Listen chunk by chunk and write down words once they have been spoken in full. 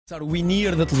O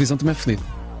in-ear da televisão também é fodido.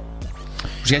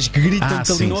 Os gajos que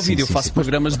gritam-te ali no ouvido. Eu faço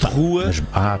programas de rua.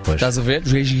 Estás a ver?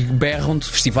 Os gajos que berram de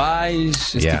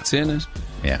festivais, esse tipo de cenas.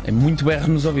 É muito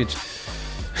berro nos ouvidos.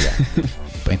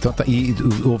 Então, e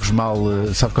ouves mal?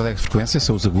 Sabes qual é a frequência?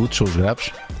 São os agudos, são os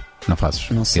graves? Não fazes?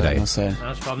 Não sei, ideia. não sei.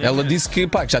 Ela disse que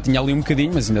já tinha ali um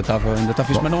bocadinho, mas ainda está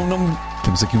fixe. Mas não.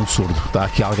 Temos aqui um surdo. Está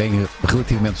aqui alguém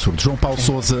relativamente surdo. João Paulo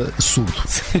Sousa, surdo.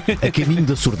 A caminho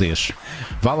da surdez.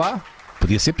 Vá lá.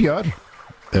 Podia ser pior.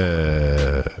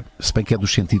 Se bem que é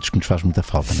dos sentidos que nos faz muita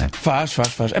falta, não é? Faz.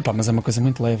 Mas é uma coisa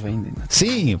muito leve ainda.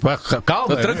 Sim,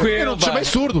 calma. Tranquilo. Eu não te chamei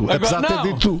surdo, apesar de ter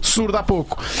dito surdo há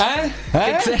pouco.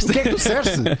 O que é que tu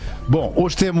disseste? Bom,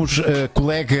 hoje temos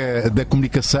colega da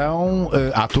comunicação,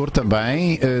 ator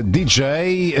também,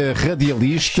 DJ,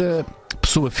 radialista,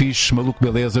 pessoa fixe, Maluco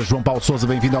Beleza. João Paulo Sousa,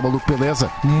 bem-vindo ao Maluco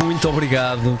Beleza. Muito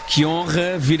obrigado. Que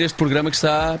honra vir este programa que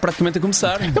está praticamente a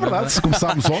começar. É verdade, se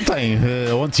começámos ontem,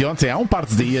 há um par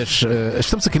de dias.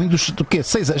 Estamos a caminho do quê?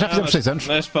 6 anos? Já fizemos 6 anos?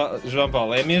 Mas, João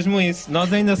Paulo, é mesmo isso.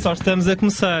 Nós ainda só estamos a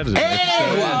começar.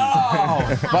 Uau!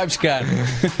 Vai buscar.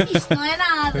 Isto não é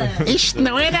nada. Isto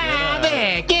não é nada.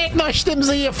 Quem é que nós temos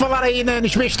aí a falar aí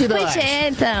nos bastidores? Pois é,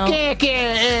 então. Quem é que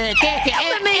é?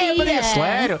 É Maria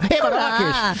Celero? É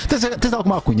Barocas? Tens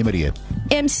alguma alcunha, Maria?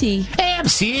 MC. É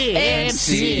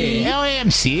o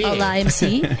MC. Olá,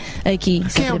 MC. Aqui.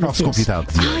 Quem é o nosso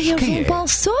convidado de hoje? É o João Paulo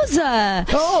Sousa.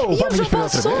 E o João Paulo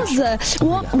Sousa,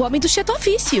 o homem dos 7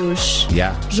 ofícios.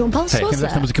 João Paulo Sousa. Temos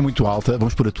esta música muito alta,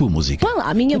 vamos pôr a tua música. Põe lá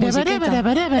a minha música,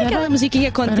 então. Aquela musiquinha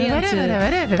contente.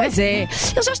 Pois é.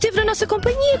 Ele já esteve na nossa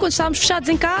companhia quando estávamos fechados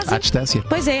em casa. À distância.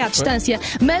 Pois é, à distância.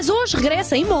 Mas hoje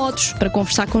regressa em modos para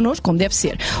conversar connosco, como deve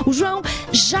ser. O João,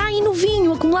 já em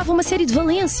novinho, acumulava uma série de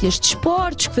valências, de esportes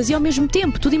que fazia ao mesmo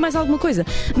tempo, tudo e mais alguma coisa.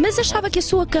 Mas achava que a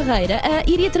sua carreira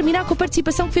iria terminar com a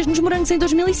participação que fez nos Morangos em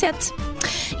 2007.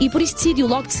 E por isso decidiu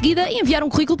logo de seguida enviar um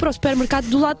currículo para o supermercado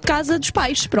do lado de casa dos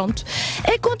pais. Pronto.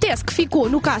 Acontece que ficou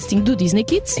no casting do Disney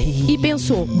Kids e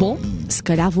pensou, bom, se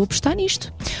calhar vou apostar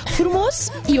nisto.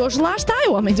 Formou-se e hoje lá está, é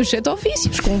o homem dos 7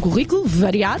 ofícios, com um currículo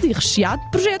variado e recheado de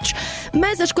projetos.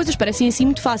 Mas as coisas parecem assim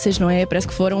muito fáceis, não é? Parece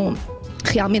que foram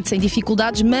realmente sem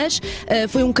dificuldades, mas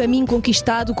foi um caminho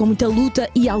conquistado com muita luta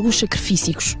e alguns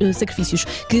sacrifícios,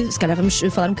 que se calhar vamos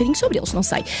falar um bocadinho sobre eles, não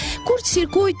sei.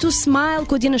 Curto-circuito, Smile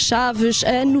com a Diana Chaves,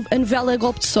 a novela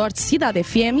Golpe de Sorte, Cidade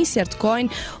FM, Insert Coin,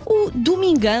 o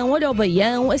Domingão, Olha o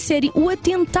Baião, a série O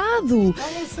Atentado.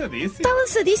 Está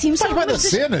lançadíssimo. Faz várias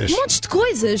cenas. Montes de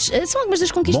coisas. São algumas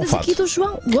das conquistas aqui do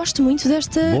João. Gosto muito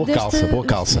desta boa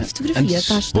calça. Fotografia.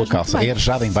 Boa calça. É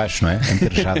arejada em baixo, não é? É muito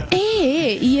arejada.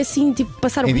 É. E assim, tipo,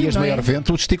 passar o em rio, dias de não maior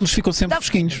vento, os testículos ficam sempre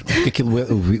fresquinhos. Porque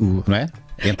aquilo, não é?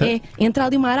 Entra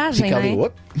ali uma aragem, fica não é?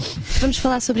 Ali, Vamos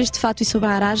falar sobre este fato e sobre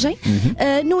a aragem.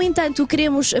 No entanto,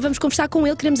 vamos conversar com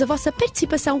ele, queremos a vossa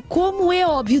participação, como é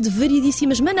óbvio, de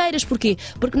variedíssimas maneiras. Porquê?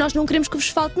 Porque nós não queremos que vos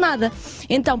falte nada.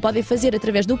 Então podem fazer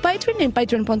através do Patreon, em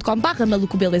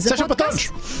patreon.com/malucobeleza.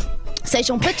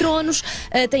 Sejam patronos,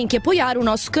 têm que apoiar o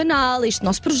nosso canal, este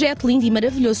nosso projeto lindo e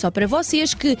maravilhoso só para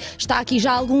vocês, que está aqui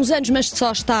já há alguns anos, mas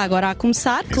só está agora a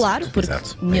começar, claro, porque,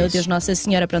 meu Deus, Nossa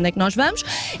Senhora, para onde é que nós vamos?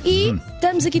 E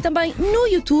estamos aqui também no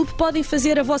YouTube, podem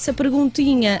fazer a vossa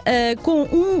perguntinha com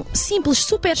um simples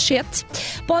superchat,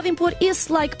 podem pôr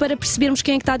esse like para percebermos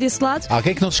quem é que está desse lado.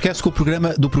 Alguém que não se esquece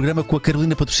do programa com a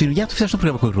Carolina Patrocínio. Tu fizeste um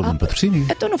programa com a Carolina Patrocínio?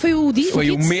 Então não foi o dia?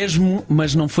 Foi o mesmo,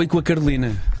 mas não foi com a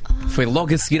Carolina. Foi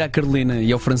logo a seguir à Carolina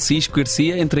e ao Francisco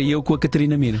Garcia, entrei eu com a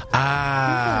Catarina Mira.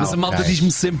 Mas a malta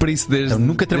diz-me sempre isso desde. Então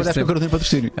nunca trabalhaste com a Carolina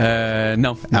Patrocínio?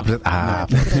 Não.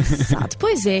 Engraçado.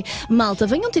 Pois é, malta,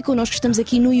 venham ter connosco, estamos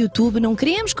aqui no YouTube, não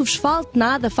queremos que vos falte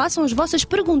nada, façam as vossas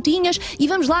perguntinhas e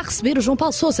vamos lá receber o João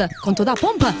Paulo Sousa com toda a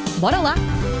pompa. Bora lá!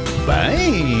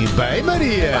 Bem,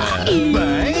 Maria! Que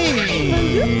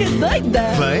doida!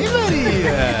 Bem,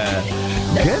 Maria!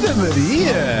 Cada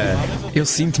Maria! Eu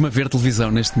sinto-me a ver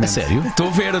televisão neste momento. A sério?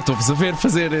 Estou-vos a ver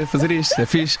fazer isto, é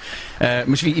fixe.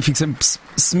 Mas fico sempre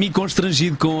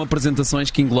semi-constrangido com apresentações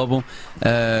que englobam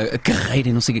a carreira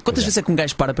e não sei o quê. Quantas vezes é que um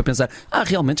gajo para pensar,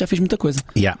 realmente já fiz muita coisa?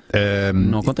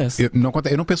 Não acontece.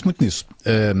 Eu não penso muito nisso.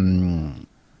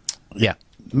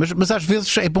 Mas às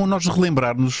vezes é bom nós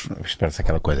relembrarmos. Espera-se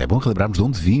aquela coisa, é bom relembrarmos de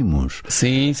onde vimos.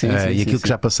 Sim. E aquilo que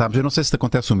já passámos. Eu não sei se te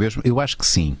acontece o mesmo, eu acho que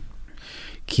sim.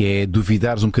 que é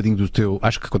duvidares um bocadinho do teu.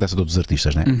 Acho que acontece a todos os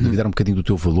artistas, né? Duvidar um bocadinho do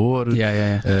teu valor,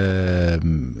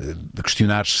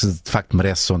 questionar se de facto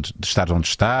mereces estar onde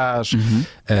estás,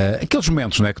 aqueles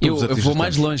momentos, né? Que todos os Eu artistas vou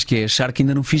mais longe, que é achar que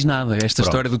ainda não fiz nada. Esta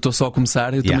história do estou só a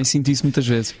começar, eu também sinto isso muitas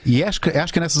vezes. E acho que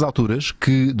é nessas alturas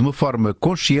que, de uma forma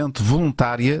consciente,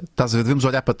 voluntária, estás a ver, devemos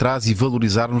olhar para trás e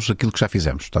valorizarmos aquilo que já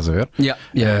fizemos, estás a ver?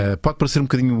 Pode parecer um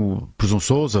bocadinho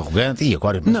presunçoso, arrogante, e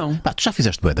agora, não. Pá, tu já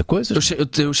fizeste bué da coisa.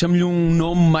 Eu chamo-lhe um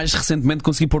nome, mais recentemente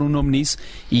consegui pôr um nome nisso,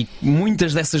 e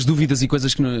muitas dessas dúvidas e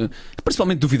coisas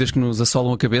principalmente dúvidas que nos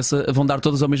assolam a cabeça, vão dar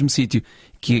todas ao mesmo sítio,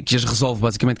 que as resolve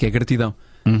basicamente, que é gratidão.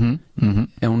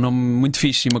 É um nome muito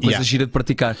fixe e uma coisa gira de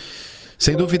praticar.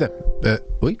 Sem dúvida.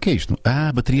 Oi, que é isto?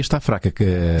 A bateria está fraca.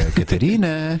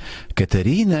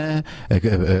 Catarina,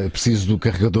 preciso do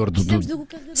carregador do.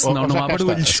 Senão não há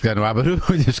barulhos. Se calhar não há barulhos,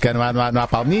 se calhar não há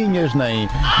palminhas, nem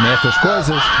estas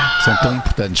coisas. São tão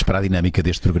importantes para a dinâmica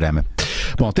deste programa.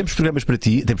 Bom, temos programas para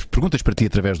ti, temos perguntas para ti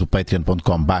através do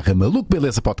patreon.com/Maluco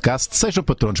Beleza Podcast. Sejam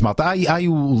patronos, malta. Há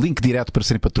o link direto para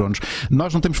serem patronos.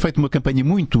 Nós não temos feito uma campanha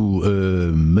muito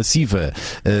massiva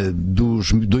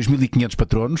dos 2.500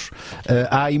 patronos.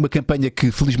 Há aí uma campanha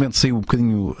que felizmente saiu um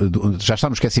bocadinho, já está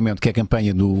no esquecimento, que é a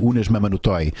campanha do Unas Mama no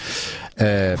Toy.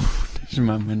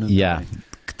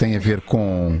 Que tem a ver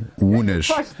com o Unas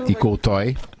e com o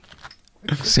Toy.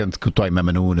 Sendo que o Toy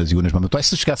mama no Unas e o Unas mama no Toy,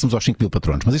 se chegássemos aos 5.000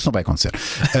 patronos, mas isso não vai acontecer.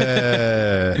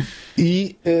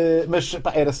 Mas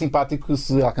pá, era simpático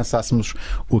se alcançássemos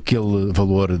aquele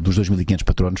valor dos 2.500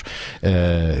 patronos.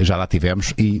 Já lá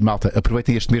tivemos. E malta,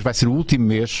 aproveitem este mês, vai ser o último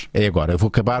mês. É agora, eu vou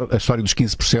acabar a história dos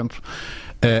 15%.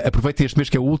 Aproveitem este mês,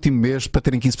 que é o último mês, para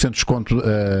terem 15% de desconto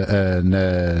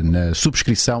na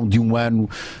subscrição de um ano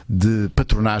de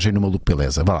patronagem no Maluco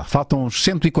Beleza. Vá lá, faltam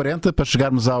 140 para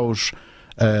chegarmos aos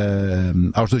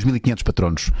 2.500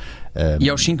 patronos.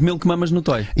 E aos 5.000 que mamas no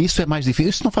Toy. Isso é mais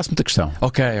difícil, isso não faço muita questão.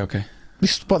 Ok.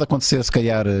 Isso pode acontecer, se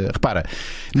calhar. Repara,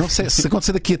 não sei se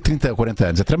acontecer daqui a 30 ou 40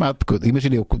 anos, é tramado, porque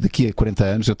imagina eu, daqui a 40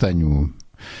 anos eu tenho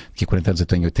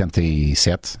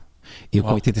 87. Eu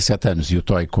com 87 anos e o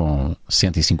Toy com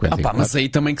 150. Mas aí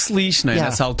também que se lixe, não é?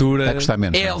 Nessa altura vai custar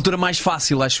menos, é a altura mais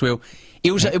fácil, acho eu.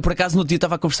 Eu por acaso no dia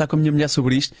estava a conversar com a minha mulher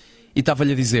sobre isto e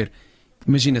estava-lhe a dizer: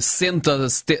 imagina, 70,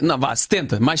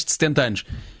 mais de 70 anos.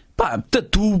 Pá,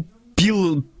 tatu,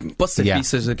 posso dizer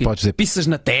pizzas aqui? Podes dizer pizzas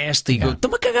na testa e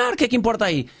estou-me a cagar, o que é que importa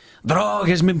aí?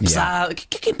 Drogas, mesmo pesado, o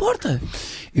que é que importa?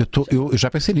 Eu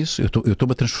já pensei nisso, eu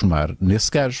estou-me a transformar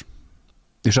nesse gajo.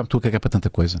 Eu já me estou a cagar para tanta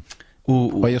coisa.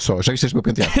 Olha só, já viste este meu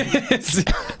penteado?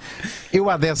 Eu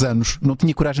há 10 anos não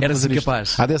tinha coragem para fazer isto.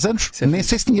 Há 10 anos nem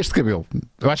sei se tinha este cabelo.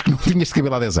 Eu acho que não tinha este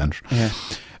cabelo há 10 anos.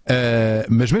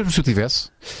 Mas mesmo se eu tivesse,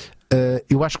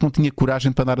 eu acho que não tinha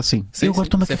coragem para andar assim. Eu agora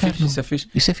estou-me a cagar.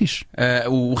 Isso é fixe.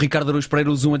 O Ricardo Araújo Pereira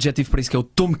usa um adjetivo para isso, que é o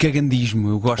tome-cagandismo.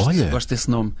 Eu gosto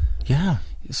desse nome.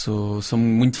 Eu sou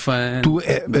muito fã.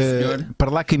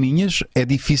 Para lá caminhas, é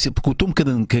difícil, porque o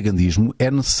tome-cagandismo é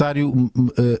necessário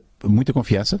muita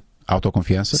confiança,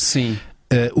 autoconfiança. Sim.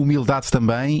 Humildade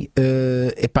também,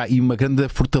 e uma grande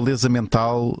fortaleza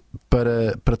mental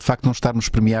para de facto não estarmos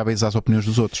permeáveis às opiniões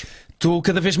dos outros. Estou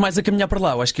cada vez mais a caminhar para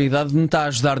lá. Eu acho que a idade me está a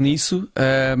ajudar nisso.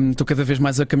 Estou cada vez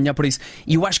mais a caminhar para isso.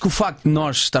 E eu acho que o facto de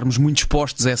nós estarmos muito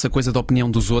expostos a essa coisa da opinião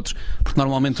dos outros, porque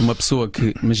normalmente uma pessoa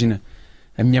que, imagina,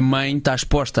 a minha mãe está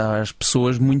exposta às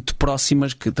pessoas muito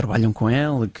próximas que trabalham com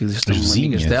ela, que estão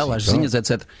amigas dela, as vizinhas,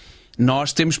 etc.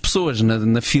 Nós temos pessoas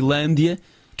na Finlândia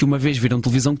que uma vez viram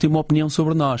televisão que têm uma opinião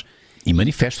sobre nós. E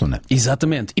manifestam-na.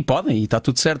 Exatamente. E podem, e está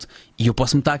tudo certo. E eu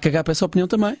posso-me estar a cagar para essa opinião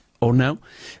também. Ou não.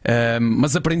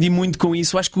 Mas aprendi muito com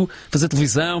isso. Acho que fazer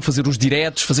televisão, fazer os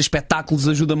diretos, fazer espetáculos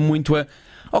ajuda-me muito a...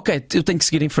 Ok, eu tenho que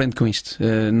seguir em frente com isto.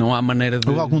 Não há maneira de...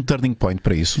 Houve algum turning point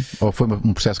para isso? Ou foi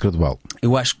um processo gradual?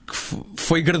 Eu acho que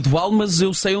foi gradual, mas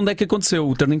eu sei onde é que aconteceu.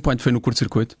 O turning point foi no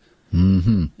curto-circuito.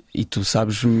 E tu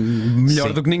sabes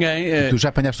melhor do que ninguém. Tu já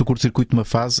apanhaste o curto-circuito numa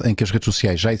fase em que as redes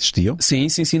sociais já existiam? Sim.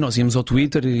 Nós íamos ao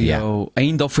Twitter e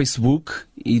ainda ao Facebook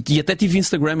e até tive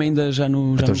Instagram ainda já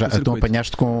no curto-circuito. Então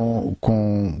apanhaste com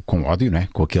ódio, não é?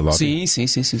 Com aquele ódio. Sim.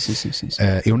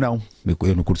 Eu não.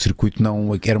 Eu no curto-circuito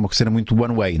não. Era uma cena muito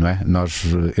one way, não é?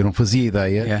 Eu não fazia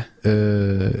ideia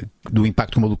do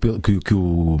impacto que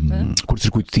o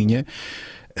curto-circuito tinha.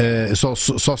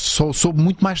 Só soube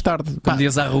muito mais tarde. Quando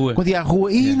ias à rua.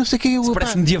 E não sei o que. Isso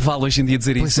parece medieval hoje em dia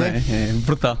dizer isso. É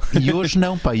brutal. E hoje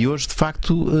não, e hoje de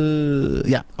facto.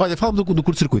 Olha, fala-me do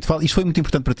curto-circuito. Isto foi muito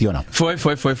importante para ti ou não? Foi.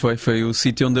 Foi o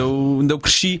sítio onde eu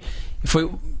cresci.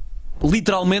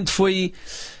 Literalmente foi.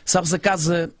 Sabes, a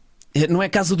casa. Não é a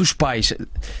casa dos pais.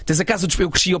 Tens a casa dos... Eu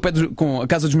cresci com a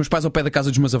casa dos meus pais ao pé da casa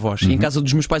dos meus avós. E em casa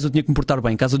dos meus pais eu tinha que me portar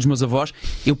bem. Em casa dos meus avós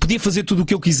eu podia fazer tudo o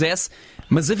que eu quisesse,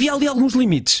 mas havia ali alguns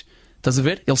limites. Estás a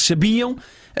ver? Eles sabiam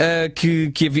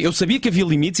que havia... Eu sabia que havia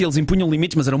limites e eles impunham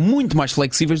limites, mas eram muito mais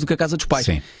flexíveis do que a casa dos pais.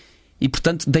 Sim. E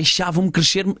portanto deixavam-me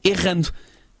crescer errando.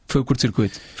 Foi o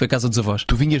curto-circuito. Foi a casa dos avós.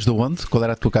 Tu vinhas de onde? Qual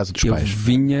era a tua casa dos Eu pais?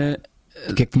 vinha...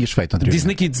 O que é que tinhas feito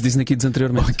anteriormente? Disney Kids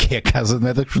anteriormente. Que é a casa não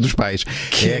é dos pais.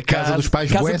 É a casa dos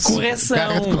pais. Casa de correção.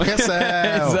 Casa de correção.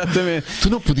 Exatamente. Tu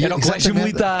não podias. Era o colégio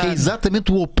militar. Que é exatamente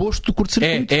o oposto do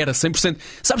curto-circuito. Era 100%.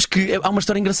 Sabes que há uma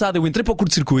história engraçada. Eu entrei para o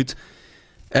curto-circuito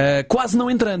quase não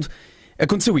entrando.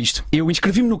 Aconteceu isto. Eu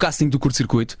inscrevi-me no casting do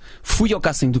curto-circuito, fui ao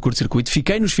casting do curto-circuito,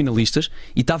 fiquei nos finalistas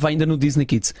e estava ainda no Disney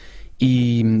Kids.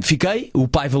 E fiquei, o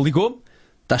Paiva ligou-me.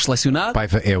 Estás selecionado.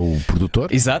 Paiva é o produtor.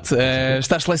 Exato.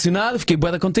 Estás selecionado. Fiquei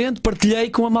bué da contente. Partilhei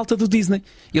com a malta do Disney.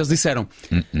 E eles disseram...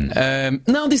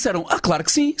 não, disseram... claro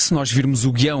que sim. Se nós virmos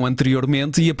o guião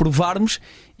anteriormente e aprovarmos...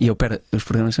 E eu, pera, os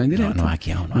programas são em direto. Não há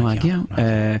guião. Não há guião.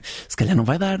 Se calhar não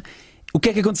vai dar. O que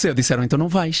é que aconteceu? Disseram, então não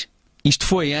vais. Isto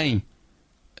foi em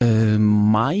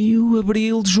maio,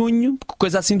 abril, junho,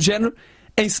 coisa assim do género.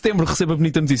 Em setembro recebo a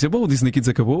bonita notícia. Bom, o Disney Kids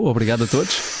acabou. Obrigado a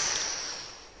todos.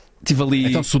 Estive ali...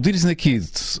 Então, se o Disney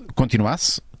Kids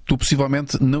continuasse, tu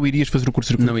possivelmente não irias fazer o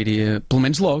curso-circuito? Não iria, pelo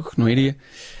menos logo, não iria.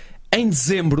 Em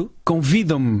dezembro,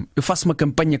 convidam-me, eu faço uma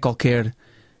campanha qualquer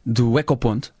do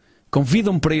Ecoponto,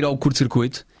 convidam-me para ir ao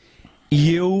curto-circuito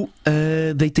e eu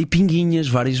deitei pinguinhas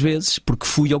várias vezes porque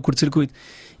fui ao curto-circuito.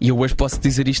 E eu hoje posso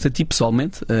dizer isto a ti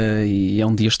pessoalmente, e é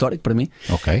um dia histórico para mim,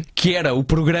 que era o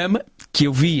programa que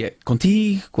eu via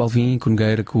contigo, com o Alvin, com o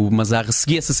Nogueira, com o Mazarra,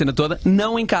 seguia essa cena toda,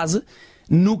 não em casa,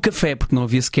 no café, porque não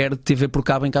havia sequer TV por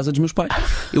cabo em casa dos meus pais.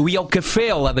 Eu ia ao café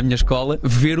ao lado da minha escola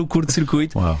ver o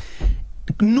curto-circuito.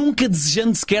 Nunca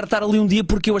desejando sequer estar ali um dia,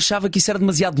 porque eu achava que isso era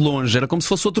demasiado longe. Era como se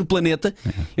fosse outro planeta.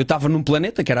 Eu estava num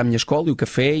planeta que era a minha escola e o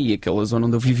café e aquela zona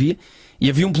onde eu vivia, e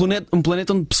havia um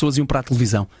planeta onde pessoas iam para a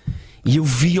televisão. E eu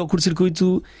via o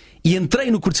curto-circuito e entrei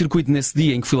no curto-circuito nesse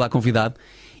dia em que fui lá convidado.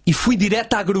 E fui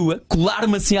direto à grua,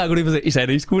 colar-me assim à grua e fazer... Isto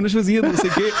era isto que o Unas fazia, não sei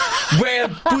o quê. Bué,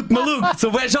 puto maluco,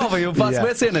 sou bué jovem, eu faço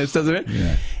bué cenas, estás a ver?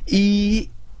 E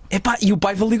o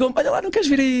pai ligou-me, olha lá, não queres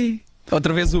vir aí?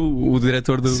 Outra vez o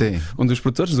diretor, um dos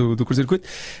produtores do curto-circuito.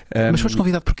 Mas foste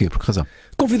convidado porquê? Por que razão?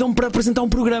 Convidou-me para apresentar um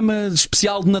programa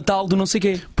especial de Natal do não sei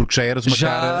quê. Porque já eras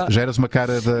uma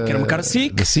cara da... Que era uma cara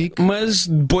SIC, mas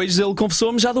depois ele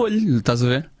confessou-me, já dou-lhe, estás a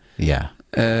ver?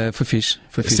 Foi fixe.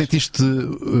 Sentiste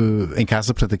em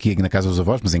casa, portanto aqui na casa dos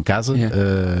avós, mas em casa,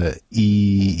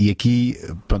 e aqui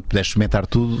pronto, pudeste experimentar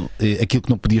tudo, aquilo que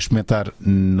não podias experimentar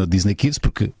no Disney Kids,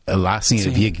 porque lá sim.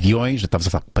 Havia guiões, já estavas a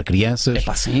falar para crianças.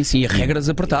 Sim, e regras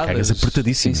apertadas. Regras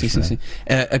apertadíssimas. Sim.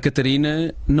 A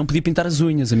Catarina não podia pintar as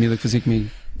unhas, a miúda que fazia comigo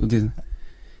o Disney.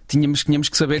 Tínhamos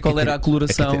que saber qual era a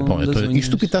coloração das unhas. E se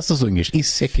tu pintasse as unhas,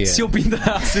 isso é que é. Se eu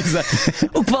pintasse, exato.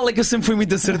 O que vale é que eu sempre fui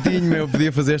muito acertinho, eu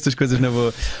podia fazer estas coisas na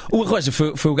boa. O Arroja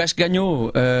foi o gajo que ganhou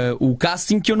o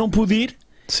casting que eu não pude ir.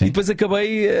 Sim. E depois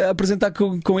acabei a apresentar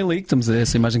com ele aí, que estamos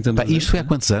essa imagem que estamos a ver. Isto foi há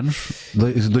quantos anos?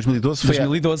 2012?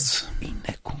 2012.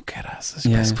 Ainda com caraças.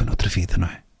 Parece que foi noutra vida, não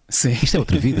é? Sim. Isto é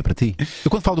outra vida para ti.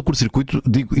 Eu quando falo do curto-circuito,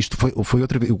 digo isto foi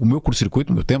outra vida. O meu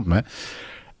curto-circuito, o meu tempo, não é?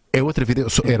 É outra vida.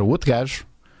 Era outro gajo.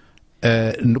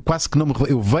 Quase que não me...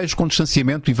 Eu vejo com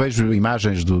distanciamento e vejo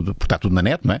imagens porque está tudo na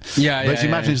net, não é? Vejo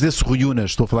imagens desse Rui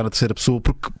Unas, estou a falar na terceira pessoa,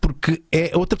 porque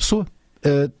é outra pessoa.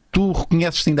 Tu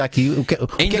reconheces ainda aqui o que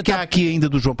é que há aqui ainda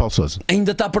do João Paulo Sousa?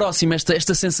 Ainda está próximo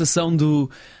esta sensação do...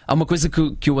 Há uma coisa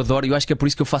que eu adoro e eu acho que é por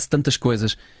isso que eu faço tantas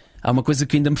coisas. Há uma coisa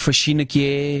que ainda me fascina, que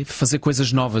é fazer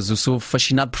coisas novas. Eu sou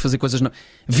fascinado por fazer coisas novas.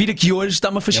 Vir aqui hoje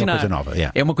está-me a fascinar. É uma coisa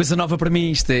nova, É uma coisa nova para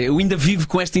mim. Eu ainda vivo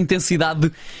com esta intensidade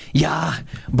de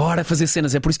bora fazer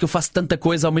cenas. É por isso que eu faço tanta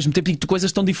coisa ao mesmo tempo e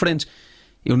coisas tão diferentes.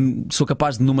 Eu sou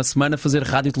capaz de numa semana fazer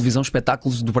rádio, televisão,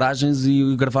 espetáculos, dobragens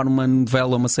e gravar uma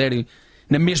novela, uma série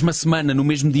na mesma semana, no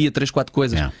mesmo dia, 3, 4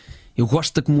 coisas. Eu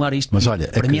gosto de acumular isto. Mas olha,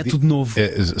 para mim é tudo novo.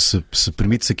 Se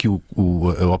permites aqui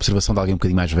a observação de alguém um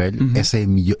bocadinho mais velho, essa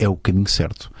é o caminho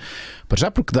certo. Para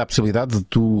já, porque dá a possibilidade de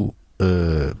tu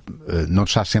não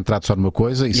estás centrado só numa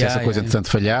coisa e se essa coisa entretanto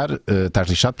falhar, estás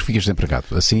lixado porque ficas desempregado.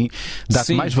 Assim,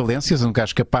 dá-te mais valências, um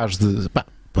gajo capaz de...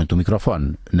 Põe-te o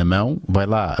microfone na mão, vai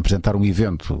lá apresentar um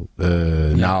evento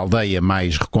na aldeia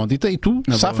mais recôndita e tu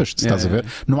safas-te, estás a ver?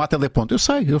 Não há teleponto. Eu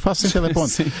sei, eu faço sem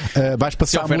teleponto. Vais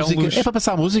passar a música. É para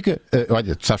passar a música.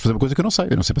 Olha, tu sabes fazer uma coisa que eu não sei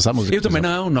passar a música. Eu também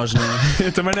não, nós não.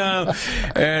 Eu também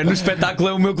não. No espetáculo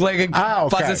é o meu colega que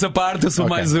faz essa parte, eu sou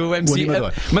mais o MC.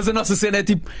 Mas a nossa cena é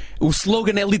tipo, o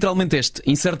slogan é literalmente este: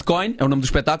 Insert Coin, é o nome do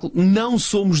espetáculo. Não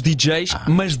somos DJs,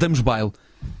 mas damos baile.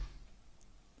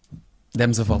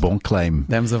 Demos a volta. Bom claim.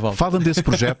 Demos a volta. Fala-me desse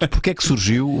projeto, porque é que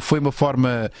surgiu? Foi uma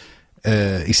forma...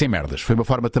 e sem merdas. Foi uma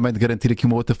forma também de garantir aqui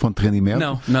uma outra fonte de rendimento?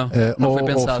 Não foi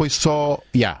pensado. Ou foi só,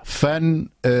 fun,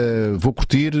 vou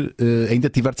curtir, ainda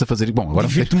tiveste a fazer... Bom, agora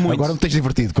não tens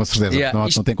divertido, com certeza.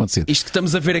 Não tem acontecido. Isto que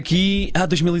estamos a ver aqui,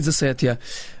 2017,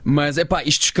 mas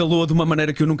isto escalou de uma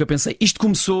maneira que eu nunca pensei. Isto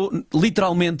começou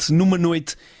literalmente numa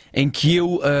noite em que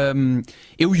eu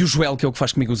e o João, que é o que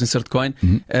faz comigo os Insert Coin,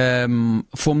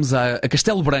 fomos a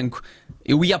Castelo Branco.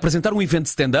 Eu ia apresentar um evento de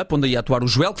stand-up, onde ia atuar o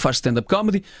João, que faz stand-up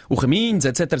comedy, o Raminhos,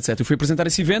 etc, etc. Eu fui apresentar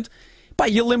esse evento,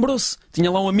 e ele lembrou-se.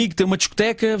 Tinha lá um amigo que tem uma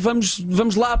discoteca,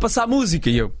 vamos lá passar música.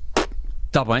 E eu,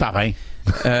 está bem. Está bem.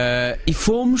 E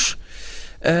fomos,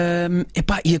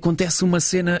 e acontece uma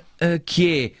cena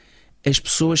que é, as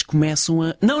pessoas começam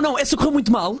a... Não, essa correu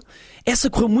muito mal.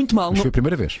 Mas foi a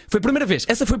primeira vez? Foi a primeira vez.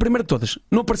 Essa foi a primeira de todas.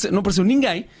 Não apareceu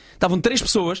ninguém. Estavam 3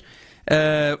 pessoas.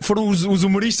 Foram os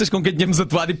humoristas com quem tínhamos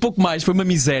atuado e pouco mais. Foi uma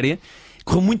miséria.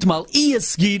 Correu muito mal. E a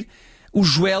seguir, o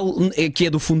João, que é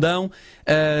do Fundão,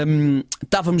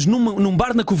 estávamos num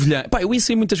bar na Covilhã. Eu ia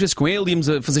sair muitas vezes com ele, íamos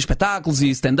a fazer espetáculos e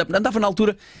stand-up. Andava na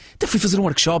altura, até fui fazer um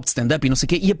workshop de stand-up e não sei o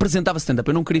quê, e apresentava stand-up.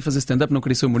 Eu não queria fazer stand-up, não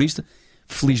queria ser humorista.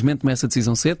 Felizmente tomei essa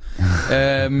decisão cedo.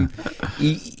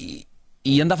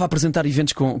 E andava a apresentar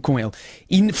eventos com ele.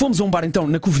 E fomos a um bar então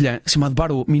na Covilhã, chamado Bar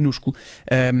Minúsculo,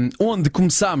 onde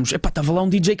começámos. Estava lá um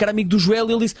DJ que era amigo do João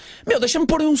e ele disse: deixa-me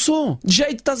pôr aí um som. De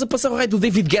jeito, estás a passar o rei do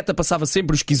David Guetta, passava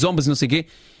sempre os Kizombas e não sei o quê.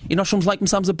 E nós fomos lá e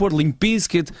começámos a pôr Limp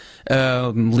Bizkit,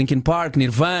 Linkin Park,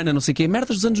 Nirvana, não sei o quê,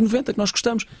 merdas dos anos 90 que nós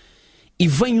gostamos. E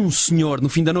vem um senhor no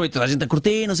fim da noite, toda a gente a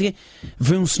curtir, não sei o quê.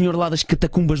 Vem um senhor lá das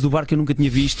catacumbas do bar que eu nunca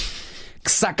tinha visto,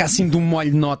 que saca assim de um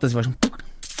molho de notas e vai: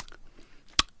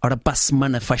 ora, para a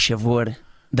semana, faz favor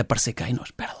de aparecer cá. E nós,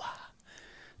 espera lá,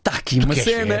 está aqui uma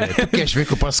cena. Tu queres ver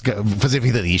que eu posso fazer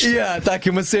vida disto? Está aqui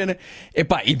uma cena.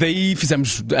 E daí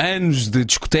fizemos anos de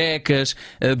discotecas,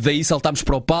 daí saltámos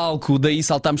para o palco, daí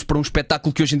saltámos para um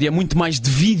espetáculo que hoje em dia é muito mais de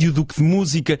vídeo do que de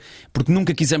música, porque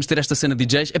nunca quisemos ter esta cena de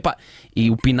DJs. E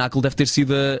o pináculo deve ter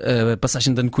sido a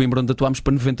passagem de ano de Coimbra, onde atuámos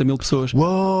para 90 mil pessoas.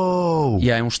 Uou! E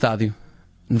é um estádio.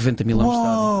 90 mil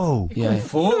Uou!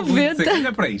 Fogo,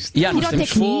 olha para isto. Nós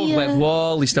temos fogo,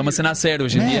 wall, isto é uma cena a sério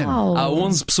hoje em dia. Há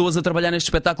 11 pessoas a trabalhar neste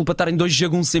espetáculo para estarem 2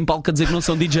 jagunços em palco a dizer que não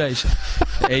são DJs.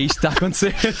 É isto que está a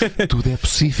acontecer. Tudo é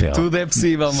possível. Tudo é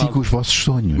possível, mal. Siga os vossos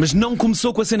sonhos. Mas não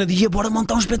começou com a cena de bora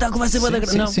montar um espetáculo, vai ser bada.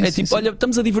 Não, é tipo, olha,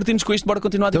 estamos a divertir-nos com isto, bora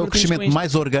continuar a divertir-nos com isto. É o crescimento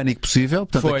mais orgânico possível.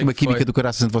 Portanto, aqui uma química do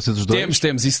caraças entre vocês os dois.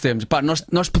 Temos.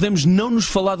 Nós podemos não nos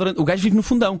falar durante... O gajo vive no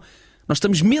Fundão. Nós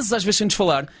estamos meses às vezes sem nos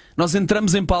falar. Nós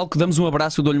entramos em palco, damos um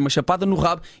abraço, eu dou-lhe uma chapada no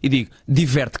rabo e digo: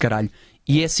 diverte, caralho.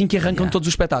 E é assim que arrancam todos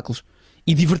os espetáculos.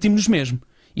 E divertimos-nos mesmo.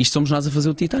 Isto somos nós a fazer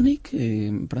o Titanic.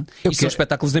 Pronto. Isto são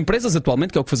espetáculos de empresas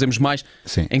atualmente, que é o que fazemos mais,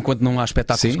 enquanto não há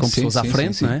espetáculos com pessoas à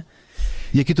frente, não é?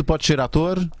 E aqui tu podes ser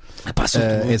ator,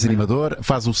 és animador,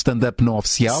 faz o stand-up não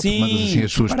oficial, mandas assim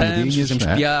as suas piadinhas. Temos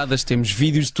piadas, temos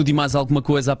vídeos de tudo e mais alguma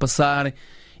coisa a passar.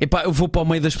 Eu vou para o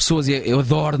meio das pessoas e eu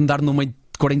adoro andar no meio de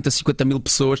 40, 50 mil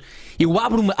pessoas. Eu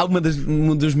abro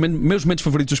um dos meus momentos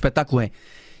favoritos do espetáculo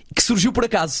que surgiu por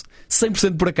acaso,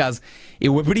 100% por acaso.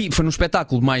 Eu abri, foi num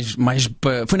espetáculo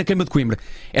foi na Queima de Coimbra.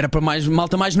 Era para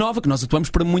malta mais nova, que nós atuamos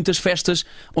para muitas festas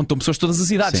onde estão pessoas de todas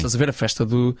as idades. Estás a ver a festa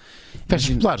do...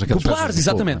 Festas populares,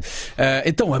 exatamente.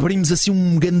 Então abrimos assim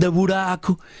um ganda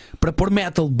buraco para pôr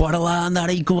metal. Bora lá andar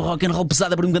aí com rock and roll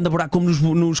pesado, abrir um ganda buraco como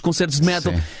nos concertos de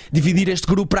metal. Dividir este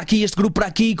grupo para aqui, este grupo para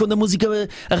aqui. Quando a música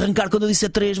arrancar, quando eu disser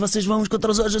 3, vocês vão uns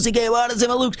contra os outros, não sei o que, bora ser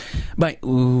malucos. Bem,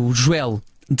 o João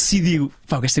decidiu,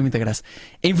 gastei muita graça.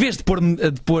 Em vez de pôr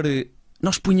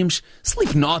nós punhamos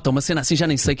Slipknot ou uma cena assim, já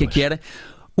nem sei o que era.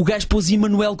 O gajo pôs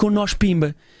Emanuel com Nós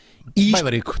Pimba.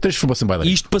 Bailarico, transformou-se em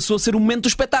bailarico. E isto passou a ser o momento do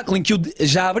espetáculo em que eu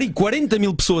já abri 40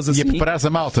 mil pessoas assim. E a preparar a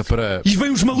malta para... E vem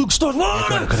os malucos todos.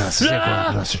 Bora!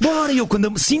 Bora! E eu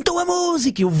quando sintam a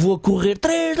música, eu vou a correr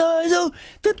 3, 2, 1.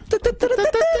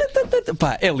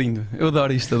 É lindo. Eu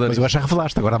adoro isto. Mas agora já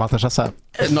revelaste, agora a malta já sabe.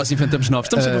 Nós inventamos novos,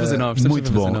 estamos sempre a fazer novos.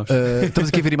 Muito bom. Estamos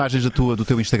aqui a ver imagens do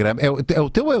teu Instagram. É o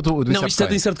teu ou é o do Não, isto é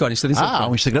do Insert Coin.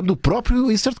 O Instagram do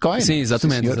próprio Insert Coin. Sim,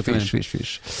 exatamente.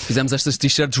 Fixe. Fizemos estas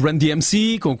t-shirts Run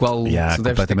DMC, com o qual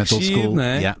completamente old school.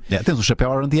 Tens o chapéu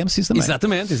Run DMC também.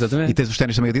 Exatamente. E tens os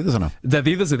ténis também Adidas ou não? Da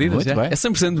Adidas, muito já. Bem. É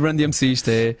 100% Run DMC. Isto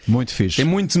é muito fixe. Tem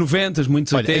muitos 90s,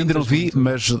 muitos 80s. Ainda não vi,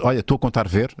 mas olha, estou a contar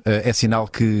ver. É sinal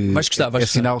que. Vais gostar.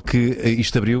 Sinal que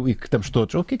isto abriu e que estamos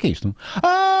todos. O que é isto?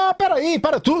 Espera aí,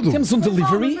 para tudo! Temos um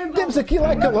delivery. Temos aqui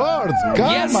Like a Lord.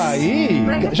 Calma aí.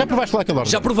 Já provaste Like a Lord?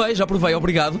 Já provei,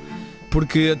 obrigado.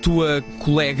 porque a tua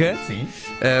colega, Sim.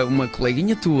 uma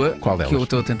coleguinha tua, Qual delas? que eu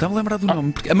estou a tentar me lembrar do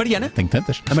nome, porque a Mariana, Tenho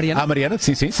tantas. A Mariana? Ah, a Mariana?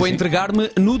 Sim, sim. foi sim. entregar-me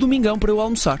no domingão para eu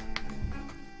almoçar.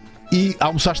 E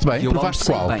almoçaste bem? Eu Provaste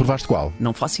almocei qual? bem. Provaste qual?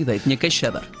 Não faço ideia, tinha queijo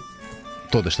cheddar.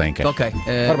 Todas têm queijo. Ok.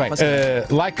 Ora bem, faço-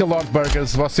 Like a Lord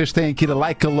Burgers, vocês têm que ir a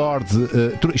Like a Lord.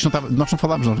 Isto não estava, nós não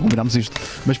falámos, não combinámos isto.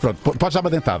 Mas pronto, podes dar uma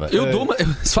dentada. Eu dou-me,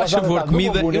 se faz favor,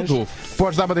 comida, eu dou.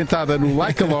 Podes dar uma dentada no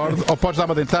Like a Lord ou podes dar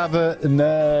uma dentada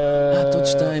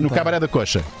todos têm, no pá. Cabaré da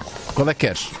Coxa. Qual é que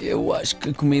queres? Eu acho que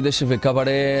a comida, deixa eu ver,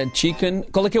 cabaré, chicken.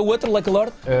 Qual é que é o outro, Like a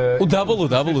Lord? O double.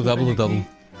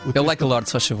 É o Like a Lord,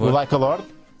 se faz O favor. Like a Lord?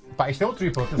 Pá, isto é o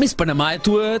triple. Mas Panamá é a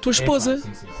tua esposa. Sim.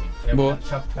 É Boa.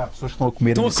 chato porque há pessoas que estão a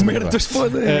comer. Estão a comer a tua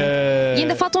esposa. E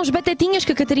ainda faltam as batatinhas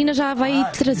que a Catarina já vai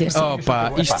trazer. Oh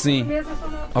pá, isto sim.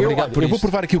 Obrigado por Eu vou isto.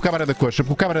 provar aqui o Cabaré da Coxa,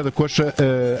 porque o Cabaré da Coxa,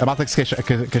 a malta que se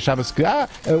queixava-se que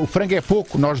o frango é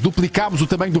pouco, nós duplicámos o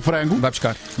tamanho do frango Vai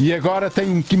buscar. e agora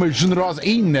tem aqui uma generosa.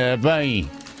 Ainda bem!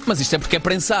 Mas isto é porque é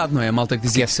prensado, não é? A malta que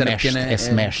dizia que isso era pequena. É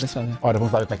smashed. prensado. Ora,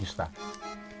 vamos lá ver como é que isto está.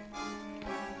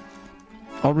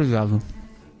 Obrigado.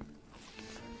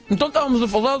 Então estávamos a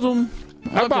falar do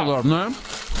Like a Lord, não é?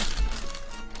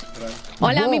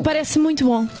 Olha, a Bom. mim parece muito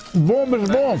bom. Bom, mas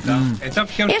bom! Então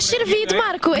És servido,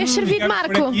 Marco. És servido,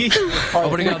 Marco.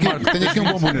 Obrigado, Marco. Tenho aqui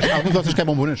um bombonas. Alguns de vocês querem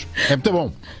bombonas? É muito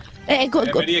bom.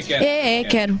 Maria quer.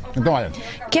 Quero. Então, olha.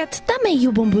 Cat, dá-me aí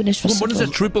o bombonas, faz Bombonas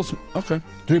favor. é triples. Ok.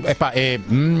 Epá,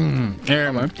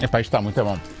 epá, isto está muito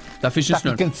bom. Está fixe, Está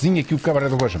senhor. picantezinho aqui o Cabaré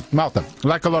da Coxa. Malta,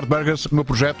 Like a Lord Burgers, o meu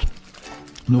projeto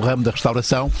no ramo da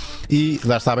restauração, e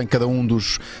já sabem, cada um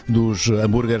dos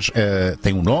hambúrgueres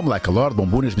tem um nome, Like a Lord,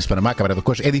 Bombonas, Miss Panamá, Cabaré da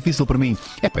Coxa. É difícil para mim.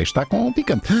 Epá, isto está com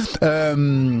picante.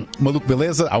 Maluco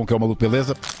Beleza, há um que é o Maluco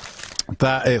Beleza.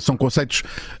 São conceitos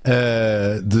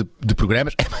de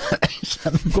programas.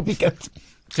 Já não com picante.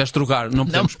 Queres trocar? Não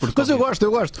podemos por Mas eu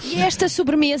gosto. E esta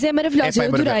sobremesa é maravilhosa, Epá,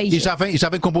 eu adorei. E já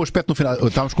vem com bom aspecto no final.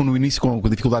 Estávamos no início com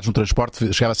dificuldades no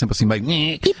transporte, chegava sempre assim meio.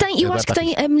 E eu acho que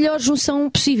tem a melhor junção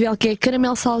possível, que é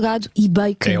caramelo salgado e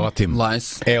bacon. É ótimo.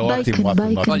 Nice. É ótimo,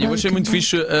 Bacon. Olha, eu achei muito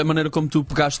fixe a maneira como tu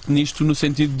pegaste nisto, no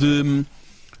sentido de.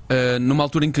 Numa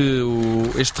altura em que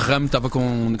este ramo estava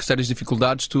com sérias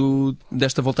dificuldades, tu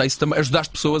deste a volta a isso também.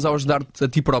 Ajudaste pessoas a ajudar-te a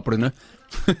ti próprio, não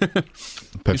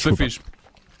é? Isso foi fixe.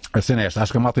 A cena é esta,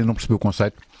 acho que a malta ainda não percebeu o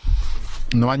conceito.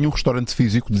 Não há nenhum restaurante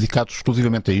físico dedicado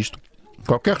exclusivamente a isto.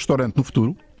 Qualquer restaurante no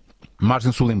futuro,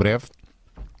 margem sul em breve,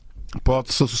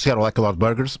 pode se associar ao Like a Lord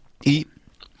Burgers e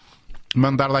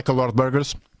mandar Like a Lord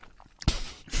Burgers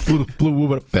pelo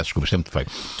Uber. Peço desculpa, isto é muito feio.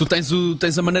 Tu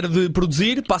tens a maneira de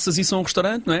produzir, passas isso a um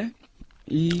restaurante, não é?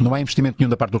 E... Não há investimento nenhum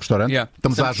da parte do restaurante. Yeah.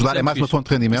 Estamos Isso é a ajudar, muito é mais uma fixe. fonte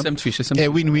de rendimento. Isso é muito fixe, isso é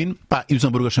muito É win-win. Pá, e os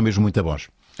hambúrgueres são mesmo muito bons.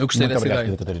 Eu gostei Muito dessa obrigado,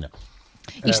 ideia. Catarina.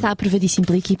 E está aprovadíssimo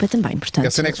pela equipa também, portanto.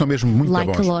 A cena é que são mesmo muito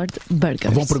Like bons. a Lord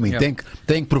Burgers. Vão por mim, Yeah.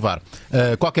 têm que provar.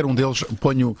 Qualquer um deles,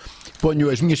 ponho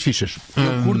as minhas fichas.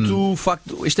 Eu curto o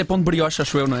facto. Isto é pão de brioche,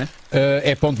 acho eu, não é?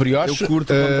 É pão de brioche. Eu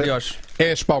curto pão de brioche. É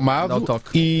Dá espalmado o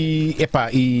toque. e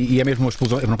é mesmo uma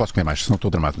explosão. Eu não posso comer mais, senão estou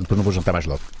dramático. Depois não vou jantar mais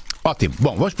logo. Ótimo.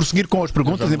 Bom, vamos prosseguir com as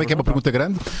perguntas. Ainda bem que é uma pergunta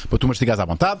grande, para tu mastigares à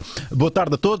vontade. Boa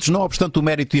tarde a todos. Não obstante o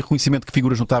mérito e reconhecimento que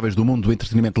figuras notáveis do mundo do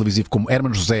entretenimento televisivo como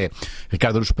Hermano José,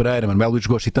 Ricardo Aruz Pereira, Manuel Luís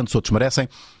Gosto e tantos outros merecem,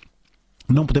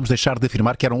 não podemos deixar de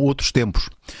afirmar que eram outros tempos.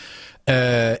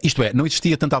 Isto é, não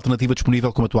existia tanta alternativa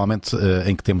disponível como atualmente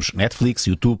em que temos Netflix,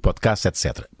 YouTube, podcasts,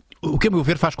 etc. O que, a meu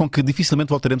ver, faz com que dificilmente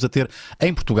voltaremos a ter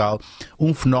em Portugal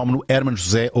um fenómeno Hermano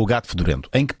José ou Gato Fedorento,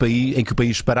 em que o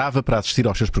país parava para assistir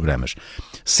aos seus programas.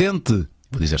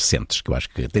 Vou dizer sentes, que eu acho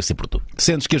que deve ser por tu.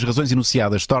 Sentes que as razões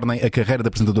enunciadas tornem a carreira de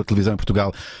apresentador de televisão em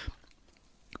Portugal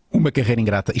uma carreira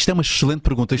ingrata? Isto é uma excelente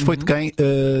pergunta. Isto foi de quem?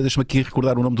 Deixa-me aqui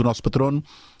recordar o nome do nosso patrono.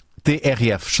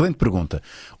 TRF. Excelente pergunta.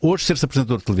 Hoje, ser-se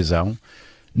apresentador de televisão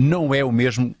não é o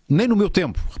mesmo, nem no meu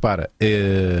tempo, repara,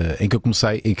 em que eu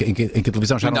comecei, em que a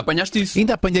televisão já Ainda apanhaste isso?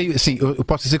 Ainda apanhei, sim, eu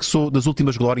posso dizer que sou das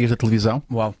últimas glórias da televisão.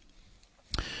 Uau.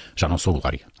 Já não sou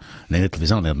glória, nem da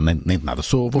televisão, nem de nada.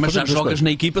 Mas já jogas na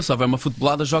equipa, se houver uma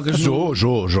futebolada, jogas Jogo.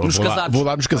 nos Vou casados. Vou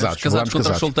lá nos casados. Os casados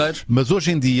contra os solteiros. Mas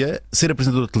hoje em dia, ser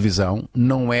apresentador de televisão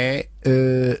não é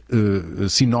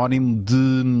sinónimo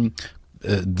de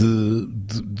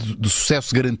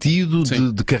sucesso garantido,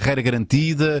 de carreira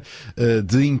garantida,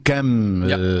 de income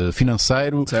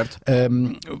financeiro. Certo.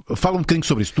 Fala um bocadinho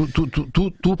sobre isso.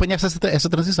 Tu apanhaste essa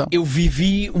transição. Eu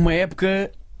vivi uma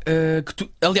época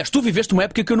aliás, tu viveste uma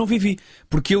época que eu não vivi,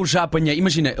 porque eu já apanhei.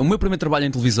 Imagina, o meu primeiro trabalho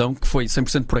em televisão, que foi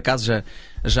 100% por acaso,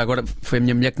 já agora foi a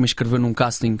minha mulher que me inscreveu num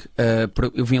casting.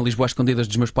 Eu vim a Lisboa às escondidas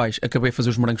dos meus pais, acabei a fazer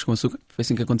os morangos com açúcar, foi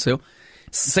assim que aconteceu.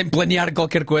 sem planear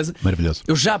qualquer coisa. Maravilhoso.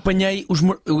 Eu já apanhei,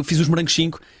 eu fiz os morangos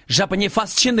 5, já apanhei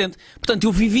fase descendente. Portanto,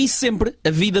 eu vivi sempre, a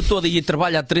vida toda, e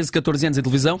trabalho há 13, 14 anos em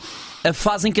televisão, a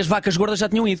fase em que as vacas gordas já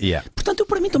tinham ido. Yeah. Portanto, eu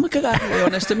para mim estou-me a cagar,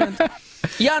 honestamente.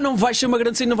 Não vais ser uma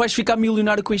grande cena, não vais ficar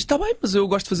milionário com isto. Está bem, mas eu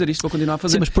gosto de fazer isto, vou continuar a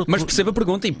fazer. Sim, mas perceba a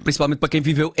pergunta, e principalmente para quem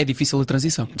viveu, é difícil a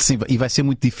transição. Sim, e vai ser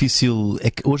muito difícil.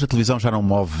 É que hoje a televisão já não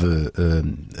move.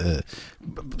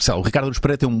 O Ricardo Aruz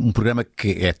Pereira tem um programa que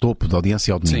é topo de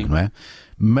audiência ao domingo, Sim. não é?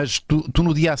 Mas tu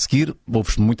no dia a seguir,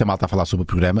 ouves muita malta a falar sobre o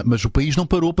programa, mas o país não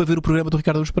parou para ver o programa do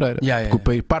Ricardo Aruz Pereira.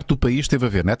 Porque parte do país teve a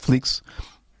ver Netflix,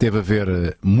 teve a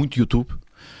ver muito YouTube.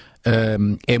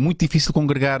 É muito difícil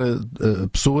congregar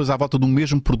pessoas à volta de um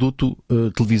mesmo produto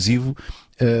televisivo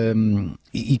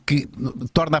e que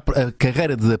torna a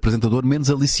carreira de apresentador menos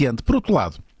aliciante. Por outro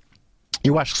lado,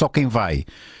 eu acho que só quem vai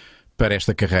para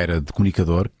esta carreira de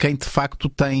comunicador, quem de facto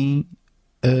tem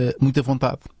muita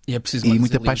vontade e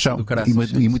muita paixão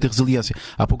e muita resiliência.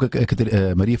 Há pouco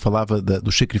a Maria falava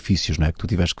dos sacrifícios, não é, que tu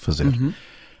tiveste que fazer.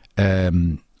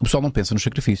 O pessoal não pensa nos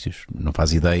sacrifícios, não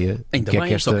faz ideia. Ainda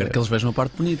bem, só quero que eles vejam a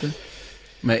parte bonita.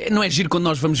 Mas não é giro quando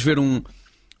nós vamos ver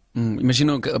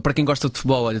imagina, para quem gosta de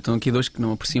futebol, olha, estão aqui dois que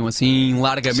não apreciam assim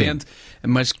largamente,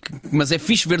 mas é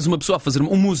fixe veres uma pessoa a fazer,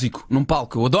 um músico num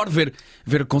palco. Eu adoro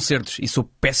ver concertos e sou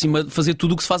péssima a fazer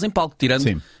tudo o que se faz em palco, tirando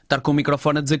estar com o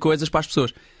microfone a dizer coisas para as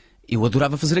pessoas. Eu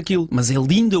adorava fazer aquilo, mas é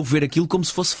lindo eu ver aquilo como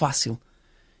se fosse fácil.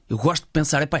 Eu gosto de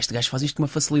pensar, este gajo faz isto com uma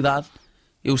facilidade.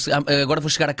 Eu agora vou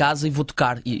chegar a casa e vou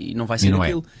tocar e não vai ser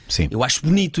aquilo. Eu acho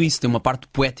bonito isso, tem uma parte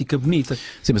poética bonita.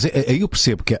 Sim, mas aí eu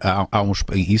percebo que há uns.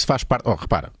 E isso faz parte.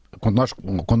 Repara,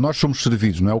 quando nós somos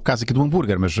servidos, não é o caso aqui do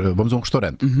hambúrguer, mas vamos a um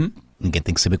restaurante. Ninguém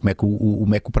tem que saber como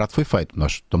é que o prato foi feito.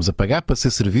 Nós estamos a pagar para ser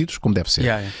servidos como deve ser.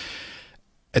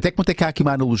 Até que ponto é que há aqui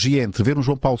uma analogia entre ver um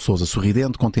João Paulo Sousa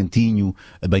sorridente, contentinho,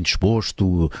 bem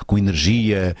disposto, com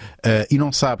energia, e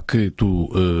não sabe que tu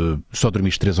só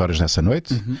dormiste 3 horas nessa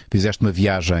noite, fizeste uma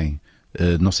viagem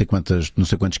não sei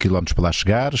quantos quilómetros para lá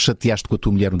chegar, chateaste com a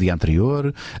tua mulher no dia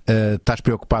anterior, estás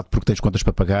preocupado porque tens contas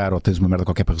para pagar ou tens uma merda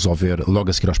qualquer para resolver logo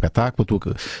a seguir ao espetáculo,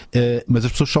 mas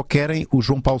as pessoas só querem o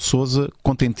João Paulo Sousa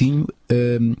contentinho,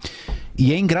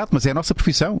 e é ingrato, mas é a nossa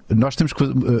profissão. Nós temos que,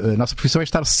 a nossa profissão é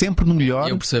estar sempre no melhor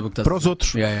para os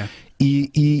outros. E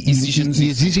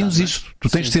exigem-nos isso. Tu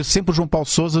tens de ser sempre o João Paulo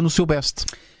Sousa no seu best.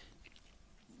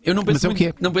 Eu não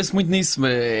penso muito nisso,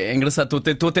 mas é engraçado.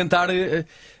 Estou a tentar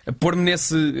pôr-me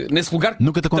nesse lugar.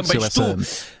 Nunca te aconteceu também estou.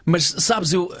 Mas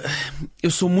sabes, eu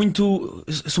sou muito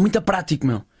aprático,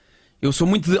 meu. Eu sou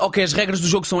muito de, as regras do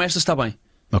jogo são estas, está bem.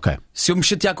 Se eu me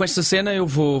chatear com esta cena, eu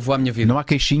vou à minha vida. Não há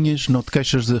queixinhas, não te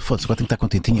queixas de foda-se, agora tenho que estar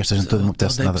contentinho, esta gente toda não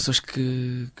apetece nada. Pessoas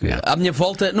que à minha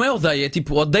volta, não é odeio, é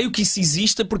tipo, odeio que isso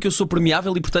exista porque eu sou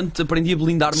permeável e portanto aprendi a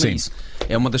blindar-me a isso.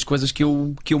 É uma das coisas que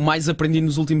eu mais aprendi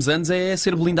nos últimos anos, é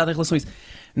ser blindado em relação a isso.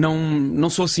 Não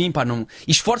sou assim, não.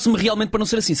 E esforço-me realmente para não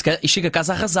ser assim. E chego a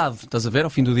casa arrasado, estás a ver, ao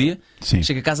fim do dia?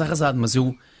 Chego a casa arrasado, mas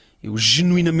eu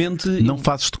genuinamente... Não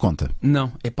fazes de conta?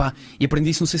 Não, e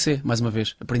aprendi isso no CC, mais uma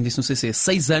vez. Aprendi isso no CC.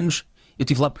 6 anos, eu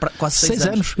estive lá quase 6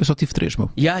 anos. Eu só tive 3, meu.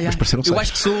 Mas pareceram 6.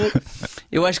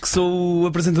 Eu acho que sou o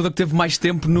apresentador que teve mais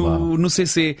tempo no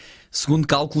CC, segundo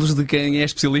cálculos de quem é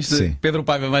especialista. Pedro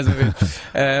Paiva, mais uma vez.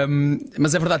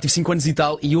 Mas é verdade, tive 5 anos e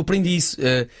tal, e eu aprendi isso.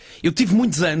 Eu tive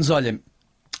muitos anos,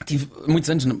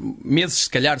 meses, se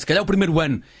calhar o primeiro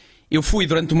ano. Eu fui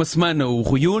durante uma semana o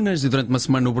Rui Unas, e durante uma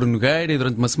semana o Bruno Nogueira, e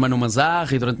durante uma semana o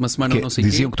Manzarra, e durante uma semana o não sei o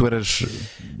quê. Diziam que tu eras...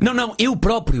 Não, eu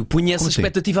próprio punha essa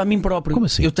expectativa a mim próprio. Como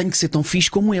assim? Eu tenho que ser tão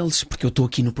fixe como eles, porque eu estou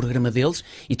aqui no programa deles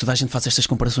e toda a gente faz estas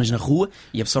comparações na rua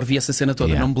e absorvi essa cena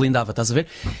toda, não me blindava, estás a ver?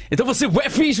 Então vou ser bué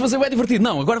fixe, vou ser bué divertido.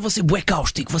 Não, agora vou ser bué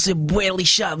cáustico, vou ser bué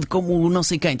lixado como não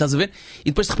sei quem, estás a ver? E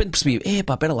depois de repente percebi,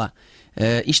 espera lá.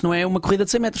 Isto não é uma corrida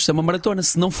de 100 metros, isto é uma maratona.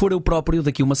 Se não for eu próprio,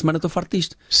 daqui a uma semana estou farto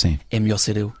disto. É melhor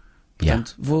ser eu.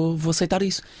 Portanto, vou aceitar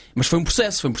isso. Mas foi um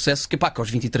processo que aos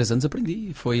 23 anos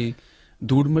aprendi. Foi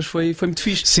duro, mas foi muito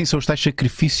fixe. Sim, são os tais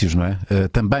sacrifícios, não é?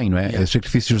 Também, não é? Os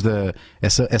sacrifícios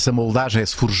essa moldagem,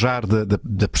 esse forjar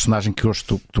da personagem que hoje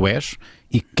tu és,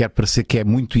 e que quer parecer que é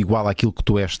muito igual àquilo que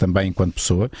tu és também enquanto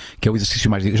pessoa, que é o exercício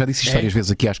mais difícil. Eu já disse isto várias vezes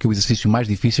aqui, acho que é o exercício mais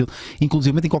difícil,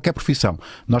 inclusive em qualquer profissão.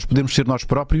 Nós podemos ser nós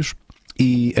próprios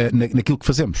e naquilo que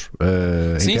fazemos.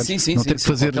 Sim. Não ter que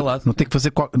fazer,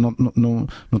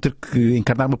 não ter que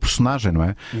encarnar uma personagem, não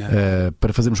é?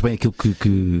 Para fazermos bem aquilo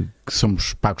que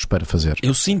somos pagos para fazer.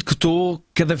 Eu sinto que estou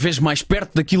cada vez mais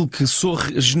perto daquilo que sou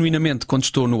genuinamente quando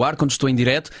estou no ar, quando estou em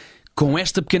direto, com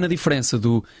esta pequena diferença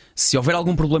do se houver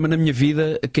algum problema na minha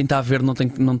vida, quem está a ver não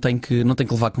tem que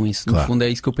levar com isso. No fundo é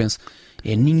isso que eu penso.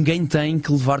 Ninguém tem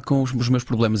que levar com os meus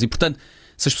problemas. E portanto,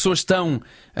 Se as pessoas estão...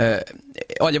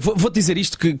 olha, vou-te dizer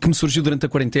isto que me surgiu durante a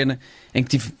quarentena, em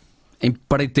que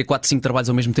parei de ter 4, 5 trabalhos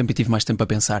ao mesmo tempo e tive mais tempo a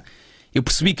pensar. Eu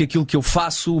percebi que aquilo que eu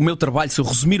faço, o meu trabalho, se eu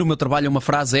resumir o meu trabalho a uma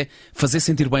frase, é fazer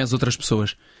sentir bem as outras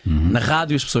pessoas. Na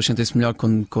rádio as pessoas sentem-se melhor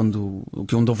quando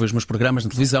ouvem os meus programas,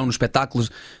 na televisão, nos espetáculos,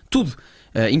 tudo.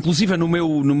 Inclusive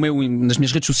nas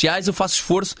minhas redes sociais eu faço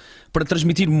esforço para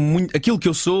transmitir muito aquilo que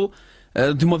eu sou,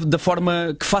 da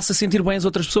forma que faça sentir bem as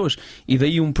outras pessoas. E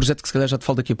daí um projeto que se calhar já te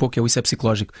falo daqui a pouco, é o Isso é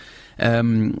Psicológico.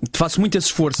 Faço muito esse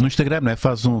esforço. No Instagram, não é?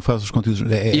 Faz os conteúdos.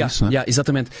 Isso, não é?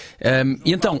 Exatamente.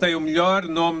 E então... Tem o melhor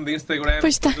nome de Instagram.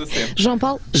 Pois está. João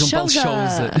Paulo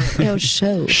Sousa. É o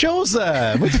show.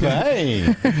 Sousa! Muito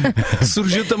bem!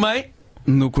 Surgiu também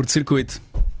no curto-circuito.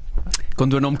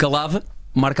 Quando eu não me calava,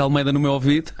 Marco Almeida no meu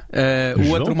ouvido, o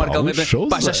outro Marco Almeida.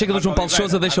 Pá, já chega do João Paulo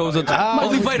Sousa, deixa os outros.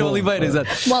 Oliveira, exato.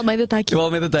 O Almeida está aqui. O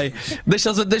Almeida tem.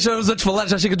 Deixa os outros falar,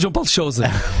 já chega de João Paulo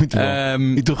Sousa. Muito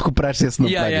bom. E tu recuperaste esse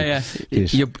nome.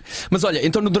 Mas olha,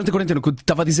 então durante a quarentena o que eu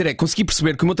estava a dizer é consegui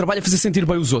perceber que o meu trabalho é fazer sentir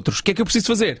bem os outros. O que é que eu preciso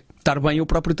fazer? Estar bem eu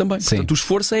próprio também. Sim. Portanto, o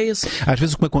esforço é esse. Às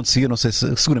vezes o que me acontecia, não sei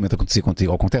se seguramente acontecia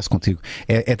contigo, ou acontece contigo,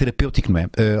 é terapêutico, não é?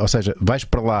 Ou seja, vais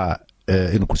para lá.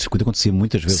 Eu no curto-circuito acontecia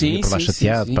muitas vezes, eu ia para lá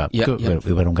chateado, pá, porque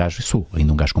eu era um gajo, e sou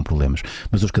ainda um gajo com problemas,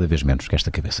 mas hoje cada vez menos, que esta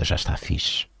cabeça já está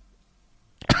fixe.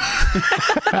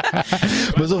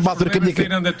 Mas houve uma altura que a minha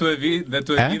saíram da tua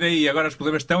vida e agora os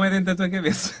problemas estão dentro da tua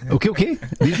cabeça. O quê?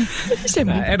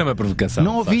 Era uma provocação.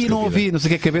 Não ouvi, não sei o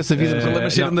que é cabeça. Os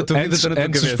problemas saíram da tua vida, estão na tua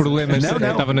cabeça. Os problemas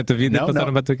estavam na tua vida e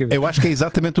passaram para a tua cabeça. Eu acho que é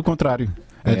exatamente o contrário.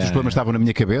 Antes os problemas estavam na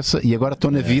minha cabeça e agora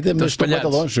estão na vida, mas estão muito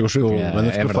longe.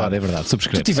 É verdade.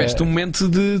 Tu tiveste um momento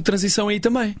de transição aí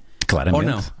também. Claramente.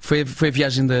 Ou não? Foi a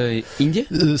viagem da Índia?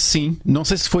 Sim, não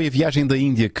sei se foi a viagem da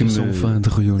Índia que sou um fã de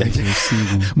Rui Unas,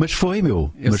 mas foi,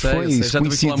 meu. Já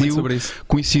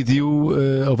coincidiu.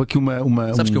 Houve aqui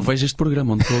uma. Sabes que eu vejo este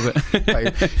programa onde estou agora.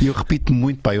 E eu repito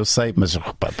muito, eu sei, mas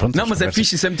pronto. Não, mas é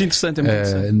fixe, isso é muito interessante.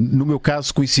 No meu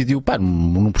caso, coincidiu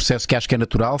num processo que acho que é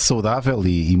natural, saudável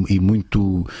e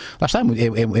muito. Lá está,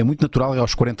 é muito natural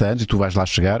aos 40 anos e tu vais lá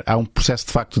chegar. Há um processo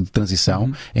de facto de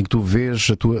transição em que tu vês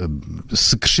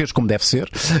se cresceres como deve ser,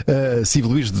 se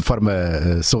evoluís de forma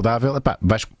saudável,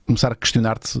 vais começar a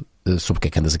questionar-te sobre o que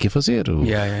é que andas aqui a fazer,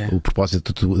 o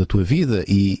propósito da tua vida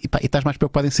e estás mais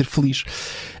preocupado em ser feliz.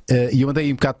 E eu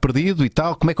andei um bocado perdido e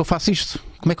tal. Como é que eu faço isto?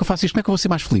 Como é que eu vou ser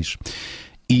mais feliz?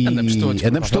 E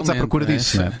andamos todos à procura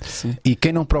disso, não é? E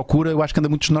quem não procura, eu acho que anda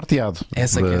muito desnorteado.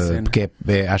 Essa que é a cena. Porque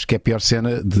acho que é a pior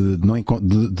cena de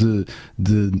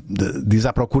ir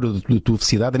à procura da tua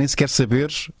felicidade, nem sequer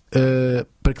saberes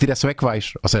para que direção é que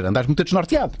vais. Ou seja, andas muito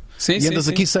desnorteado. E andas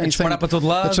aqui sem disparar para todo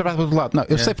lado. Não,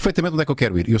 eu sei perfeitamente onde é que eu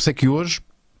quero ir. Eu sei que hoje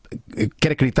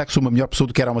quero acreditar que sou uma melhor pessoa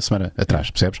do que era há uma semana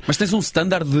atrás, percebes? Mas tens um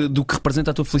standard do que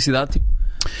representa a tua felicidade? Tipo?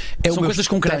 São coisas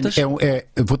concretas?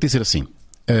 Vou-te dizer assim.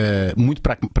 Muito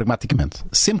pragmaticamente,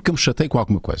 sempre que eu me chatei com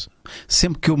alguma coisa,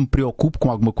 sempre que eu me preocupo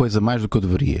com alguma coisa mais do que eu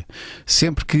deveria,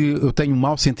 sempre que eu tenho um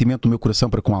mau sentimento no meu coração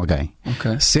para com alguém,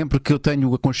 sempre que eu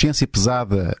tenho a consciência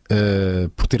pesada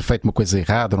por ter feito uma coisa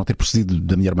errada, não ter procedido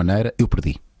da melhor maneira, eu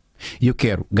perdi. E eu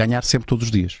quero ganhar sempre todos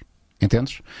os dias.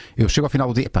 Entendes? Eu chego ao final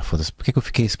do dia, foda-se, porque é que eu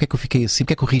fiquei assim? Porque é que eu fiquei assim?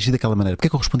 Porque é que eu reagi daquela maneira? Porque é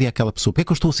que eu respondi àquela pessoa? Porque é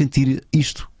que eu estou a sentir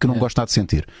isto que eu não gosto nada de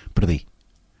sentir? Perdi.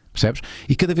 Percebes?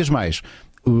 E cada vez mais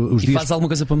faz alguma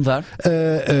coisa para mudar?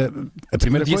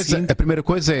 A primeira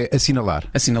coisa é assinalar.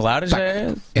 Assinalar já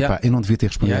é. Eu não devia ter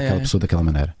respondido àquela pessoa daquela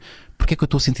maneira. Porque é que eu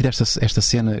estou a sentir esta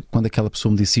cena quando aquela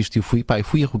pessoa me disse isto e eu fui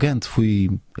arrogante, fui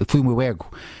o meu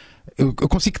ego. Eu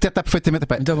consigo detectar perfeitamente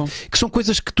que são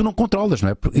coisas que tu não controlas, não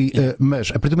é? Mas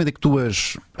a partir do momento em que tu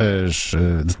as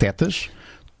detectas,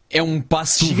 é um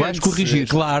passo tu vais corrigir.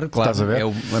 Claro. Estás a ver? É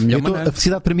a melhor maneira. A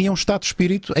felicidade para mim é um estado de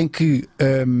espírito em que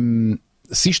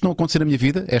se isto não acontecer na minha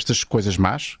vida, estas coisas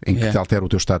más, em que te altera o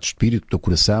teu estado de espírito, o teu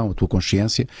coração, a tua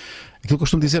consciência, aquilo que eu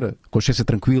costumo dizer, consciência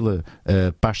tranquila,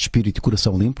 paz de espírito e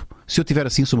coração limpo, se eu tiver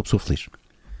assim, sou uma pessoa feliz.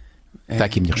 Está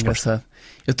aqui a minha resposta.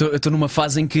 Eu estou numa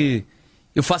fase em que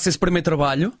eu faço esse primeiro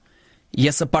trabalho e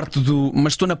essa parte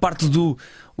mas estou na parte do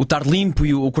estar limpo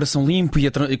e o coração limpo e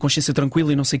a consciência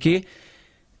tranquila e não sei o quê,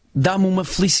 dá-me uma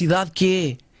felicidade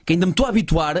que ainda me estou a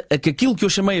habituar a que aquilo que eu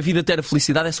chamei a vida ter a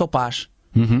felicidade é só paz.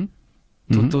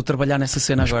 Estou a trabalhar nessa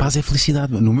cena agora. Mas paz é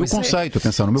felicidade. No meu conceito,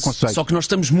 atenção, no meu conceito. Só que nós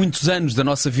estamos muitos anos da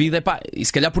nossa vida, e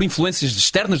se calhar por influências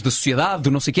externas da sociedade,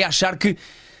 do não sei o quê, a achar que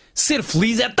ser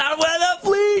feliz é estar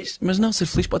feliz. feliz. Mas não, ser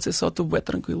feliz pode ser só estou bem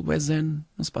tranquilo, bem zen,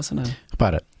 não se passa nada.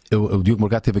 Repara, o Diogo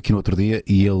Morgado esteve aqui no outro dia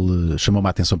e ele chamou-me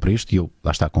a atenção para isto e eu,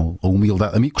 lá está, com a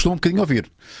humildade. A mim custou um bocadinho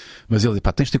ouvir. Mas ele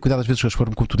disse, tens de ter cuidado às vezes com a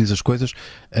forma como tu dizes as coisas,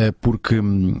 porque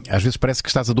às vezes parece que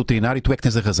estás a doutrinar e tu é que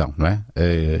tens a razão, não é?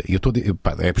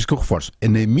 É por isso que eu reforço.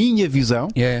 Na minha visão,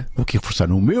 vou aqui reforçar,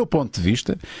 no meu ponto de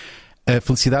vista, a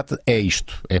felicidade é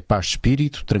isto. É paz de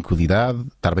espírito, tranquilidade,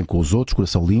 estar bem com os outros,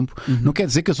 coração limpo. Não quer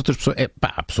dizer que as outras pessoas...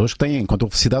 há pessoas que têm, encontram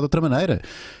felicidade de outra maneira.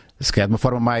 Se calhar de uma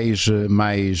forma mais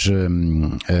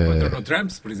no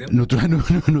Trumps, por exemplo.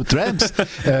 No Trumps,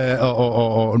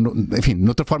 enfim,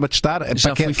 noutra forma de estar.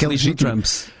 Já fui feliz no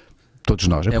Trumps. Todos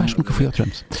nós. Eu acho que nunca fui ao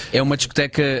Trumps. É uma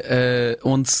discoteca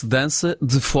onde se dança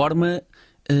de forma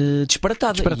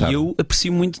disparatada. E eu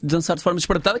aprecio muito dançar de forma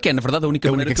disparatada, que é, na verdade, a única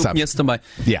maneira que eu conheço também.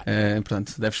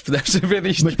 Portanto, deves saber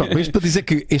disto. Mas isto para dizer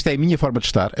que esta é a minha forma de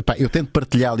estar, eu tento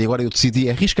partilhá-la e agora eu decidi,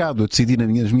 é arriscado, eu decidi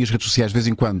nas minhas redes sociais de vez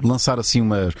em quando lançar assim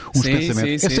uns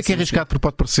pensamentos. Eu sei que é arriscado porque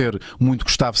pode parecer muito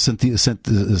Gustavo Santice,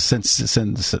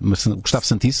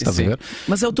 estás a ver?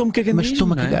 Mas é o tom caganismo. Mas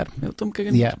estou-me a cagar. É o tom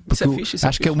caganismo. Isso é fixe.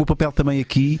 Acho que é o meu papel também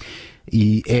aqui.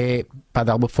 E é,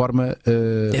 de alguma forma,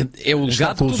 é o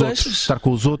estar com os outros, estar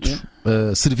com os outros,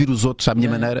 servir os outros à minha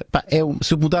maneira.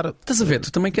 Se eu mudar. Estás a ver?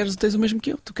 Tu também tens o mesmo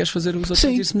que eu. Tu queres fazer os outros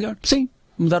sentir-se melhor. Sim.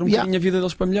 Mudar um bocadinho a vida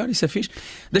deles para melhor. Isso é fixe.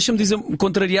 Deixa-me dizer,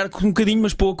 contrariar com um bocadinho,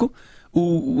 mas pouco,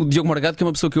 o Diogo Morgado, que é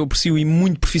uma pessoa que eu aprecio e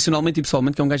muito profissionalmente e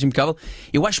pessoalmente, que é um gajo impecável.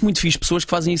 Eu acho muito fixe pessoas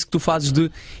que fazem isso que tu fazes de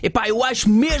eu acho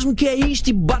mesmo que é isto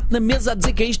e bate na mesa a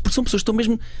dizer que é isto, porque são pessoas que estão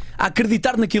mesmo a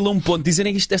acreditar naquilo a um ponto,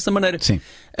 dizerem isto desta maneira. Sim.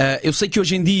 Eu sei que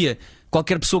hoje em dia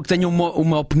qualquer pessoa que tenha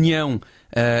uma opinião,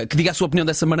 que diga a sua opinião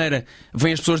dessa maneira,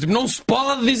 vem as pessoas dizem, não se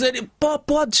pode dizer,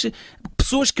 podes.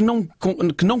 Pessoas que não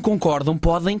concordam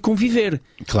podem conviver.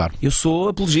 Claro. Eu sou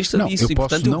apologista disso. Eu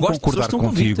posso não concordar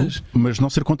contigo, mas não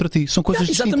ser contra ti. São coisas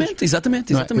distintas.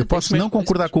 Exatamente. Eu posso não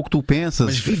concordar com o que tu pensas,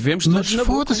 mas vivemos todos na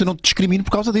boa. Eu não te discrimino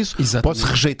por causa disso. Posso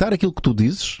rejeitar aquilo que tu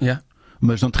dizes.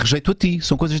 Mas não te rejeito a ti,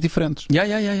 são coisas diferentes.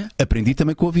 Aprendi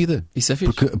também com a vida. Isso é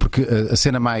fixe. Porque a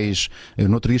cena mais. Eu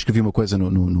no outro dia escrevi uma coisa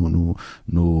no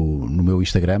meu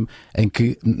Instagram em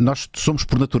que nós somos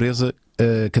por natureza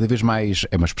cada vez mais.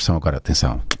 É uma expressão agora,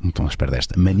 atenção, não estão à espera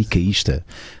desta, manicaísta.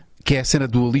 Que é a cena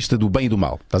dualista do bem e do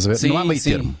mal. Estás a ver? Sim, não há meio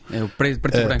termo. É o preto e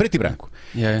branco. Preto e branco.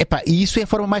 E isso é a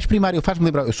forma mais primária. Faz-me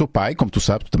lembrar. Eu sou pai, como tu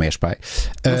sabes, tu também és pai.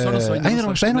 Ainda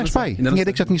não és pai. Tinha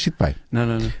ideia que já tinhas sido pai.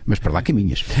 Não. Mas para lá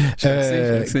caminhas.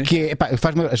 Que é,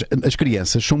 faz-me, as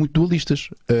crianças são muito dualistas.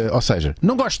 Ou seja,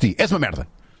 não gosto de ti, és uma merda.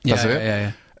 Estás a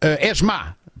ver? És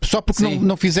má. Só porque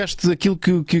não fizeste aquilo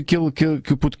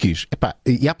que o puto quis.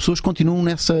 E há pessoas que continuam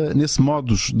nesse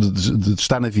modo de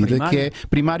estar na vida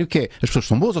primário, que é as pessoas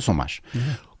são boas ou são más.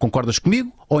 Concordas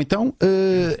comigo? Ou então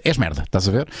és merda, estás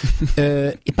a ver?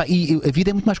 E a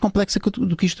vida é muito mais complexa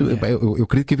do que isto. Eu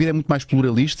acredito que a vida é muito mais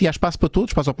pluralista e há espaço para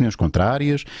todos, para as opiniões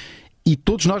contrárias. E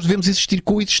todos nós devemos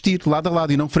coexistir lado a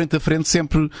lado e não frente a frente,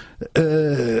 sempre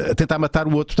a tentar matar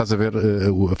o outro, estás a ver?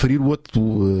 A ferir o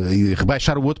outro e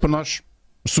rebaixar o outro para nós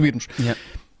subirmos.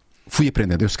 Fui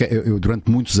aprendendo. Eu durante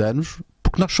muitos anos,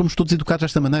 porque nós somos todos educados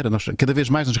desta maneira, nós, cada vez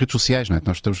mais nas redes sociais, não é?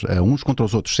 Nós estamos uns contra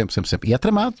os outros, sempre. E é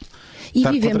tramado. E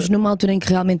vivemos numa altura em que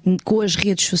realmente com as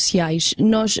redes sociais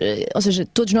ou seja,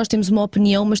 todos nós temos uma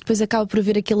opinião, mas depois acaba por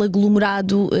haver aquele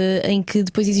aglomerado em que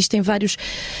depois existem vários.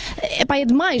 É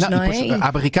demais, não é?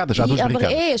 Há barricadas, há duas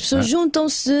barricadas. As pessoas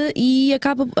juntam-se e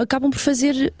acabam por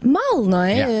fazer mal, não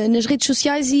é? Nas redes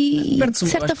sociais e de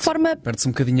certa forma. Perde-se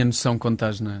um bocadinho a noção quando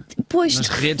estás nas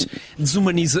redes.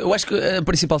 Desumaniza. Eu acho que a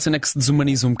principal cena é que se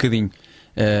desumaniza um bocadinho.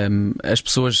 As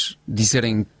pessoas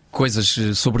dizerem coisas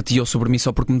sobre ti ou sobre mim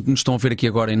só porque nos estão a ver aqui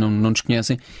agora e não nos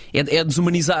conhecem, é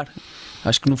desumanizar.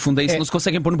 Acho que no fundo é isso, não se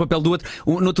conseguem pôr no papel do outro.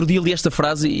 No outro dia li esta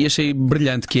frase e achei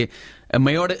brilhante, que é a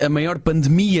maior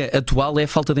pandemia atual é a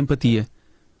falta de empatia.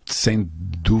 Sem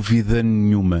dúvida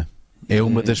nenhuma. É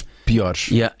uma das piores.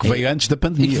 Que veio antes da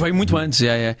pandemia. E que veio muito antes.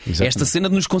 Esta cena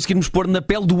de nos conseguirmos pôr na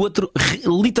pele do outro,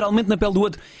 literalmente na pele do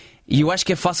outro. E eu acho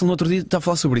que é fácil, no outro dia estava a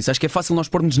falar sobre isso, acho que é fácil nós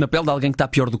pormos na pele de alguém que está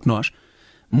pior do que nós.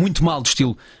 Muito mal, do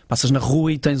estilo, passas na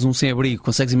rua e tens um sem-abrigo,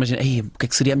 consegues imaginar, o que é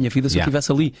que seria a minha vida se eu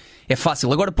estivesse ali? É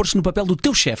fácil. Agora pôr-se no papel do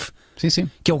teu chefe,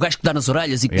 que é o gajo que dá nas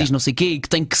orelhas e que diz não sei o quê e que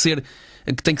tem que ser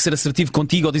assertivo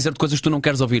contigo ou dizer-te coisas que tu não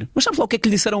queres ouvir. Mas sabes lá o que é que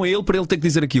lhe disseram a ele para ele ter que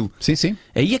dizer aquilo?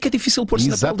 Aí é que é difícil pôr-se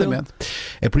na pele dele.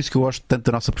 É por isso que eu gosto tanto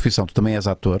da nossa profissão. Tu também és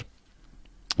ator.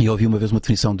 E eu ouvi uma vez uma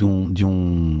definição de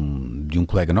um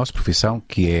colega nosso de profissão,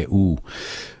 que é o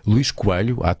Luís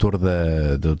Coelho, ator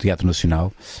do Teatro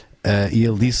Nacional. E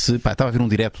ele disse, estava a ver um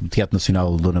direto do Teatro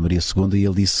Nacional de Dona Maria II e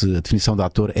ele disse, a definição de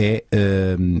ator é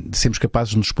de sermos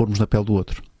capazes de nos pormos na pele do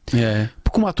outro.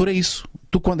 Porque um ator é isso.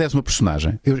 tu quando és uma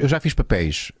personagem, eu já fiz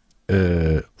papéis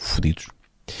fodidos.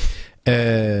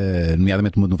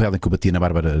 Nomeadamente uma novela em que eu batia na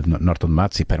Bárbara Norton de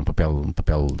Matos, e era um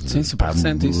papel sim, super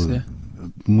recente isso,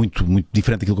 muito, muito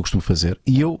diferente daquilo que eu costumo fazer.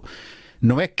 E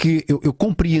não é que eu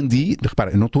compreendi,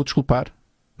 repara, eu não estou a desculpar.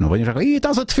 Não venham já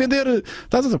estás a defender,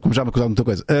 como já me acusaram de muita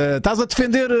coisa, estás a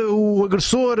defender o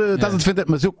agressor, estás a defender.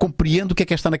 Mas eu compreendo o que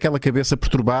é estar naquela cabeça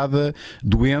perturbada,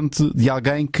 doente, de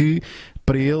alguém que,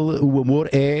 para ele, o amor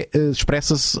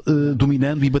expressa-se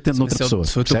dominando e batendo noutra pessoa.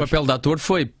 O teu papel de ator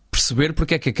foi perceber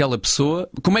porque é que aquela pessoa,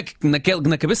 como é que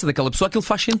na cabeça daquela pessoa aquilo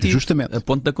faz sentido. Justamente. A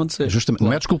ponto de acontecer. Justamente. Claro.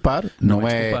 Não é desculpar, não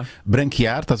é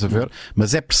branquear, estás a ver,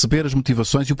 mas é perceber as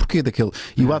motivações e o porquê daquele.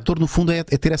 E o ator, no fundo, é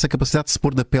ter essa capacidade de se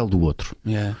pôr na pele do outro.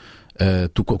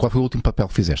 Qual foi o último papel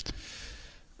que fizeste?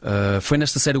 Foi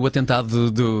nesta série o atentado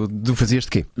do Fazias de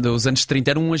quê? Dos anos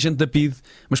 30. Era um agente da PIDE,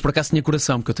 mas por acaso tinha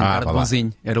coração, porque eu tenho cara de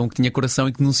bonzinho. Era um que tinha coração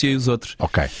e que denunciei os outros.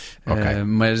 Ok.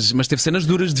 Mas teve cenas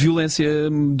duras, de violência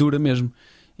dura mesmo.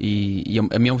 E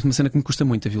a mim é uma cena que me custa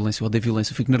muito, a violência. Eu odeio a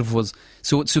violência, eu fico nervoso.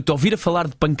 Se eu te ouvir a falar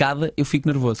de pancada, eu fico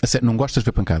nervoso. Não gostas de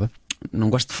ver pancada? Não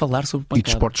gosto de falar sobre pancada. E de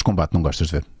esportes de combate não gostas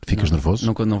de ver? Ficas nervoso?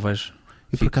 Não vejo.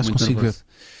 Eu por acaso consigo ver.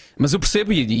 Mas eu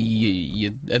percebo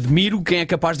e admiro quem é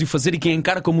capaz de o fazer e quem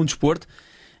encara como um desporto.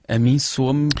 A mim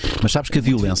soa-me. Mas sabes que a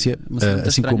violência,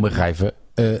 assim como a raiva,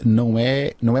 não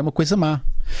é uma coisa má.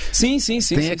 Sim.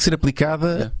 Tem que ser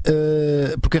aplicada,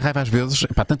 porque a raiva às vezes,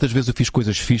 tantas vezes eu fiz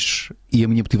coisas fixes e a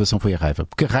minha motivação foi a raiva.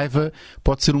 Porque a raiva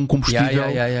pode ser um combustível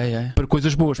para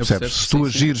coisas boas, percebes? Se tu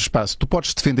agires, tu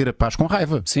podes defender a paz com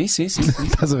raiva. Sim.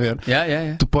 Estás a ver?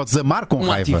 Tu podes amar com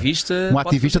raiva. Um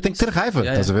ativista tem que ter raiva,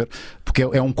 estás a ver? Porque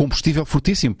é um combustível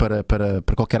fortíssimo para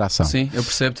qualquer ação. Sim, eu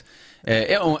percebo-te.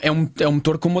 É um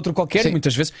motor como outro qualquer. E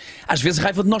muitas vezes, às vezes,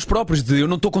 raiva de nós próprios, de eu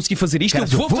não estou a conseguir fazer isto, eu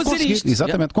vou fazer isto.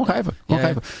 Exatamente, com raiva.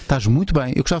 Estás muito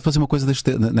bem. Eu gostava de fazer uma coisa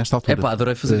nesta altura.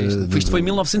 Adorei fazer isto. Isto foi em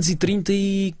 1930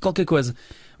 e qualquer coisa.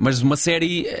 Mas uma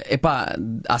série,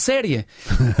 à séria.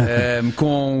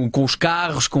 Com os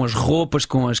carros, com as roupas,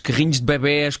 com os carrinhos de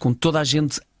bebés, com toda a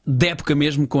gente de época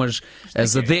mesmo, com as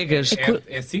adegas.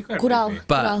 Coral.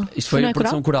 Isto foi a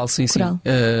produção coral, sim.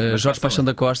 Jorge Paixão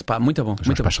da Costa, muito bom.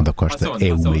 Jorge Paixão da Costa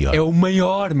é o maior. É o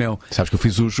maior, meu. Sabes que eu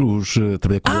fiz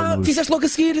fizeste logo a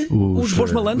seguir os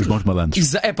bons malandros. Os bons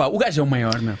malandros. O gajo é o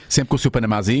maior, meu. Sempre com o seu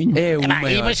panamazinho. É o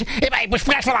maior. Mas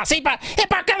pegaste falar assim, como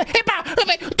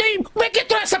é que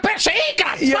entrou essa peça aí,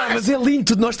 caralho? Mas é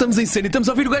lindo, nós estamos em cena e estamos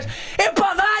a ouvir o gajo.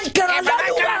 Dá-lhe, caralho,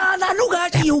 dá no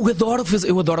gajo. E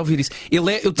eu adoro ouvir isso.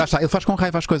 Ele faz com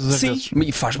raiva as coisas às vezes. Sim,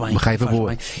 e faz bem. Uma raiva boa.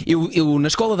 Bem. Eu, na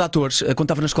escola de atores, quando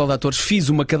estava na escola de atores, fiz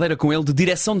uma cadeira com ele de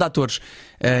direção de atores.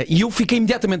 E eu fiquei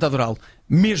imediatamente a adorá-lo.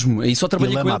 Mesmo. E só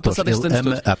trabalhei com ele passado estes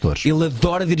anos todos. Ele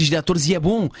adora dirigir atores e é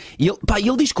bom. E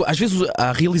ele diz que às vezes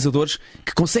há realizadores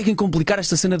que conseguem complicar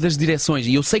esta cena das direções.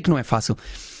 E eu sei que não é fácil.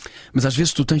 Mas às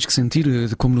vezes tu tens que sentir,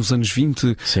 como nos anos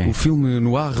 20, o filme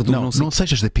no ar do não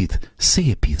sejas da PIDE,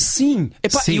 sei a PIDE. Sim,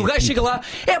 e o gajo chega lá,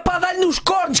 dá-lhe nos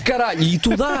cornos, caralho, e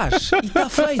tu dás, e está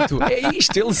feito. É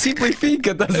isto, ele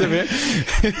simplifica, estás a ver?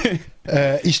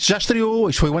 Isto já estreou,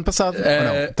 isto foi o ano passado.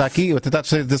 Está aqui, o atentado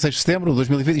de 16 de setembro de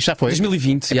 2020, isto já foi.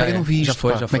 2020, eu não vi isto. Já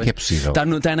foi. Como é que é possível?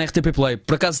 Está na RTP Play.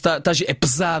 Por acaso é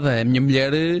pesada. A minha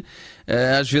mulher,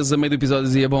 às vezes, a meio do episódio,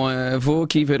 dizia: vou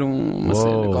aqui ver uma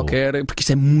cena qualquer, porque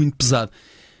isto é muito pesado.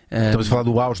 Estamos a falar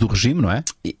do auge do regime, não é?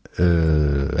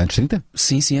 Antes 30?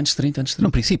 Sim, antes 30. No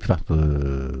princípio,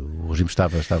 o regime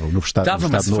estava no estado. Estava,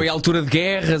 mas foi a altura de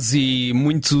guerras e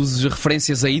muitas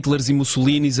referências a Hitlers e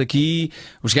Mussolinis aqui.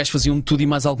 Os gajos faziam tudo e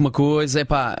mais alguma coisa.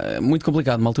 Muito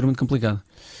complicado, uma altura muito complicada.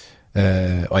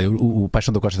 Olha, o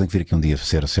Paixão da Costa tem que vir aqui um dia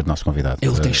ser nosso convidado.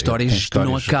 Ele tem histórias que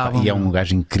não acabam. E é um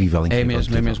gajo incrível. É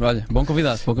mesmo. Olha, bom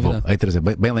convidado. Bom,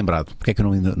 bem lembrado. Porque é que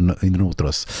eu ainda não o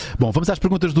trouxe? Bom, vamos às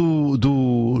perguntas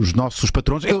dos nossos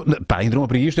patrões. Ainda não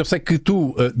abri isto. Eu sei que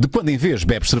tu, de quando em vez,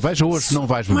 bebes cerveja, hoje não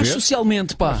vais beber. Mas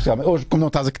socialmente, Hoje, como não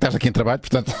estás aqui em trabalho,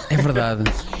 portanto. É verdade.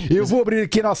 Eu vou abrir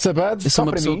aqui a nossa Bud. Eu sou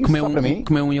uma pessoa que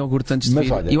comeu um iogurte antes de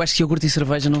vir. Olha, eu acho que iorgurte e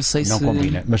cerveja não sei se. Não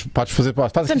combina. Mas podes fazer.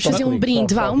 Vamos fazer um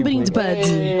brinde, um brinde Bud.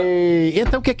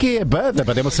 Então o que é Bud? A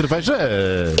Bud é uma cerveja.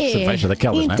 Cerveja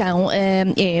daquelas, então, não é?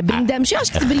 Brindamos. Eu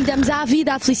acho que brindamos à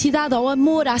vida, à felicidade, ao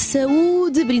amor, à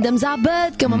saúde. Brindamos à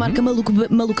Bud, que é uma marca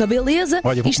maluca beleza.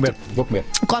 Olha, vou comer.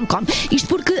 Come. Isto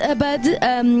porque a Bud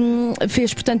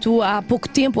fez, portanto, há pouco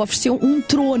tempo, ofereceu um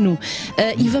trono.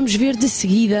 E vamos ver de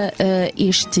seguida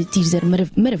este teaser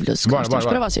maravilhoso que nós temos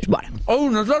para vocês. Bora.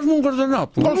 Unas, dás-me um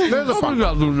guardanapo.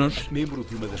 Obrigado, Unas. Membro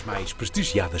de uma das mais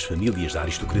prestigiadas famílias da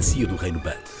aristocracia do Reino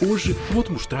Bud. Hoje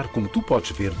vou-te mostrar como tu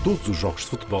podes ver todos os jogos de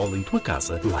futebol em tua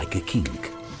casa, like a king.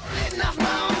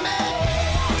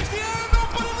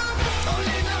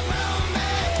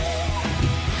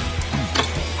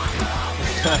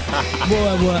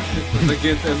 Boa.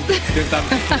 Daqui a tentar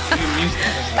discutir nisto.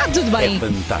 Está tudo bem. É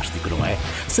fantástico, não é?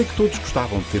 Sei que todos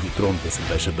gostavam de ter o trono da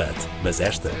cerveja Bud, mas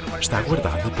esta está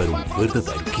guardada para um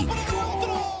verdadeiro king.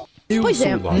 Eu Pois sou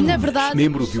é, o Locutor, na verdade-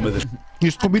 membro de uma das...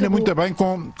 Isto combina muito bem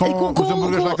com os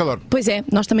hambúrgueres da Calor. Pois é,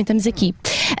 nós também estamos aqui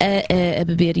a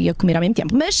beber e a comer ao mesmo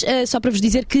tempo. Mas só para vos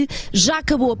dizer que já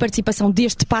acabou a participação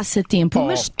deste passatempo,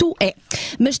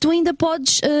 mas tu ainda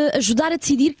podes ajudar a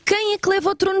decidir quem é que leva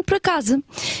o trono para casa.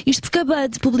 Isto porque a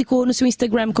Bud publicou no seu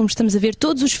Instagram, como estamos a ver,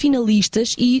 todos os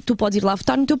finalistas e tu podes ir lá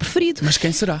votar no teu preferido. Mas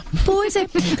quem será? Pois é.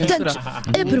 Portanto, será?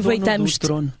 aproveitamos O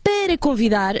dono do trono. para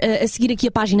convidar a seguir aqui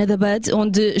a página da Bud,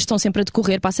 onde estão sempre a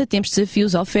decorrer passatempos,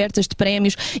 desafios, ofertas de prémios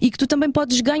e que tu também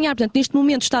podes ganhar. Portanto, neste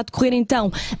momento está a decorrer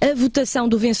então a votação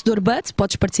do vencedor Bud,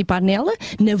 podes participar nela,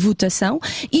 na votação,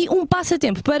 e um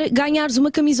passatempo para ganhares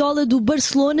uma camisola do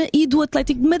Barcelona e do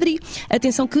Atlético de Madrid.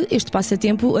 Atenção que este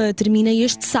passatempo termina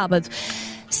este sábado.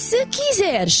 Se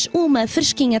quiseres uma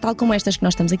fresquinha tal como estas que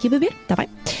nós estamos aqui a beber, está bem?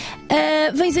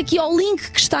 Vens aqui ao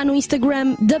link que está no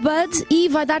Instagram da Bud e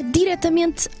vai dar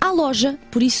diretamente à loja.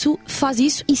 Por isso, faz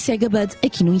isso e segue a Bud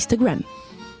aqui no Instagram.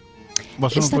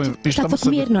 Vocês não põem- isto Está-te a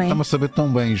está-me comer, não é? Está-me a saber tão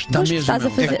bem isto. Pois, mesmo, estás a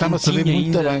meu. fazer- É que está-me a saber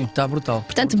muito Ainda bem. Está brutal.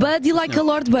 Portanto, Bud e Like a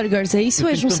Lord Burgers, é isso? É a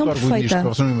Tenho junção tanto orgulho disto,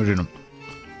 perfeita. vocês não imaginam.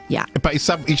 Yeah. Epá,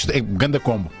 isto é ganda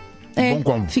combo. É, Bom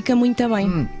combo. fica muito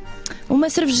bem. Uma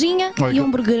cervejinha Olha, e um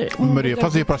burger. Maria,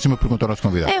 faz aí a próxima pergunta ao nosso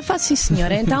convidado. É, faço sim,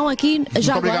 senhora. Então aqui,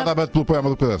 já Muito obrigado, agora. Abad, pelo apoio à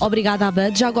Maluco Beleza. Obrigada,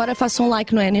 Abad. Já agora façam um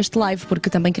like, não é? Neste live, porque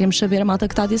também queremos saber a malta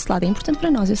que está desse lado. É importante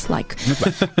para nós esse like.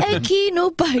 Aqui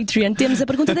no Patreon temos a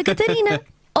pergunta da Catarina.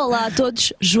 Olá a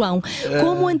todos, João.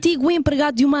 Como antigo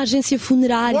empregado de uma agência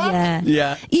funerária,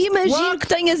 Yeah. imagino que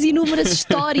tenhas inúmeras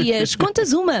histórias.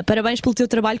 Contas uma. Parabéns pelo teu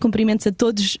trabalho, cumprimentos a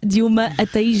todos de uma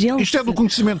ateigense. Isto é do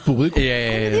conhecimento público.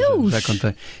 Deus. Já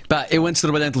contei. Pá, eu antes de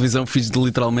trabalhar em televisão fiz de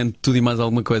literalmente tudo e mais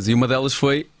alguma coisa. E uma delas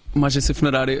foi uma agência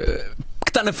funerária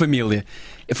que está na família.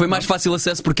 Foi mais fácil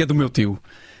acesso porque é do meu tio.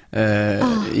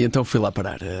 E então fui lá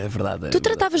parar, é verdade. Tu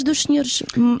tratavas dos senhores.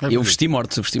 Eu vesti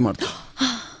mortos,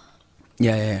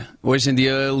 Yeah. Hoje em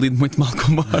dia lido muito mal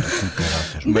com morte.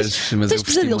 Mas tens eu vesti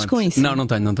pesadelos mortos. com isso? Não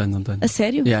tenho. A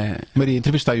sério? Yeah. Maria,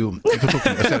 entrevista aí o.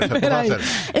 A sério.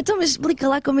 Então, mas explica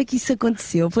lá como é que isso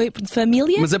aconteceu. Foi de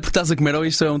família? Mas é porque estás a comer ou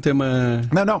isto é um tema.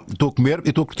 Não, estou a comer e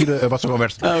estou a curtir a vossa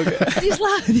conversa. Ok. Diz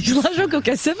lá, João, que eu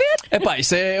quero saber. Epá,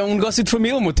 isto é um negócio de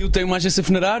família. O meu tio tem uma agência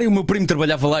funerária, o meu primo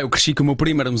trabalhava lá, eu cresci com o meu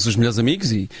primo, éramos os melhores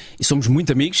amigos e somos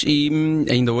muito amigos e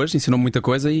ainda hoje ensinou-me muita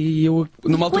coisa. E eu,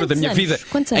 numa altura da minha vida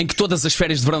em que todas as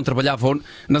férias de verão trabalhava ou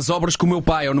nas obras com o meu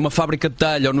pai, ou numa fábrica de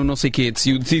talho, ou no não sei o quê,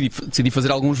 decidi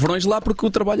fazer alguns verões lá porque o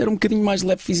trabalho era um bocadinho mais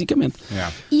leve fisicamente.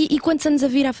 Yeah. E quantos anos a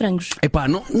vir a frangos? Epá,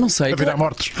 não sei. A virar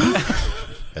mortos.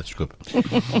 Desculpa.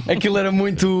 Aquilo era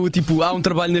muito tipo, há um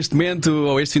trabalho neste momento,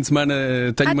 ou este fim de semana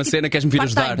tenho uma tipo, cena, queres-me vir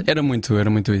part-time. ajudar? Era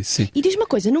muito isso, sim. E diz uma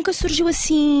coisa, nunca surgiu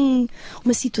assim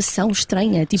uma situação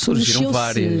estranha? Tipo, Surgiram mexeu-se,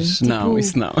 várias. tipo, Não,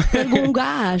 isso não. Pegou um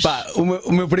gás. Pá,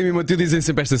 o meu primo e o meu tio dizem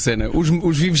sempre esta cena: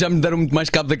 os vivos já me deram muito mais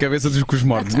cabo da cabeça do que os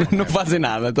mortos. Não fazem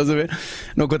nada, estás a ver?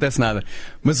 Não acontece nada.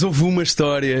 Mas houve uma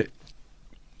história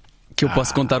que eu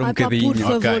posso contar um Ai, pá, bocadinho. por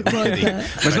favor, Ok. conta.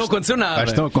 Mas não aconteceu nada.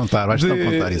 Vais a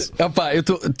contar isso. Opá, eu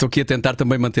estou aqui a tentar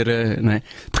também manter, não é?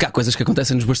 Porque há coisas que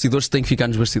acontecem nos bastidores que têm que ficar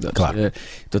nos bastidores. Claro.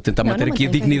 Estou a tentar Não, manter não aqui a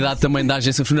mantém, dignidade isso. também da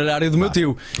agência funerária do meu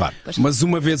tio. Claro. Mas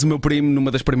uma vez o meu primo, numa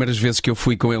das primeiras vezes que eu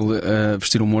fui com ele a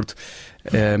vestir um morto,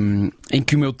 em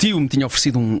que o meu tio me tinha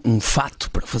oferecido um fato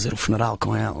para fazer o funeral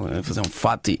com ele, fazer um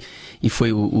fato, e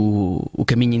foi o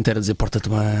caminho inteiro a dizer: porta-te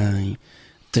bem,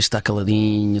 tens de estar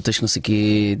caladinho, tens que não sei o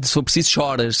quê, se for preciso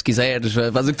choras, se quiseres,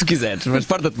 faz o que tu quiseres, mas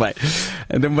porta-te bem.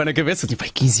 Andei-me bem na cabeça, eu tinha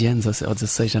 15 anos ou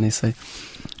 16, já nem sei.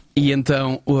 E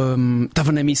então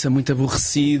estava na missa muito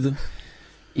aborrecido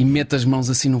e meto as mãos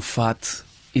assim no fato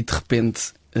e de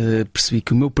repente percebi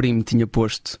que o meu primo tinha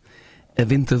posto a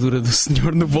dentadura do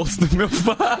senhor no bolso do meu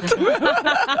fato.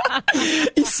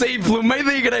 E saí pelo meio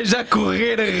da igreja a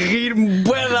correr, a rir-me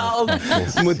bué de alto.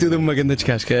 O meu tio deu-me uma grande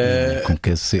descasca. Como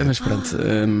que é ser? Mas pronto.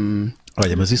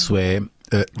 Olha, mas isso é.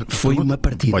 Foi uma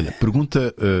partida. Olha,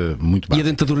 pergunta muito E a básica.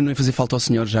 dentadura não ia fazer falta ao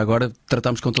senhor. Já agora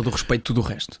tratámos com todo o respeito tudo o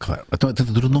resto. Claro. Então a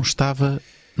dentadura não estava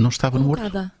no morto.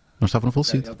 Colocada. Não estava no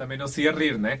falecido. Ele também não se ia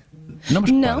rir, né? Não,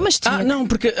 Mas tinha. Não,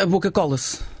 porque a boca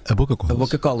cola-se. A boca cola. A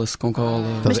boca cola-se com cola.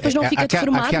 Mas depois não fica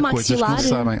deformado, há coisas que não maxilar. se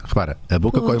sabem. Repara, a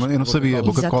boca Pois. cola. Eu não sabia, a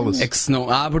boca Exatamente. cola-se. É que se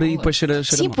não abre e depois cheira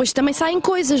Sim, mal. pois também saem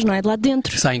coisas, não é? De lá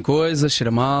dentro. Saem coisas,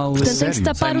 cheira mal. Portanto, tem que se Sério?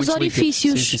 tapar Saem os muitos líquidos.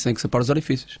 orifícios. Sim, tem que tapar os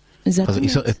orifícios. Exatamente.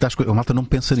 Isso, a malta não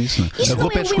pensa nisso, não é? Isso A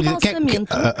roupa não é o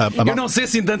embalsamento. Eu não sei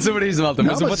assim tanto sobre isso, malta,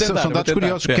 mas eu vou tentar. São dados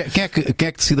curiosos. Quem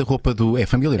é que decide a roupa do. É a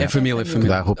família, não é? É família, é Que família.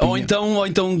 dá a roupinha. Ou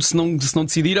então se não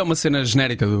decidir, é uma cena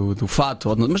genérica do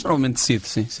fato, mas normalmente decide,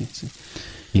 sim.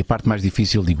 E a parte mais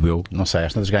difícil, digo eu, não sei,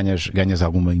 às vezes ganhas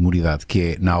alguma imunidade, que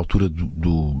é na altura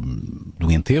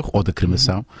do enterro ou da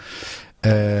cremação.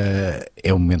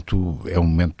 É um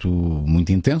momento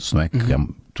muito intenso, não é? Que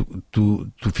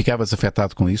tu ficavas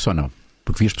afetado com isso ou não?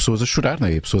 Porque vias pessoas a chorar, não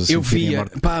é? Pessoas a Eu sentirem a via,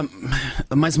 morte. pá,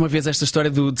 mais uma vez esta história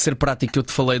de ser prático que eu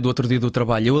te falei do outro dia do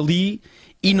trabalho. Eu ali,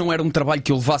 e não era um trabalho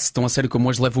que eu levasse tão a sério como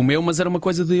hoje levo o meu, mas era uma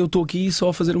coisa de eu estou aqui só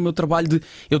a fazer o meu trabalho de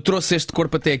eu trouxe este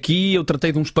corpo até aqui, eu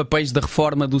tratei de uns papéis da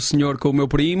reforma do senhor com o meu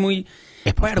primo e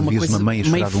pá, era uma coisa uma mãe a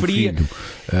chorar meio fria. De um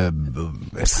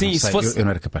filho. Sim, se fosse... eu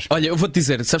não era capaz. Olha, eu vou-te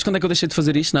dizer, sabes quando é que eu deixei de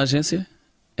fazer isto na agência?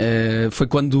 Foi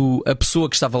quando a pessoa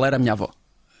que estava lá era a minha avó.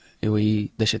 Eu aí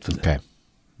deixei de fazer.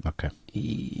 Ok.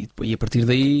 E a partir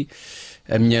daí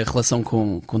a minha relação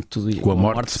com tudo Com a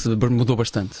morte mudou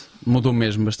bastante. Mudou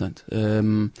mesmo bastante.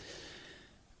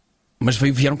 Mas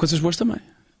vieram coisas boas também.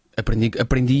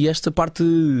 Aprendi esta parte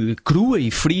crua e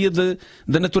fria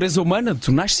da natureza humana.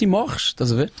 Tu nasces e morres,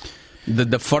 estás a ver?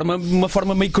 Uma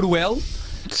forma meio cruel.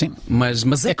 Sim. Mas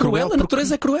é cruel, a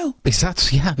natureza é cruel. Exato,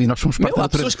 e nós somos parte da Há natureza.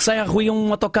 pessoas que saem à rua e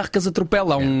um autocarro que as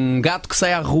atropela, há um gato que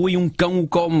sai à rua e um cão o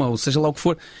coma, ou seja lá o que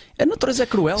for. A natureza é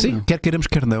cruel. Sim, não? quer queiramos,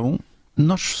 quer não,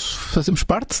 nós fazemos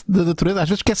parte da natureza. Às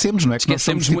vezes esquecemos, não é? Que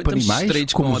Esquecemos nós somos muito, tipo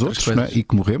animais, como os outros, não é? E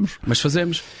que morremos. Mas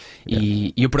fazemos.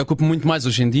 E eu preocupo muito mais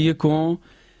hoje em dia com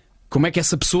como é que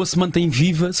essa pessoa se mantém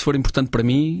viva, se for importante para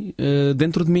mim,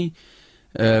 dentro de mim.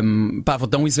 Vou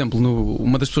dar um exemplo.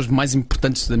 Uma das pessoas mais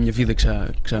importantes da minha vida que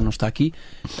já não está aqui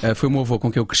foi o meu avô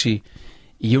com quem eu cresci.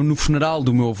 E eu no funeral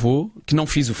do meu avô, que não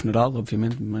fiz o funeral,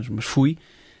 obviamente, mas fui,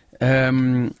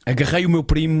 agarrei o meu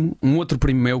primo, um outro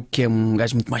primo meu, que é um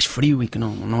gajo muito mais frio e que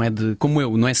não é de, como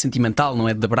eu, não é sentimental, não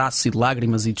é de abraços e de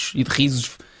lágrimas e de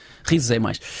risos. Risos é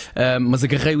mais. Mas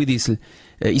agarrei-o e disse-lhe,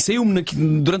 e saiu-me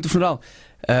durante o funeral,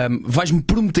 vais-me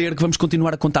prometer que vamos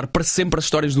continuar a contar para sempre as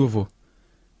histórias do avô.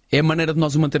 É a maneira de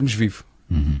nós o mantermos vivo.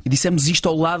 E dissemos isto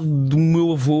ao lado do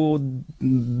meu avô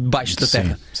debaixo da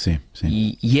terra. Sim.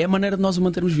 E é a maneira de nós o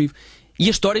mantermos vivo. E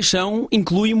as histórias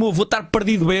incluem o meu avô estar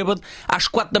perdido bêbado, às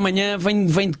 4 da manhã,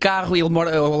 vem de carro, e ele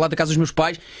mora ao lado da casa dos meus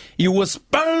pais, e eu ouço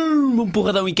um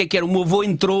porradão, e o que é que era? O meu avô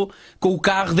entrou com o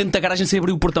carro dentro da garagem sem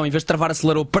abrir o portão, em vez de travar,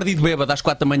 acelerou, perdido bêbado às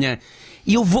 4 da manhã.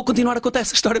 E eu vou continuar a contar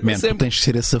essa história para sempre. Tu tens de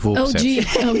ser esse avô, percebes?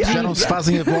 Já não se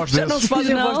fazem avós desses. Já não se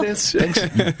fazem avós desses.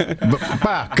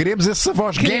 Queremos esses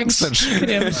avós gangsters.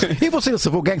 Eu vou ser esse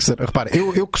avô gangster. Repara, eu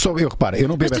não bebo esta cerveja.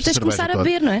 Mas tu tens de começar a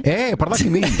beber, não é? É, para lá de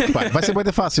mim. Repara, vai ser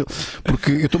bem fácil.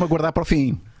 Porque eu estou-me a guardar para o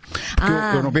fim.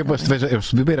 Porque eu não bebo esta cerveja. Eu,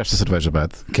 se beber esta cerveja,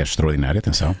 que é extraordinária,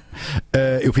 atenção,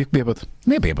 eu fico bêbado.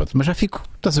 Não é bêbado, mas já fico.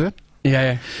 Estás a ver?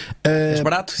 És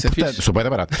barato, isso é portanto, fixe. sou bem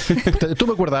barato. Portanto, eu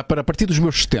estou-me a guardar para a partir dos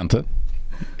meus 70.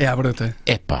 É à bruta.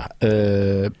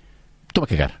 Estou-me a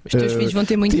cagar. Os teus filhos vão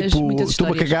ter muitas Estou-me a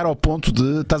histórias. cagar ao ponto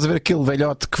de. Estás a ver aquele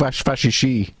velhote que faz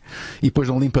xixi e depois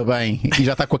não limpa bem e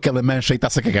já está com aquela mancha e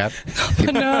está-se a cagar?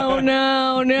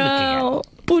 Não.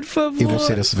 Por favor. Eu vou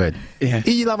ser esse velho.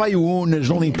 E lá vai o Unas,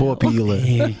 não limpou a pila.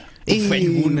 O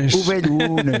velho Unas. O velho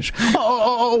Unas.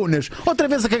 Unas, outra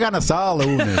vez a cagar na sala,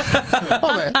 Unas.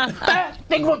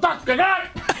 Tenho vontade de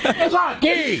cagar! É já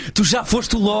aqui! Tu já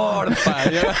foste o Lorde,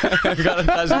 pai. Agora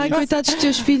estás Ai, coitados dos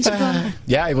teus filhos,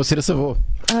 pá. Eu vou ser esse avô.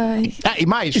 Ai. E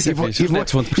mais, Isso é e vou fixe, os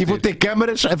netos vão-te vou ter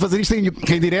câmaras a fazer isto em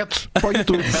direto para o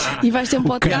YouTube. E vais ter um O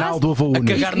podcast. canal do avô Unas.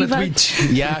 cagar na E vai-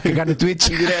 Twitch. A cagar na Twitch.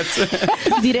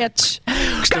 Diretos.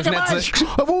 Caga mais!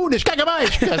 Avô Unas, caga mais!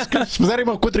 Se fizerem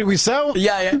uma contribuição,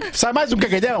 sai mais um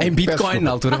cagalhão. Em Bitcoin, Peço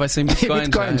na altura vai ser em Bitcoin.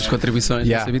 Bitcoin. As contribuições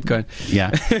vai ser Bitcoin.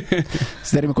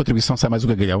 Se derem uma contribuição, sai mais um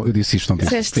cagalhão. Eu disse isto, não disse.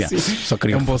 Disseste. Só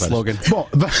queria É um bom reforçar slogan. isto. Bom,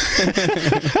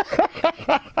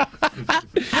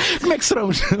 como é que serão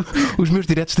os meus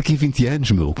diretos daqui a 20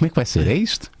 anos, meu? Como é que vai ser? É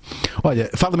isto? Olha,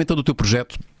 fala-me então do teu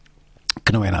projeto,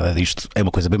 que não é nada disto, é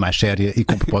uma coisa bem mais séria e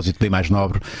com um propósito bem mais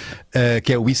nobre,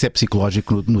 que é o Isso é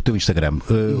Psicológico no teu Instagram.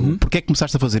 Porquê é que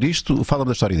começaste a fazer isto? Fala-me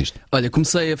da história disto. Olha,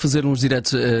 comecei a fazer uns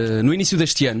diretos no início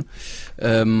deste ano,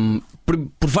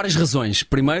 por várias razões.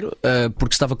 Primeiro,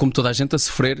 porque estava, como toda a gente, a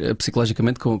sofrer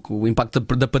psicologicamente com o impacto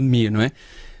da pandemia, não é?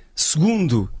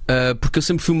 Segundo, porque eu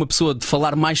sempre fui uma pessoa de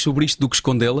falar mais sobre isto do que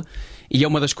escondê-la, e é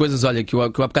uma das coisas, olha, que eu há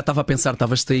bocado estava a pensar,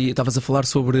 estavas a falar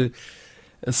sobre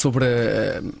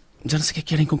Já não sei o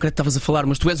que era em concreto que estavas a falar,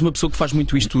 mas tu és uma pessoa que faz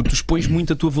muito isto. Tu expões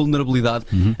muito a tua vulnerabilidade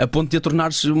a ponto de a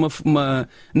tornares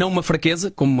não uma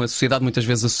fraqueza, como a sociedade muitas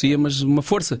vezes associa, mas uma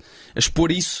força. A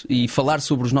expor isso e falar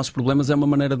sobre os nossos problemas é uma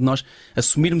maneira de nós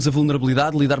assumirmos a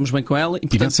vulnerabilidade, lidarmos bem com ela e,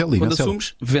 portanto, quando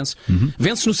assumes, vences.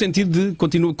 Vences no sentido de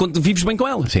quando vives bem com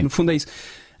ela. Sim. No fundo é isso.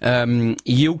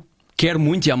 E eu quero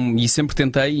muito e sempre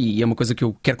tentei, e é uma coisa que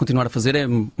eu quero continuar a fazer, é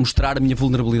mostrar a minha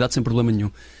vulnerabilidade sem problema nenhum.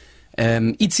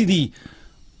 E decidi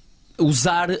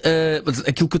usar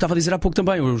aquilo que eu estava a dizer há pouco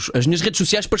também, as minhas redes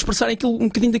sociais, para expressar um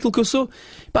bocadinho daquilo que eu sou.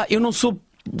 Eu não sou.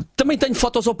 Também tenho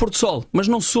fotos ao pôr do sol, mas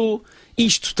não sou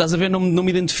isto, estás a ver? Não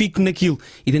me identifico naquilo.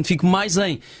 Identifico mais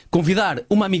em convidar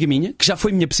uma amiga minha, que já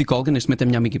foi minha psicóloga, neste momento é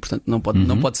minha amiga e portanto não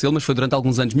pode ser, mas foi durante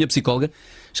alguns anos minha psicóloga,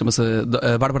 chama-se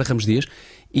a Bárbara Ramos Dias,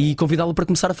 e convidá-la para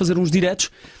começar a fazer uns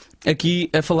diretos aqui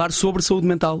a falar sobre saúde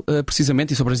mental,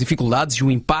 precisamente, e sobre as dificuldades e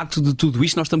o impacto de tudo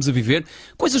isto que nós estamos a viver,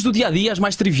 coisas do dia-a-dia, as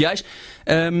mais triviais.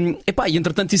 E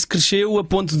entretanto isso cresceu a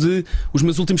ponto de os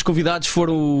meus últimos convidados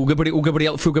foram o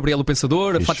Gabriel o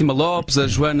Pensador, a Fátima Lopes, a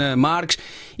Joana Marques,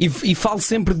 e falo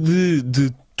sempre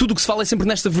de tudo o que se fala é sempre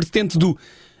nesta vertente do...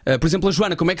 por exemplo, a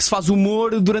Joana, como é que se faz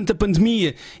humor durante a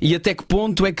pandemia e até que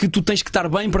ponto é que tu tens que estar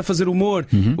bem para fazer humor?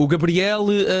 O Gabriel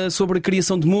sobre a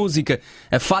criação de música,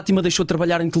 a Fátima deixou de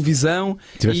trabalhar em televisão.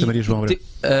 Tiveste a Maria João Abreu.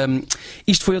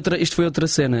 Isto foi outra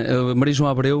cena. A Maria João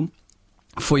Abreu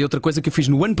foi outra coisa que eu fiz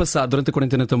no ano passado, durante a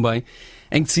quarentena também,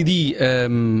 em que decidi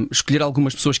escolher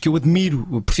algumas pessoas que eu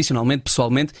admiro profissionalmente,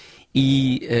 pessoalmente,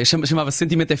 e chamava-se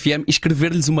Sentimento FM, e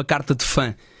escrever-lhes uma carta de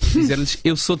fã, dizer-lhes: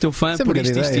 eu sou teu fã por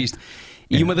isto.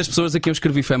 E uma das pessoas a quem eu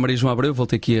escrevi foi a Maria João Abreu,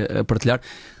 voltei aqui a partilhar.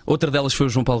 Outra delas foi o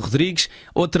João Paulo Rodrigues.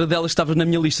 Outra delas estava na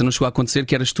minha lista, não chegou a acontecer,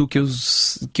 que eras tu, que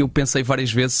eu pensei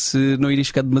várias vezes se não irias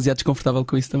ficar demasiado desconfortável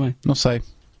com isso também. Não sei.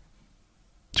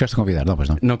 Chegaste a convidar? Não, pois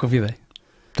não. Não convidei.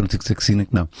 Tu não tens que dizer que sim nem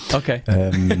que não. Ok.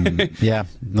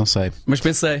 Não sei. Mas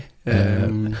pensei.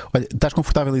 Olha, estás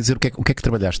confortável em dizer o que é que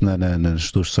trabalhaste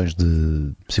nas tuas sessões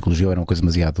de psicologia, ou era uma coisa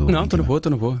demasiado... Não, estou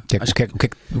na boa.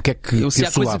 O que é que eu sei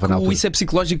a coisa que na altura? o isso é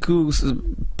psicológico,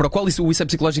 para o qual o isso é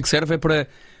psicológico serve é para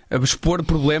expor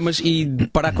problemas e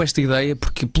parar com esta ideia,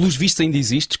 porque pelos vistos ainda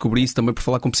existe, descobri isso também por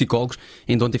falar com psicólogos.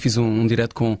 Ainda ontem fiz um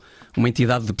direto com uma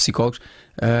entidade de psicólogos,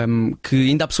 que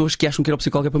ainda há pessoas que acham que ir ao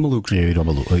psicólogo é para malucos.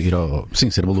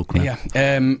 Sim, ser maluco, não é?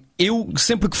 Eu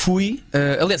sempre que fui,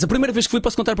 aliás, a primeira vez que fui,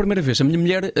 posso contar a primeira vez. A minha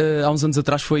mulher, há uns anos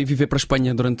atrás, foi viver para a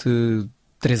Espanha durante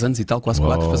 3 anos e tal, quase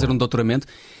 4, fazer um doutoramento.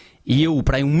 E eu,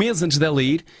 para aí um mês antes dela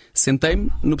ir,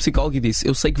 sentei-me no psicólogo e disse: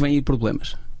 eu sei que vêm aí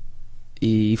problemas.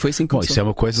 E foi assim que começou. Isso é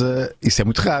uma coisa, isso é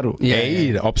muito raro.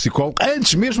 Ir ao psicólogo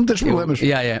antes mesmo dos problemas.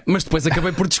 Mas depois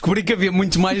acabei por descobrir que havia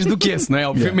muito mais do que esse, não é?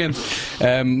 Obviamente.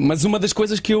 Mas uma das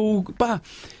coisas que eu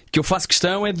faço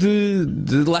questão é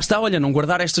de lá está, olha, não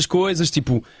guardar estas coisas,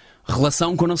 tipo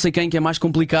relação com não sei quem que é mais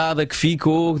complicada, que fica,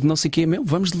 ou não sei quem.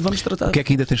 Vamos tratar. O que é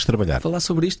que ainda tens de trabalhar? Falar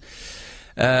sobre isto.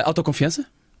 Autoconfiança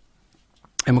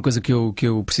é uma coisa que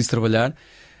eu preciso trabalhar.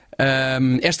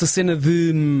 Esta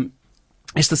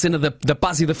cena da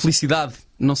paz e da felicidade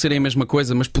não serem a mesma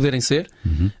coisa, mas poderem ser.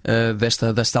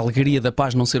 Desta alegria da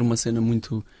paz não ser uma cena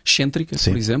muito excêntrica,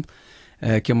 por exemplo,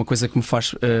 que é uma coisa que me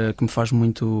faz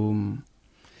muito...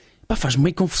 faz-me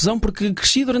meio confusão, porque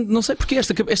cresci durante... Não sei porque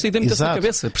esta ideia me está na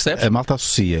cabeça, percebes? A malta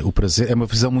associa o prazer, é uma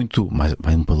visão muito...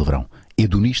 Vai um palavrão.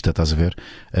 Hedonista, estás a ver?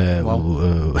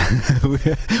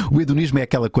 O hedonismo é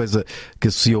aquela coisa que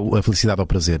associa a felicidade ao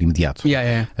prazer imediato.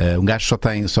 Um gajo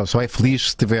só é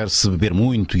feliz se beber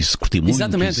muito e se curtir muito.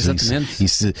 Exatamente.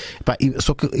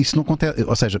 Só que isso não acontece.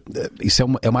 Ou seja, isso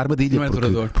é uma armadilha. Não é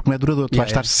duradouro. Porque não é duradouro. Tu vais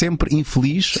estar sempre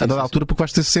infeliz a dada altura, porque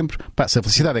vais ter sempre... Se a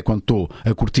felicidade é quando estou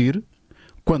a curtir,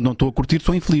 quando não estou a curtir,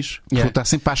 estou infeliz. Porque estou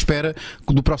sempre à espera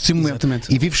do próximo momento.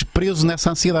 E vives preso nessa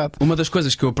ansiedade. Uma das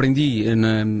coisas que eu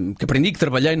que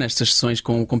trabalhei nestas sessões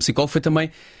com psicólogo foi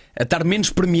também a estar menos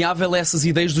permeável a essas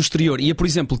ideias do exterior. E a, por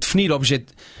exemplo, definir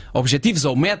objetivos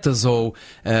ou metas, ou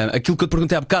aquilo que eu te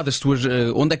perguntei há bocado,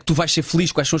 onde é que tu vais ser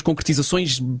feliz, quais são as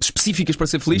concretizações específicas para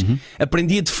ser feliz.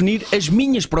 Aprendi a definir as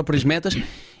minhas próprias metas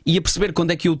e a perceber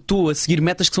quando é que eu estou a seguir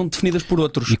metas que são definidas por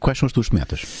outros. E quais são as tuas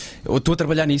metas? Eu estou a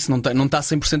trabalhar nisso, não está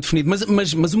 100% definido.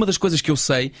 Mas uma das coisas que eu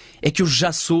sei é que eu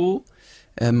já sou...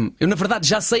 eu na verdade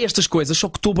já sei estas coisas, só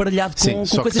que estou baralhado com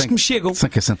coisas que me chegam. Sem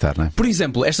que assentar, não é? Por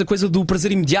exemplo, esta coisa do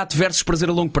prazer imediato versus prazer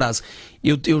a longo prazo.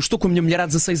 Eu estou com a minha mulher há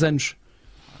 16 anos.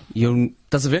 E eu,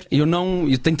 estás a ver? Eu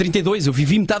tenho 32, eu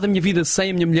vivi metade da minha vida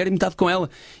sem a minha mulher e metade com ela.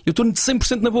 Eu estou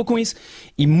 100% na boa com isso.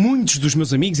 E muitos dos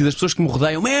meus amigos e das pessoas que me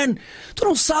rodeiam, man, tu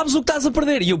não sabes o que estás a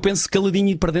perder. E eu penso caladinho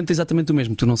e para dentro é exatamente o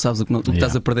mesmo. Tu não sabes o que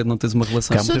estás a perder, não tens uma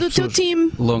relação Sou do teu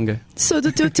time. longa. Sou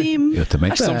do teu time. Eu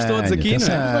também Acho que somos todos aqui, não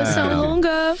é? Relação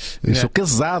longa. Eu sou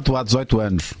casado há 18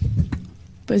 anos.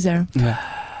 Pois é.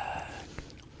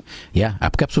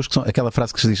 Porque há pessoas que são aquela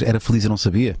frase que se diz, era feliz e não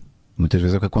sabia. Muitas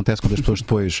vezes é o que acontece quando as pessoas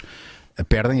depois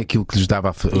perdem aquilo que lhes dava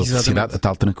a felicidade, a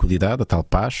tal tranquilidade, a tal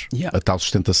paz, a tal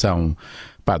sustentação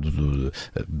para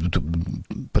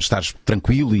estares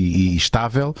tranquilo e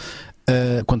estável.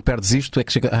 Quando perdes isto é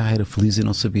que chega, era feliz e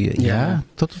não sabia.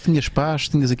 Então tu tinhas paz,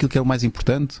 tinhas aquilo que é o mais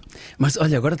importante. Mas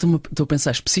olha, agora estou a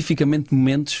pensar especificamente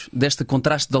momentos deste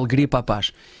contraste de alegria para a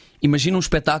paz. Imagina um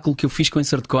espetáculo que eu fiz com o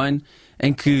Insert Coin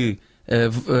em que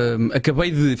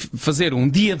acabei de fazer um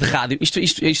dia de rádio.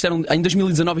 Isto era em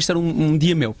 2019, isto era um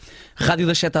dia meu. Rádio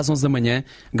das 7 às 11 da manhã,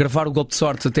 gravar o Golpe de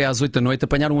Sorte até às 8 da noite,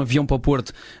 apanhar um avião para o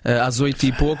Porto às 8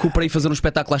 e pouco, para ir fazer um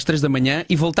espetáculo às 3 da manhã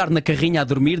e voltar na carrinha a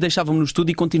dormir, deixava-me no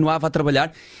estúdio e continuava a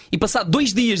trabalhar. E passado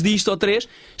 2 dias disto ou 3,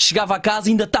 chegava a casa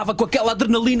e ainda estava com aquela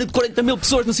adrenalina de 40 mil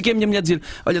pessoas, não sei o que, a minha mulher dizia: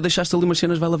 olha, deixaste ali umas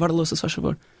cenas, vai lavar a louça, só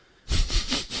favor.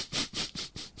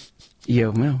 E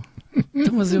eu,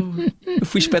 então, mas eu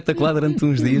fui espetacular durante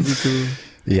uns dias e tu...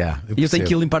 E eu tenho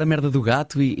que ir limpar a merda do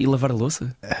gato e lavar a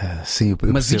louça. Sim,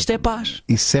 mas isto é paz.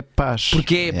 Isso é paz.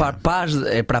 Porque é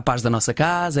para a paz da nossa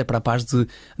casa, é para a paz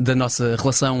da nossa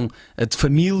relação de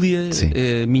família,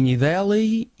 minha e dela,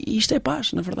 e isto é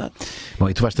paz, na verdade. Bom,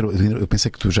 e tu vais ter, eu pensei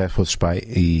que tu já fosses pai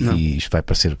e isto vai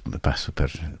parecer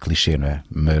super clichê, não é?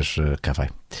 Mas cá vai.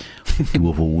 O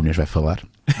avô Unas vai falar.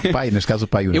 Pai, neste caso o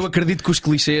pai Unas. Eu acredito que os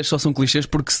clichês só são clichês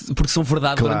porque são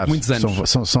verdade durante muitos anos.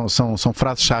 São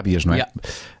frases sábias, não é?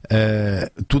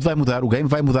 Tudo vai mudar, o game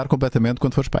vai mudar completamente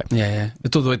quando fores pai. Eu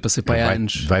estou doido para ser pai há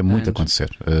anos. Vai muito acontecer.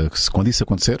 Quando isso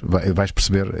acontecer, vais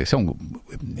perceber. Isso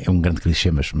é um grande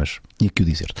clichê, mas tinha que o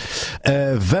dizer.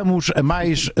 Vamos a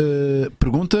mais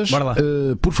perguntas. Bora lá.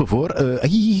 Por favor. O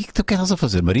que estás a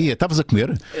fazer, Maria? Estavas a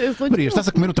comer? Maria, estás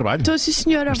a comer no trabalho? Estou, sim,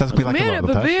 senhora. Estás a comer lá calor, não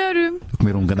estás? A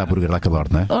comer um grande hambúrguer lá calor,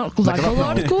 não é? Lá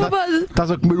calor com a base.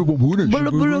 Estás a comer o bombunas?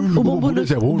 O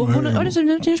bombunas é bom. Olha, eu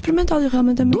não tinha experimentado e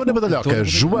realmente é muito Dona Badalhoca,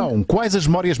 João, quais as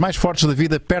memórias mais fortes da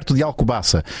vida perto de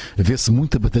Alcobaça? Vê-se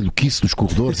muita badalhoquice nos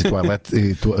corredores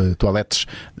e toaletes.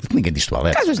 Ninguém diz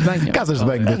toaletes. Casas de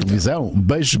banho da televisão.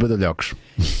 Beijos badalhocos.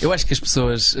 Eu acho que as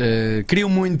pessoas queriam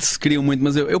muito,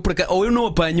 mas eu por acaso, ou eu não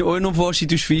apanho, ou eu não vou aos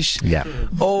sítios fixes,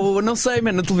 ou não sei,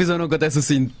 na televisão não acontece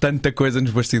assim tanta coisa nos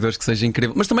bastidores que seja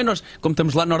incrível. Mas também nós, como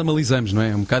estamos lá, normalizamos, não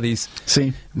é? Um bocado isso.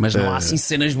 Sim. Mas não há assim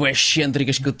cenas bué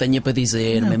excêntricas que eu tenha para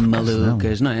dizer, mesmo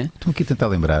malucas, não é? Estou aqui a tentar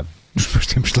lembrar dos meus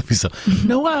tempos de televisão.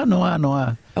 Não há.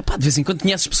 De vez em quando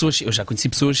conheces pessoas. Eu já conheci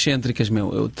pessoas excêntricas,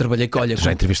 eu trabalhei com. Olha,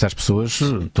 já entrevistaste pessoas,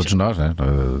 todos nós, né?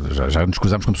 Já nos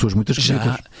cruzámos com pessoas muito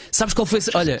esquisitas. Sabes qual foi?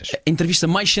 Olha, a entrevista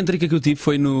mais excêntrica que eu tive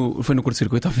foi no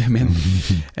curto-circuito, obviamente.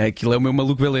 Aquilo é o meu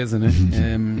Maluco Beleza, né?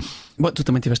 Bom, tu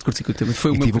também tiveste curto-circuito.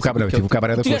 Tive o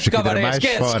cabaré da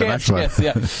Coxa, esquece.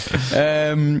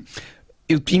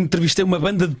 Eu entrevistei uma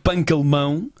banda de punk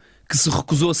alemão que se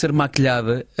recusou a ser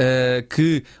maquilhada,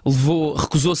 que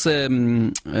recusou-se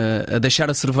a deixar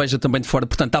a cerveja também de fora.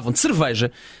 Portanto, estavam de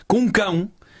cerveja com um cão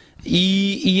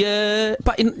e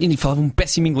falavam um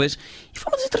péssimo inglês. E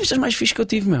foi uma das entrevistas mais fixes que eu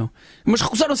tive, Mas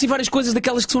recusaram-se várias coisas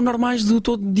daquelas que são normais do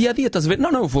todo dia a dia. Estás a ver?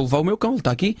 Não, eu vou levar o meu cão, ele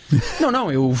está aqui.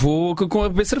 Não, eu vou com a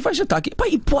beber cerveja, está aqui.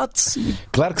 Hipótese.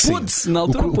 Claro que sim.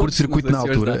 O curto-circuito na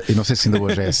altura, e não sei se ainda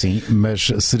hoje é assim,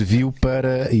 mas serviu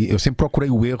para. Eu sempre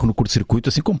procurei o erro no curto-circuito,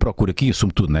 assim como procuro aqui,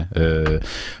 assumo tudo, né?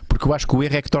 Porque eu acho que o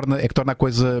erro é que torna a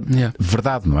coisa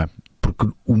verdade, não é? Porque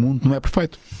o mundo não é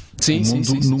perfeito. Sim.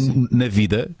 Na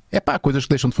vida, há coisas que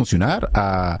deixam de funcionar,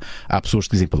 há pessoas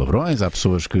que dizem palavrões, há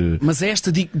pessoas que. Mas é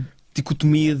esta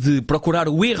dicotomia de procurar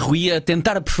o erro e a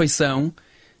tentar a perfeição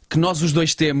que nós os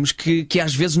dois temos, que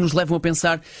às vezes nos levam a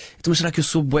pensar: mas será que eu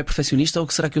sou bué perfeccionista ou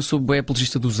será que eu sou bué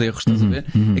apologista dos erros? Estás a ver?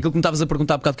 Aquilo que me estavas a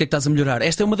perguntar há bocado, o que é que estás a melhorar?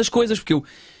 Esta é uma das coisas, porque eu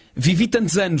vivi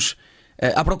tantos anos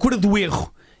à procura do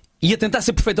erro e a tentar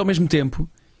ser perfeito ao mesmo tempo,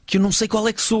 que eu não sei qual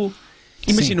é que sou.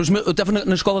 Imagina, eu estava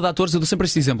na escola de atores, eu dou sempre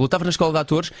este exemplo. Eu estava na escola de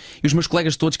atores e os meus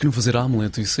colegas todos queriam fazer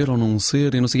Hamlet, e ser ou não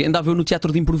ser, e não sei o quê. Andava eu no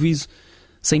teatro de improviso,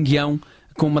 sem guião,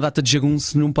 com uma data de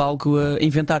jagunço num palco a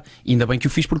inventar. E ainda bem que o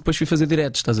fiz, porque depois fui fazer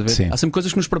diretos, estás a ver? Sim. Há sempre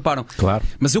coisas que nos preparam. Claro.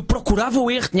 Mas eu procurava o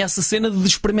erro, tinha essa cena de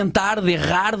experimentar, de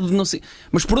errar, de não sei.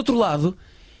 Mas por outro lado,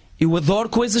 eu adoro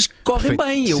coisas que correm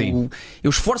bem. Eu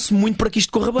esforço muito para que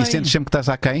isto corra bem. E sentes sempre que estás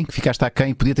aquém, que ficaste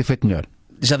aquém, podia ter feito melhor.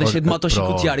 Já deixei de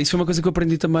motochicotear, isso foi uma coisa que eu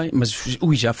aprendi também. Mas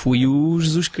já fui o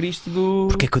Jesus Cristo do.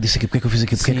 Porquê que eu disse aqui? Porquê que eu fiz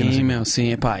aqui? Porquê que eu não sei? Meu,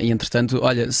 sim, epá, e entretanto,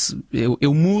 olha,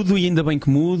 eu mudo e ainda bem que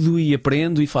mudo e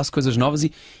aprendo e faço coisas novas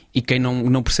e quem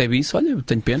não percebe isso, olha, eu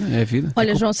tenho pena, é a vida.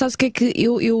 Olha, João, sabes o que é que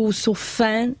eu sou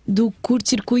fã do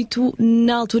curto-circuito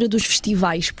na altura dos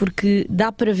festivais, porque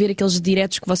dá para ver aqueles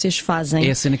diretos que vocês fazem.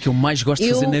 É a cena que eu mais gosto de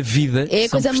fazer na vida. É a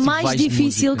coisa mais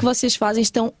difícil que vocês fazem.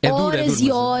 Estão horas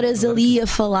e horas ali a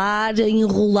falar, a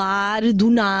enrolar, do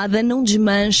nada, não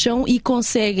desmancham e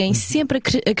conseguem sempre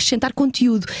acrescentar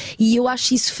conteúdo. E eu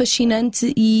acho isso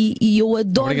fascinante e eu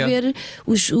adoro ver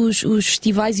os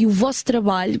festivais e o vosso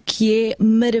trabalho, que é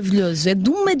maravilhoso. É de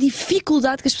uma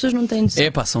dificuldade que as pessoas não têm noção.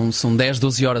 É pá, são 10,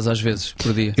 12 horas às vezes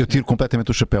por dia. Eu tiro completamente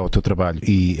o chapéu ao teu trabalho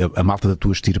e a malta da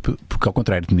tua estirpe, porque ao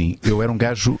contrário de mim, eu era um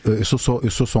gajo, eu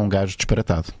sou só um gajo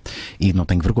disparatado e não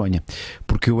tenho vergonha,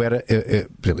 porque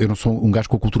eu não sou um gajo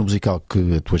com a cultura musical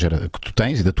que tu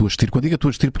tens e da tua estirpe. Quando digo a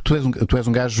tua estirpe, tu és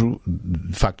um gajo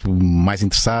de facto mais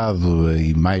interessado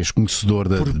e mais conhecedor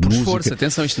da música. Por força,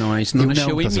 atenção, isto não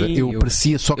nasceu em mim. Eu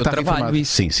parecia só que estava informado.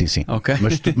 Isso. Sim. Okay.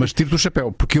 Mas tiro do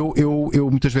chapéu, porque eu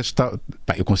muitas vezes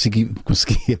eu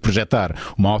conseguia projetar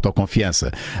uma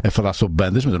autoconfiança a falar sobre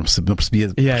bandas, mas eu não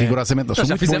percebia rigorosamente. Nós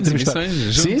já fizemos emissões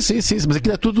juntos. Sim, mas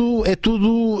aquilo é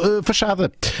tudo fachada.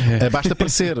 Basta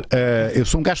parecer. Eu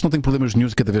sou um gajo que não tem problemas nenhum,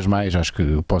 cada vez mais acho que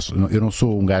eu não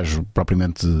sou um gajo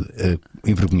propriamente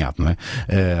envergonhado, não é?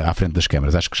 À frente das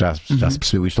câmaras. Acho que já se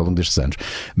percebeu isto ao longo destes anos.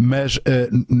 Mas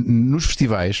nos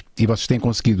festivais, e vocês têm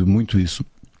conseguido muito isso,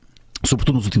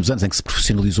 sobretudo nos últimos anos em que se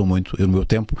profissionalizou muito. Eu, no meu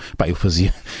tempo, eu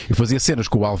fazia cenas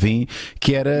com o Alvin,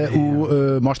 que era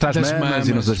o mostrar as mamas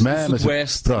e as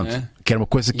mamas. Pronto. Né? Que era uma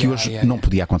coisa que hoje não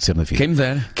podia acontecer na vida. Quem me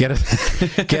dera.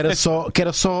 Que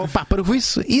era só para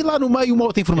isso e lá no meio uma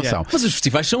outra informação. Mas os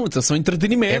festivais são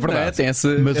entretenimento, é verdade. Não é?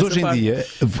 Tem mas hoje em dia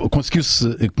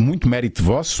conseguiu-se muito mérito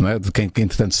vosso, não é? De quem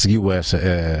entretanto seguiu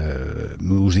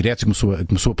os diretos e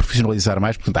começou a profissionalizar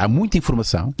mais. Portanto, há muita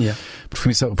informação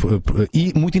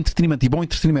e muito entretenimento, e bom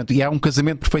entretenimento, e há um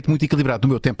casamento perfeito, muito equilibrado.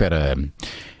 No meu tempo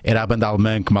era a banda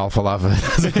alemã que mal falava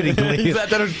inglês.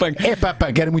 Exato, era os punk.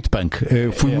 Que era muito punk.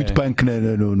 Fui muito punk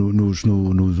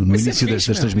no início das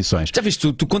transmissões. Já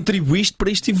viste, tu contribuíste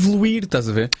para isto evoluir, estás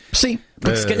a ver? Sim.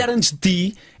 Porque se calhar antes de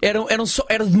ti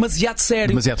era demasiado sério.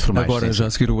 Demasiado formal. Agora já a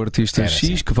seguir o artista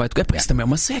X que vai tocar. Isso também é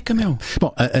uma seca, meu.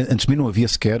 Bom, antes de mim não havia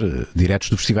sequer diretos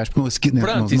dos festivais, porque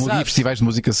não havia festivais de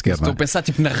música sequer. Estou a pensar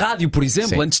na rádio, por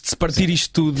exemplo, antes de se partir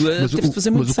isto tudo, teve de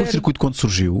fazer muito sério. Mas o curto-circuito, quando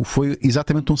surgiu, foi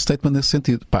exatamente um statement nesse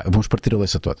sentido. Vamos partir a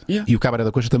leiça toda. E o Cabaré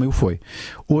da Coxa também o foi.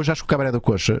 Hoje acho que o Cabaré da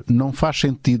Coxa não faz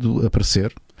sentido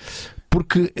aparecer,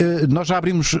 porque nós já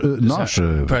abrimos. Estou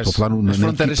a falar as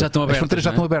fronteiras já estão abertas. As fronteiras já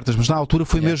estão abertas, mas na altura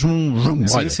foi mesmo um.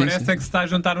 Olha, parece que se está a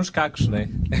juntar uns cacos, não é?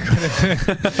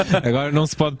 Agora não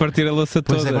se pode partir a louça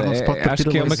toda. Acho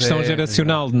que é uma questão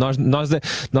geracional.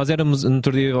 Nós éramos. No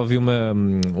outro dia ouvi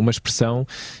uma expressão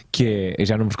que é. Eu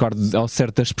já não me recordo ao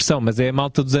certo da expressão, mas é a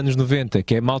malta dos anos 90,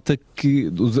 que é a malta que.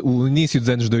 O início dos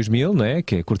anos 2000, não é?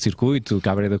 Que é curto-circuito,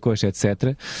 Cabaré da Coxa,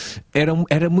 etc.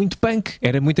 Era muito punk.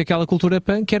 Era muito aquela cultura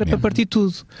punk que era para partir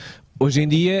tudo. Hoje em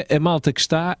dia, a malta que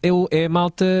está é a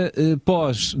malta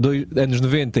pós anos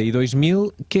 90 e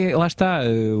 2000, que é, lá está,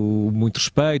 muito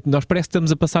respeito. Nós parece que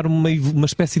estamos a passar uma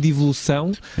espécie de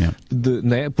evolução,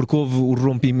 né? Porque houve o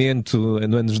rompimento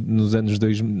nos anos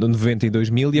 90 e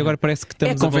 2000 e agora parece que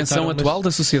estamos a convenção atual da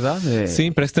sociedade.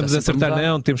 Sim, parece que estamos a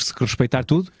acertar, temos que respeitar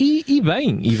tudo e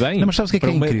bem. Não, mas sabes o que é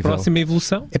incrível? Próxima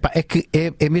evolução. É que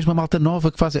é mesmo a malta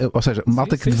nova que faz, ou seja,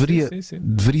 malta que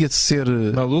deveria ser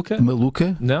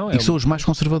maluca. Não, são os mais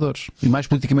conservadores e mais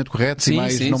politicamente corretos e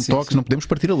mais não me toques, não podemos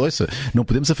partir a louça, não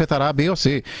podemos afetar A, B ou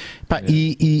C.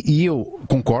 E eu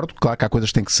concordo, claro que há coisas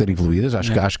que têm que ser evoluídas,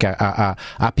 acho que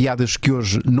há piadas que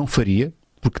hoje não faria,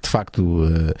 porque de facto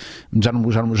já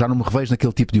não me revejo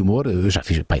naquele tipo de humor. Eu já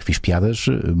fiz piadas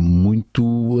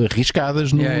muito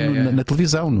arriscadas na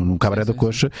televisão, no Cabaré da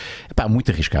Coxa,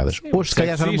 muito arriscadas. Hoje se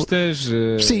calhar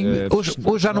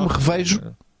hoje já não me revejo.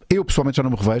 Eu pessoalmente já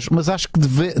não me revejo, mas acho que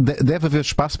deve haver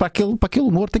espaço para aquele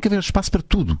humor, tem que haver espaço para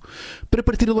tudo. Para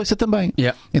partir a louça também.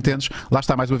 Entendes? Lá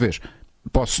está mais uma vez.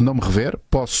 Posso não me rever,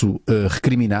 posso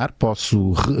recriminar,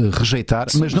 posso rejeitar,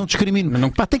 mas não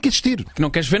discrimino. Tem que existir. Que não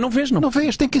queres ver, não vês, não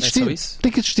vês, tem que existir. Tem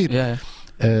que existir.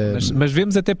 Mas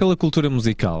vemos até pela cultura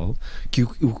musical que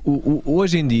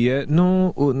hoje em dia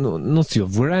não se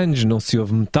ouve grunge, não se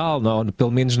ouve metal,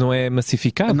 pelo menos não é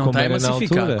massificado como era na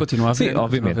altura. Continua a haver. Sim,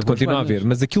 obviamente, continua a haver,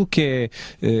 mas aquilo que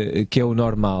é o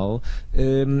normal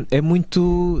é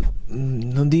muito,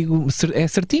 não digo, é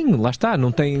certinho, lá está,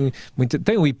 não tem muito,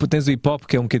 tens o hip hop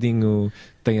que é um bocadinho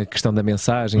tem a questão da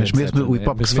mensagem. Mas etc, mesmo o hip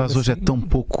hop que se faz hoje é tão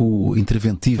pouco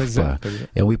interventivo.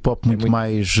 É um hip hop muito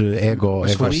mais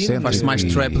egocêntrico. Faz-se mais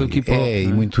trap do que hip hop. E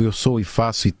muito eu sou e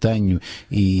faço e tenho.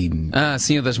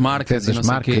 Sim, a das marcas. Das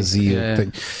marcas eu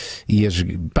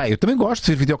também gosto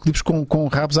de ver videoclipes com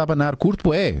rabos a abanar.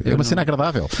 Curto, é uma cena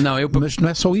agradável. Mas não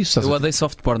é só isso. Eu odeio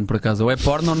soft porn, por acaso. Ou é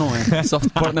porno ou não é. Soft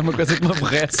porn é uma coisa que me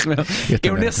aborrece.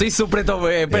 Eu nesse aí sou preto ou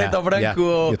branco.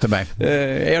 Eu também.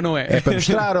 É ou não é? É para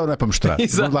mostrar ou não é para mostrar?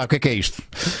 Vamos lá, o que é isto?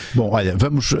 Bom, olha,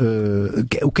 vamos.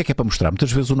 O que é para mostrar?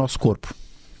 Muitas vezes o nosso corpo.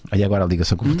 Aí agora a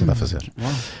ligação que eu vou tentar fazer.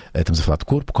 Estamos a falar de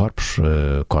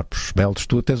corpos belos.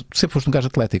 Tu sempre foste um gajo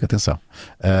atlético, atenção.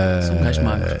 Sou um gajo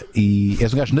magro. E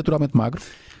és um gajo naturalmente magro.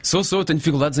 Sou, tenho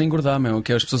dificuldades em engordar,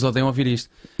 que as pessoas odeiam ouvir isto.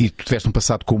 E tu tiveste um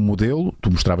passado como modelo,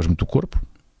 tu mostravas muito o corpo.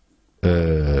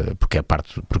 Porque é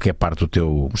parte do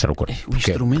teu mostrar o corpo.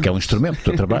 Porque é um instrumento do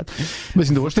teu trabalho. Mas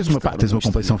ainda hoje tens uma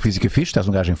complexão física fixe, estás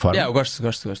um gajo em forma. Eu gosto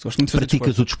muito de fazer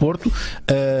praticas o desporto.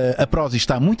 A Prozis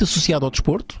está muito associada ao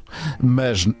desporto,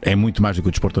 mas é muito mais do que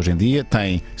o desporto hoje em dia.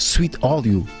 Tem sweet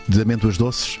óleo de amêndoas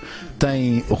doces,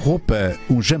 tem roupa,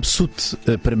 um jumpsuit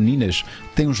para meninas,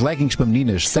 tem uns leggings para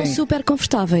meninas. São super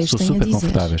confortáveis. São super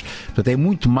confortáveis. Portanto, é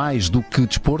muito mais do que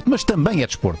desporto, mas também é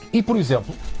desporto. E, por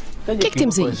exemplo, o que é que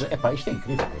temos aí? Isto é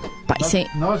incrível. Isso é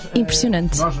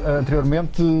impressionante. Nós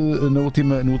anteriormente, no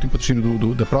último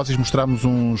patrocínio da Prozis, mostrámos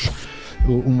uns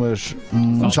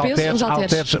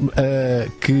halteres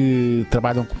que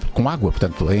trabalham com água,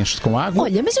 portanto, enche-se com água.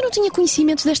 Olha, mas eu não tinha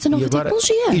conhecimento desta nova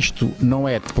tecnologia. Isto não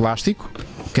é de plástico.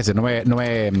 Quer dizer, não é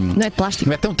de plástico.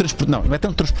 Não é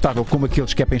tão transportável como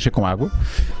aqueles que é para encher com água,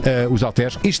 os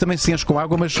halteres. Isto também se enche com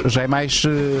água, mas já é mais,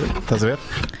 estás a ver?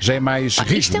 Já é mais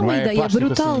rígido. Isto é uma ideia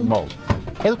brutal. Assim,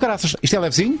 é do caraças. Isto é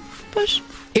levezinho. Pois.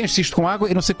 Enche isto com água,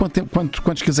 eu não sei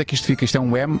quantos quilos é que isto fica. Isto é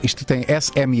um M, isto tem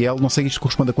SML, não sei isto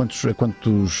corresponde a quantos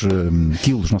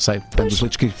quilos, não sei, dos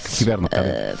litros que tiver.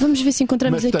 Vamos ver se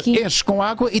encontramos aqui. Enches com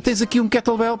água e tens aqui um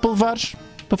kettlebell para levares,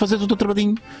 para fazer o teu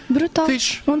trabalhinho. Brutal.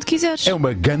 Fixe. Onde quiseres. É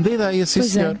uma grande ideia, sim,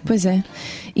 senhor. Pois é.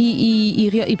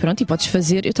 E pronto, e podes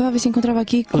fazer. Eu estava a ver se encontrava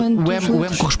aqui quantos. O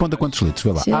M corresponde a quantos litros?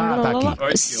 Vê lá. Está aqui.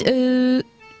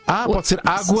 Pode ser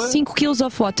água. 5 kg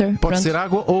of water. Pode ser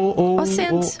água ou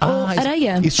sand, ou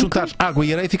areia. E se juntares água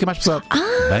e areia fica mais pesado.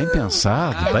 Bem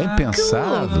pensado, bem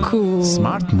pensado. Louco.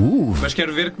 Smart move. Mas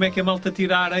quero ver como é que a malta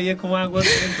tira a areia com água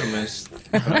dentro. Mas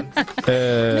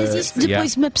isso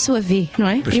depois uma pessoa vê, não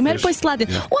é? Primeiro põe-se lá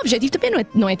dentro. O objetivo também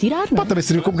não é tirar. Pode também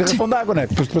servir como garrafão de água, não é?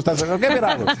 Depois estás a quer ver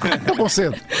água. Estou com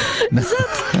sede.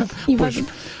 Exato.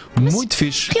 Muito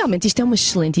fixe. Realmente isto é uma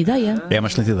excelente ideia. É uma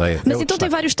excelente ideia. Mas então tem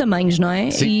vários tamanhos, não é?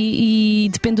 E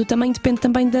depende do tamanho, depende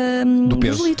também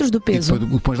dos litros do peso. E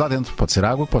depois pões lá dentro. Pode ser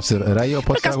água, pode ser areia ou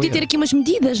pode ser água. Podia ter aqui umas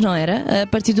medidas, não era? A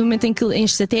partir do momento em que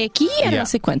enches até aqui era não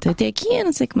sei quanto, até aqui era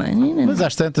não sei que mais. Mas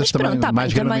às tantas também,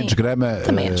 mais grama, menos grama.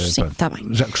 Também acho, sim, está bem.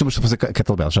 Já costumas fazer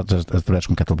kettlebells? Já trabalhas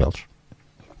com kettlebells?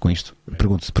 Com isto?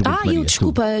 Pergunto eu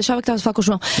desculpa, achava que estavas a falar com o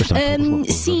João.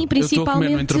 Sim, principalmente. Eu estou a comer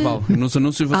no intervalo. Nos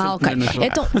anúncios vou sempre comer no intervalo.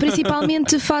 Então,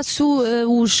 principalmente faço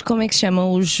os. Como é que se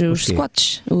chamam? Os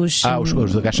squats. Os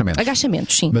agachamentos.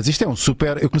 Agachamentos, sim. Mas isto é um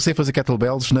super. Eu comecei a fazer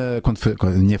kettlebells na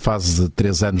minha fase de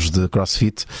 3 anos de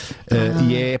crossfit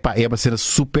e é uma cena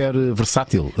super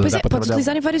versátil. Pois podes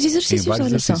utilizar em vários exercícios.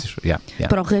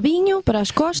 Para o rabinho, para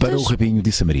as costas. Para o rabinho,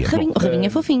 disse a Maria. O rabinho é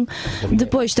fofinho.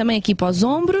 Depois também aqui para os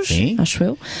ombros, acho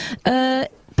eu.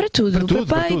 Para tudo.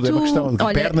 Para tudo. É uma questão de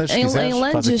pernas, se quiseres,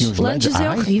 lunges é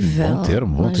horrível. Bom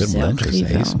termo, lunges,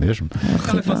 é isso mesmo.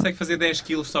 Ela consegue fazer 10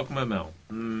 kg só com uma mão.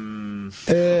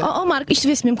 Marco, isto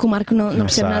vê-se mesmo que o Marco não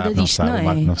percebe nada disto, não é?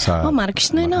 Marco,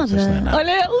 isto não é nada.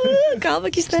 Olha,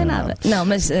 calma que isto não é nada. Não,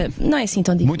 mas não é assim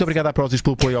tão difícil. Muito obrigado à Prozis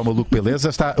pelo apoio ao Maluco, beleza?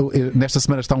 Nesta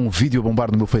semana está um vídeo a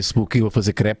bombar no meu Facebook e eu a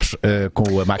fazer crepes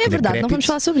com a máquina de crepes. É verdade, não vamos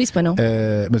falar sobre isso, para não.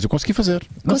 Mas eu consegui fazer.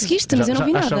 Conseguiste, mas eu não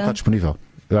vi nada. Já está disponível.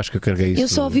 Eu acho que eu carreguei isso. Eu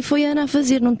só ouvi foi a Ana a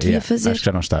fazer, não devia fazer. Acho que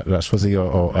já não está. Já se fazia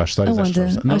às histórias. Às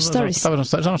stories. Já não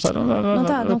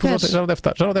está. Não queres? Já não deve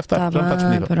estar. Já não está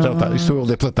disponível. Já não está. Isto é o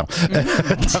de Platão.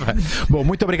 Bom,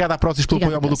 muito obrigado à Prozis pelo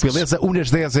apoio ao Maluco, beleza? Unas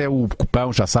 10 é o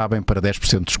cupão, já sabem, para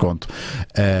 10% de desconto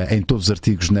em todos os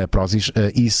artigos na Prozis.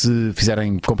 E se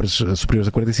fizerem compras superiores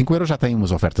a 45 euros, já têm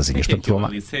umas ofertazinhas. Portanto, vão lá.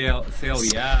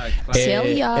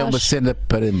 CLA. É uma cena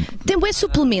para. Tem bué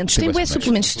suplementos.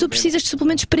 Se tu precisas de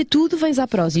suplementos para tudo, vens à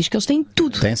Prozis, que eles têm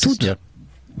tudo. Tem, sim, tudo.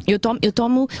 Eu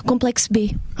tomo complexo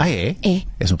B. É? É.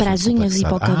 Para as unhas e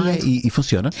para o cabelo. E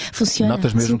funciona? Funciona.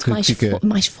 Notas mesmo que fica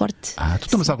mais forte. Tu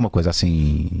tomas alguma coisa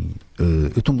assim?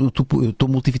 Eu tomo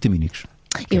multivitamínicos.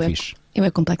 Eu é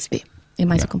complexo B. É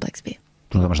mais o complexo B.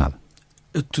 Tu não tomas nada?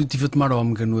 Eu estive a tomar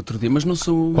ômega no outro dia, mas não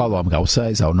sou. Qual ômega? Há o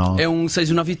 6, há o 9? É um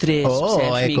 6, o 9 e 3.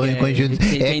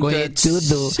 É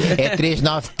tudo. É 3,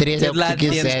 9, 3, é o que tu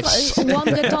quiseres. O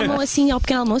ômega tomam assim ao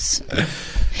pequeno almoço?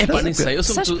 Nem sei, eu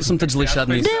sou muito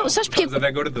desleixado nisso. Não, sabes porquê?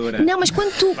 Da gordura. Não, mas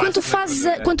quando tu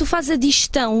fazes a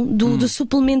digestão do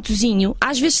suplementozinho,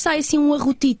 às vezes sai assim um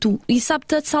arrotito e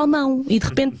sabe-te a salmão. E de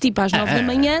repente, tipo, às 9 da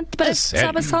manhã, parece que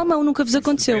sabe a salmão. Nunca vos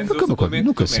aconteceu.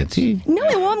 Nunca senti. Não,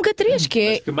 é o ômega 3, que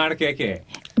é. Que marca é que é?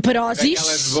 Prozis.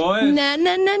 Aquelas boas? Não.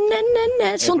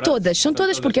 São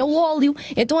todas, porque é o óleo.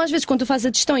 Então, às vezes, quando tu fazes a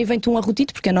digestão e vem-te um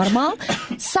arrotito, porque é normal,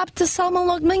 sabe-te a salmão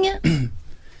logo de manhã.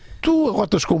 Tu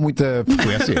arrotas com muita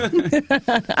frequência.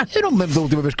 Eu não me lembro da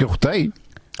última vez que arrotei.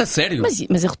 A sério?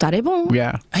 Mas arrotar é bom.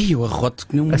 Eu arroto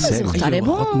que não. A sério? Arrotar é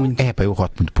bom. Pá, eu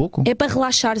arroto muito pouco. É para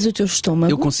relaxares o teu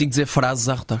estômago. Eu consigo dizer frases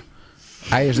a arrotar.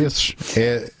 És desses.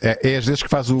 És desses que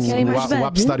faz o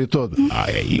abecedário todo.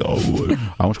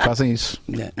 Há uns que fazem isso.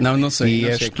 Não sei.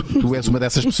 E tu és uma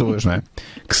dessas pessoas, não é?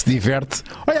 Que se diverte.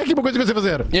 Olha aqui uma coisa que eu sei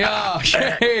fazer.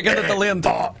 Grande talento.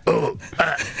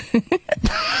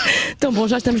 Tão bom,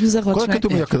 já estamos nos arrotos. Qual é que é o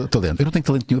teu melhor talento? Eu não tenho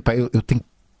talento nenhum. Pá, eu tenho.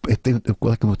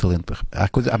 Qual é que é o meu talento?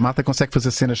 A malta consegue fazer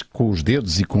cenas com os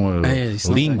dedos e com a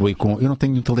língua e com. Eu não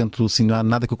tenho um talento assim, não há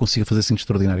nada que eu consiga fazer assim de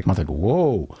extraordinário. Que a malta diga,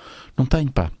 não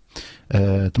tenho, pá.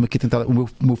 Estou-me aqui a tentar. O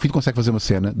meu filho consegue fazer uma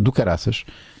cena do caraças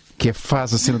que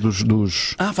faz a cena dos.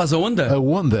 Faz a onda? A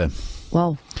onda.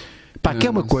 Uau. Pá, que é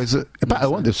uma coisa. Pá, a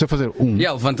onda, eu sei fazer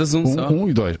levantas só. 1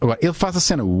 e 2. Agora, ele faz a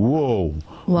cena uou,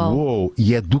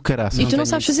 e é do caraças. E tu não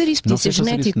sabes fazer isso, podia ser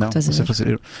genético. Não sei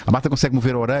fazer. A malta consegue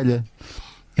mover a orelha.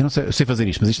 Eu não sei, eu sei fazer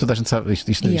isto, mas isto toda a gente sabe.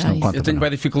 Isto não conta. Eu tenho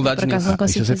bem dificuldades nisso. Por acaso não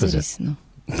consigo fazer isso, não.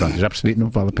 Pronto, já percebi, não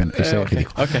vale a pena. Isto é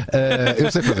ridículo.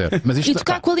 Eu sei fazer. Mas isto, e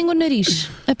tocar com a língua no nariz?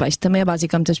 Isto também é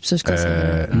básico, há muitas pessoas que conseguem.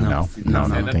 Não.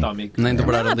 Nem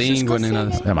dobrar a língua, nem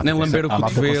nada. Nem lamber o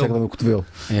cotovelo.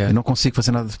 Eu não consigo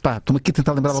fazer nada. Pá, estou-me aqui a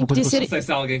tentar lembrar alguma coisa. Não sei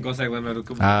se alguém consegue lembrar o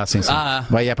cotovelo. Sim.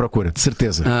 Vai à procura, de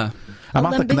certeza. Há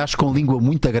malta que nasce com língua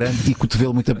muito grande e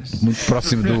cotovelo muito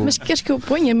próximo do. Mas queres que eu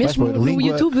ponha mesmo no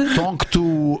YouTube? Tongue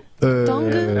to.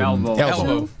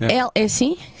 Elbow. É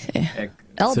assim?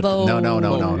 Elbow.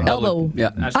 Não. Elbow. É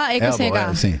com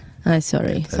CH. Sim.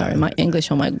 Sorry. My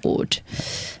English, oh my God.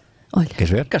 Olha. Queres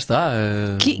ver? Cá está.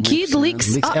 Kid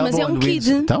Licks. Mas é um kid.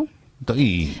 Então,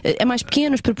 é mais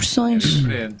pequeno, as proporções.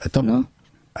 Então, não?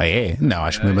 É? Não,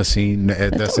 acho que mesmo assim.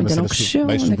 Ainda não cresceu.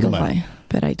 Onde é que ele vai?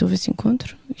 Espera aí, estou a ver se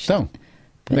encontro. Então.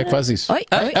 Como é que faz isso?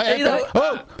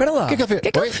 Espera lá. O que é que ele fez? O que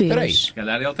é que ele fez? Espera aí. Se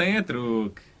calhar ele tem a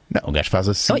truque. Não, o gajo faz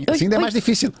assim. Assim ainda é mais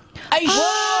difícil.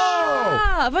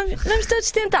 Vamos todos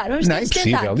tentar. Não,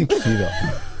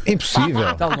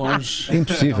 impossível. Está longe.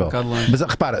 Impossível. Mas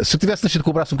repara, se eu tivesse nascido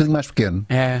com o braço um bocadinho mais pequeno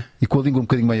e com a língua um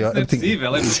bocadinho maior. Não é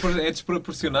possível, é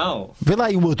desproporcional. Vê lá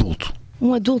aí um adulto.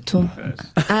 Um adulto?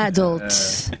 Adult.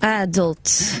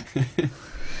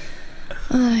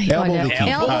 Olha,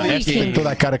 tem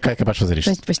toda a cara que é capaz de fazer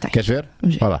isto. Depois tem. Queres ver?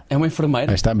 Olha lá. É uma enfermeira.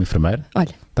 Aí está, uma enfermeira.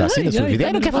 Olha. Está assim na sua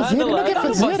vida. Não quer fazer. Não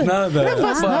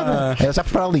faço nada. Ela já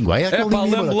prepara a língua. É aquele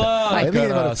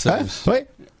língua. Oi?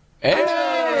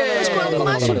 Mas com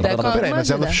alguma ajuda. Peraí,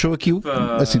 mas ela fechou aqui o.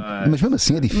 Assim, mas mesmo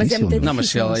assim é difícil. Não,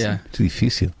 mas ela é. Muito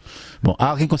difícil. Bom, há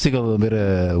alguém que consiga ler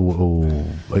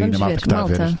aí na malta que está a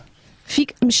ver?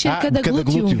 Mexer cada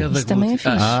glúteo. Isso também é fixe.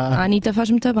 A Anitta faz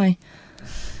muito bem.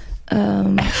 A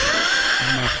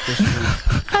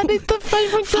Anitta faz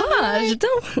muito bem.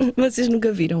 Então, vocês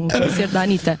nunca viram o concerto da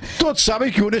Anitta? Todos sabem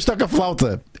que o Unas toca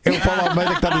flauta. É o Paulo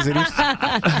Almeida que está a dizer isto.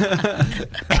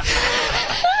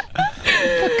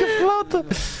 Toca flauta.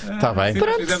 Está bem.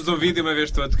 Nós fizemos um vídeo uma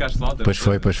vez tu a tocar flauta. Pois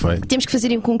foi. Temos que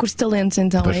fazer um concurso de talentos,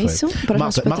 então, é isso? Para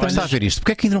malta está a ver isto.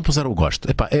 Porquê é que ainda não puseram o gosto?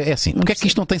 É assim. Porquê é que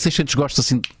isto não tem 600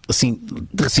 gostos assim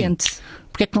de repente?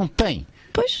 Porquê é que não tem?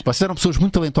 Pois. Vocês eram pessoas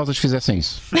muito talentosas que fizessem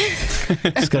isso.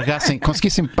 Se carregassem,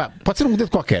 conseguissem, pode ser um modelo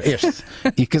qualquer, este,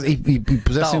 e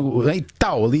pusessem o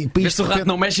tal ali. Vê se o rato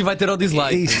não mexe e vai ter o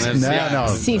dislike. Não.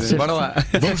 Sim. Bora lá.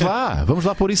 Vamos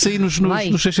lá pôr isso aí nos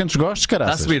 600 gostos,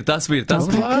 caraças. Está a subir.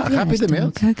 Vamos lá,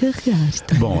 rapidamente. Já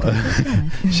carregaste. Bom,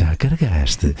 já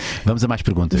carregaste. Vamos a mais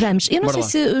perguntas. Vamos. Eu não sei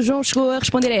se o João chegou a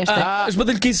responder a esta. As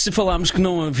badalhoquices falámos que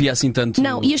não havia assim tanto.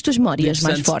 Não, e as tuas memórias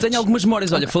mais fortes? Tenho algumas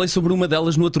memórias. Olha, falei sobre uma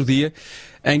delas no outro dia,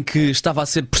 em que estava a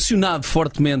ser pressionado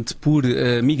fortemente por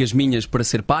amigas minhas para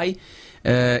ser pai.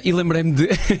 E lembrei-me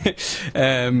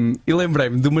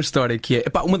de uma história que é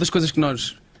uma das coisas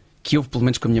que eu, pelo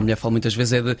menos com a minha mulher, falo muitas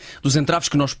vezes, é dos entraves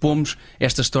que nós pomos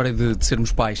esta história de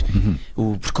sermos pais.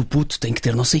 Porque o puto tem que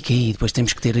ter não sei o quê, e depois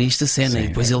temos que ter esta cena, e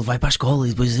depois ele vai para a escola,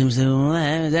 e depois temos.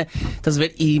 Estás a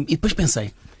ver? E depois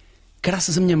pensei,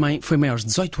 graças a minha mãe, foi mãe aos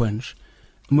 18 anos.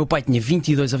 O meu pai tinha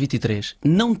 22 ou 23,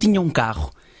 não tinha um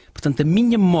carro. Portanto, a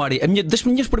minha memória, das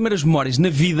minhas primeiras memórias na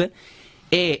vida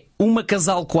é uma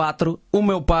casal 4, o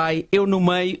meu pai, eu no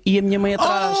meio e a minha mãe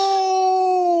atrás.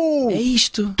 Oh! É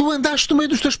isto. Tu andaste no meio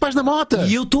dos teus pais na moto.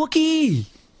 E eu estou aqui.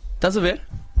 Estás a ver?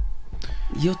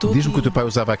 E eu estou Diz-me aqui. que o teu pai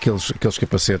usava aqueles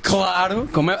capacetes. Claro,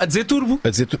 como é, a dizer turbo. A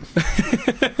dizer,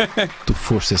 tu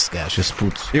foste esse gajo, esse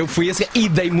puto. Eu fui esse e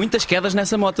dei muitas quedas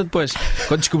nessa moto depois.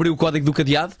 Quando descobri o código do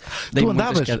cadeado, dei muitas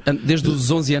andavas? quedas. Desde os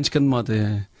 11 anos que ando de moto.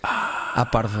 À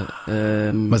parva.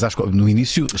 Mas no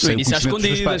início, No sem início o às conhecimento dos teus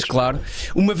escondidas, pais. claro.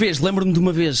 Uma vez, lembro-me de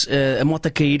uma vez a moto a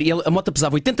cair, e a moto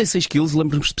pesava 86 kg,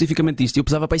 lembro-me especificamente disto, e eu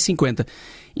pesava para aí 50.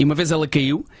 E uma vez ela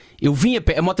caiu, eu vim a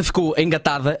pé, a moto ficou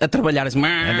engatada a trabalhar, assim,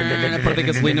 a perder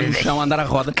gasolina no chão, a andar à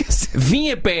roda. Vim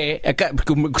a pé,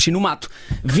 porque eu cresci no mato,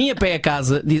 vim a pé a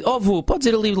casa, disse: "Oh avô, podes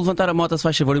ir ali levantar a moto se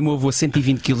faz favor?" E o meu avô,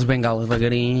 120 kg, bengala,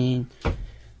 devagarinho.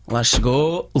 Lá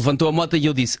chegou, levantou a moto e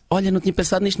eu disse: "Olha, não tinha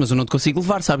pensado nisto, mas eu não te consigo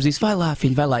levar, sabes disso? Vai lá,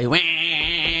 filho, vai lá." Eu...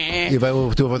 E vai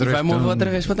o teu avô outra vez. Vai-me outra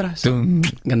vez para trás.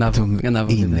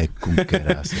 Ganhava. Ina com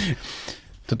caraças.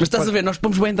 Mas estás a ver, nós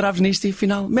pomos bem entraves nisto e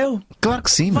afinal, Claro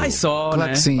que sim. Vai meu. só,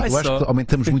 Claro né? que sim. Vai Eu acho só. que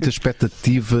aumentamos muito as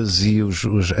expectativas e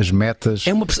as metas.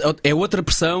 é outra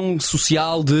pressão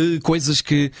social de coisas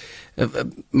que.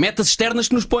 Metas externas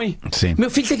que nos põem. Sim.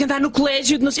 Meu filho tem que andar no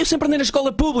colégio. Não sei, eu sempre andei na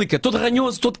escola pública, todo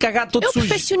ranhoso, todo cagado, todo É o sujo.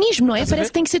 perfeccionismo, não é? Parece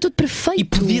que tem que ser tudo perfeito. E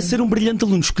podia ser um brilhante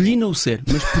aluno, escolhi não o ser,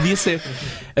 mas podia ser.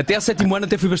 Até ao 7º ano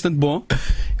até fui bastante bom.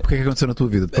 O que é que aconteceu na tua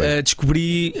vida depois?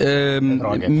 Descobri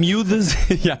miúdas,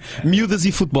 miúdas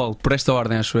e futebol, por esta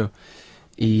ordem, acho eu.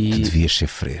 Tu E. devias ser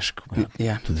fresco. Meu.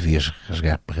 Yeah. Tu devias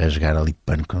rasgar ali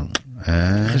pano com.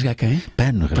 Rasgar quem?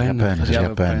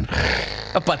 Rasgar pano.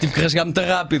 Opá, tive que rasgar muito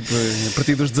rápido, a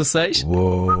partir dos 16.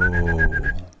 Uou.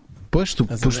 Pois, tu.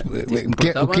 Estás a ver? Tive que me O que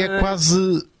é portar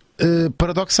quase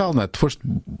paradoxal, não é? Tu foste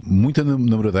muito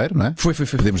namoradeiro, não é? Foi.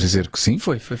 Podemos dizer que sim.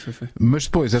 Foi. Mas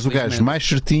depois és o gajo mais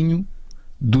certinho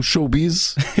do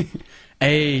showbiz,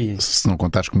 Ei, se não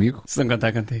contares comigo, se não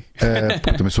contar contigo. porque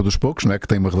eu também sou dos poucos, não é? Que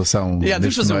tem uma relação Temos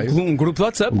neste fazer meio. um grupo de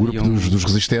WhatsApp. O grupo dos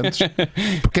resistentes,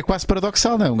 porque é quase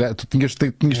paradoxal, não é? Tu tinhas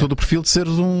todo o perfil de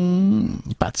seres um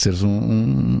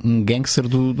gangster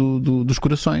dos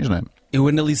corações, não é? Eu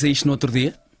analisei isto no outro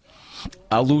dia,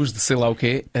 à luz de sei lá o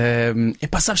quê.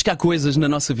 Sabes que há coisas na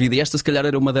nossa vida, e esta se calhar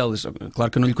era uma delas.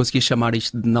 Claro que eu não lhe conseguia chamar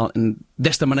isto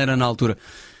desta maneira na altura.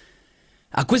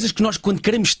 Há coisas que nós, quando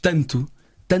queremos tanto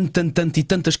e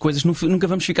tantas coisas, nunca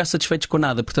vamos ficar satisfeitos com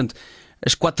nada. Portanto,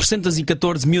 as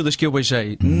 414 miúdas que eu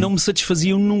beijei não me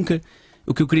satisfaziam nunca.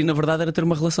 O que eu queria, na verdade, era ter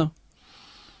uma relação.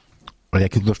 Olha,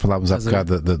 aquilo que nós falávamos há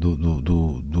bocado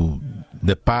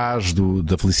da paz,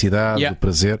 da felicidade, do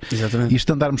prazer. Exatamente.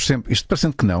 Isto andarmos sempre, isto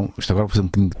parecendo que não, isto agora vou fazer um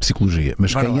bocadinho de psicologia,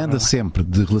 mas quem anda sempre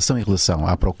de relação em relação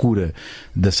à procura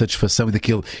da satisfação e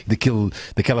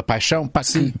daquela paixão, pá,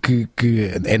 que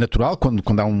é natural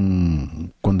quando há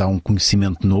um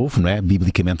conhecimento novo, não é?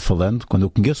 Biblicamente falando, quando eu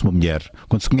conheço uma mulher,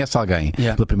 quando se conhece alguém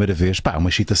pela primeira vez, pá, uma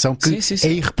excitação que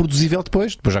é irreproduzível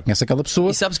depois já conhece aquela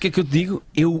pessoa. E sabes o que é que eu te digo?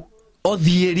 Eu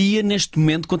odiaria neste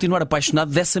momento continuar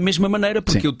apaixonado dessa mesma maneira,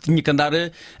 porque eu tinha que andar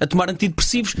a tomar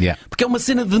antidepressivos. Porque é uma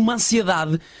cena de uma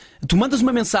ansiedade. Tu mandas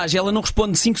uma mensagem, ela não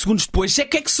responde 5 segundos depois. O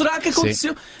que é que será que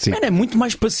aconteceu? Mano, é muito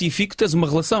mais pacífico teres uma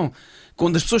relação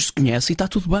quando as pessoas se conhecem e está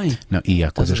tudo bem. Não, e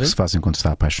há coisas que se fazem quando se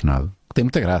está apaixonado que tem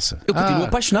muita graça. Eu continuo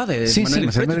apaixonado, é de maneira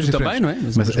diferente. Tu também, não é?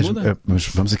 Mas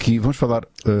vamos falar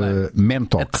man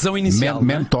talk. A tesão inicial.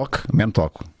 Man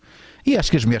talk. E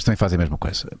acho que as mulheres também fazem a mesma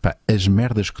coisa. Pá, as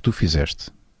merdas que tu fizeste,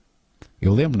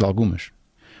 eu lembro de algumas.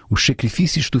 Os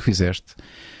sacrifícios que tu fizeste,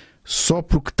 só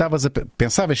porque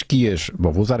pensavas que ias.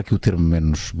 Bom, vou usar aqui o termo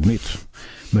menos bonito,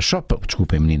 mas só para.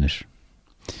 Desculpem, meninas.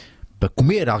 Para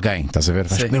comer alguém, estás a ver?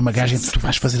 Vais comer uma gaja e tu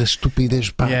vais fazer a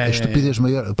estupidez, a estupidez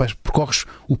maior. Percorres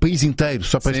o país inteiro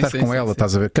só para estar com ela,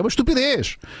 estás a ver? Que é uma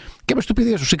estupidez.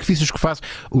 Os sacrifícios que fazes,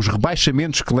 os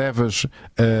rebaixamentos que levas,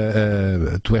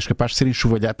 tu és capaz de ser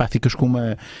enxovalhado, ficas com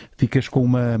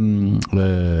uma.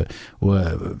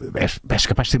 És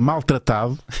capaz de ser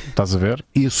maltratado, estás a ver?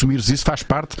 E assumires isso faz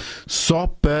parte só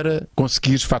para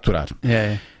conseguires faturar.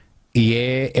 E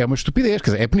é uma estupidez,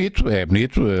 quer dizer, é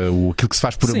bonito aquilo que se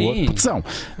faz por amor, por tesão,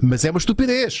 mas é uma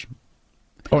estupidez.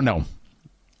 Ou não?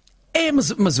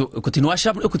 Mas eu continuo a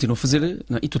achar, eu continuo a fazer,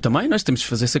 e tu também, nós temos de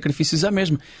fazer sacrifícios à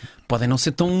mesma. Podem não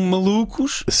ser tão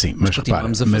malucos, sim, mas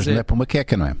continuamos a fazer. Mas não é para uma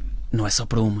queca, não é? Não é só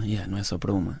para uma, não é só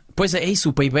para uma. Pois é isso,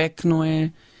 o payback não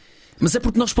é. Mas é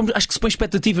porque nós acho que se põe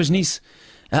expectativas nisso.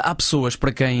 Há pessoas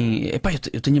para quem.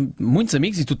 Eu tenho muitos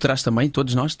amigos, e tu terás também,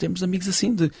 todos nós temos amigos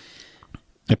assim de.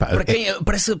 Epá, Para quem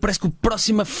parece que a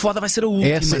próxima foda vai ser a última.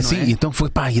 Essa, não sim, é? então foi,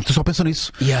 pá, e tu só pensas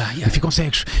nisso. E ficam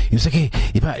cegos. E não sei o quê.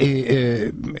 E, pá,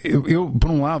 eu,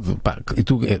 por um lado, pá, e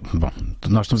tu, bom,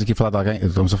 nós estamos aqui a falar de alguém,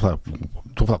 estou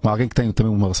a falar com alguém que tem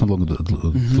também uma relação de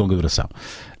longa duração.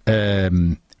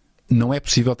 Não é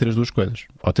possível ter as duas coisas.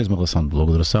 Ou tens uma relação de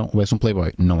longa duração ou és um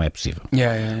playboy. Não é possível.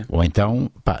 Ou então,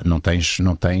 pá, não tens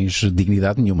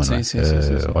dignidade nenhuma, não é? Sim.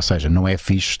 Ou seja, não é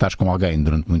fixe estares com alguém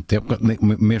durante muito tempo,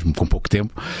 mesmo com pouco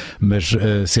tempo, mas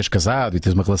seres casado e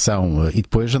tens uma relação e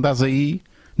depois andares aí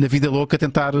na vida louca a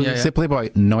tentar ser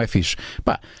playboy. Não é fixe.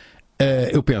 Pá,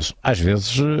 eu penso, às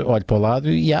vezes olho para o lado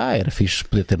e era fixe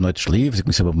poder ter noites livres e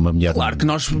conhecer uma mulher. Claro que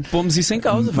nós pomos isso em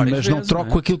causa várias vezes. Mas não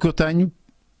troco aquilo que eu tenho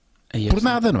por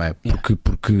nada, não é?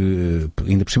 Porque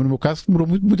ainda por cima, no meu caso, demorou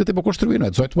muito tempo a construir, não é?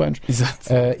 18 anos. Exato.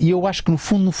 E eu acho que no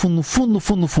fundo,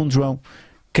 João,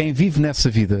 quem vive nessa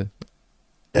vida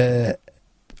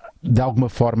de alguma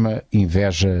forma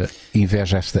inveja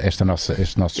este nosso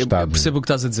estado. Eu percebo o que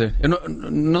estás a dizer. Eu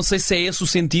não sei se é esse o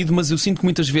sentido, mas eu sinto que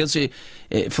muitas vezes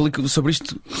falei sobre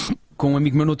isto com um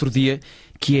amigo meu no outro dia,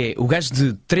 que é o gajo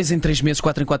de 3 em 3 meses,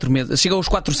 4 em 4 meses, chega aos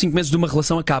 4 ou 5 meses de uma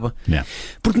relação, acaba.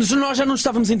 Porque nós já não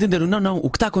estávamos a entender. Não, o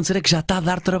que está a acontecer é que já está a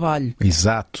dar trabalho.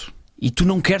 Exato. E tu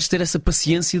não queres ter essa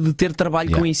paciência de ter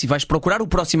trabalho com isso. E vais procurar o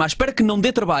próximo à espera que não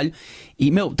dê trabalho. E,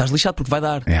 estás lixado porque vai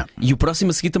dar. E o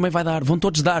próximo a seguir também vai dar. Vão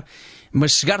todos dar.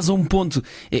 Mas chegares a um ponto...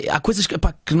 há coisas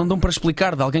que não dão para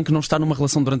explicar de alguém que não está numa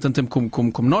relação durante tanto tempo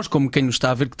como nós, como quem nos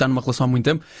está a ver que está numa relação há muito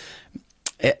tempo.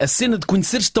 A cena de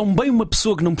conheceres tão bem uma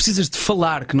pessoa que não precisas de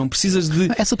falar, que não precisas de...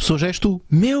 Essa pessoa já és tu.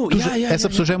 Essa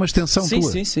pessoa já é uma extensão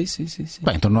tua. Sim.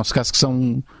 Bem, então no nosso caso que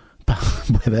são...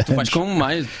 Tu vais com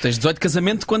mais, tens 18 de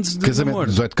casamento, quantos de namoro?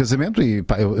 18 de casamento e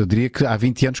eu diria que há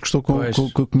 20 anos que estou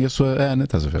que conheço a Ana,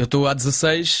 estás a ver? Eu estou há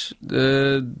 16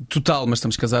 total, mas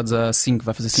estamos casados há 5,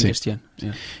 vai fazer 5 este ano.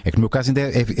 É que no meu caso ainda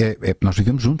nós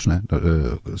vivemos juntos, não é?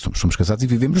 Somos casados e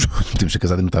vivemos juntos. Temos ser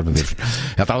casados e não estar a viver.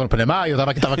 Ela estava no Panamá, eu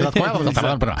estava casado com ela, mas ela estava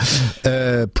lá no Panamá.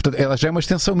 Portanto, ela já é uma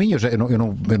extensão minha.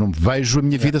 Eu não vejo a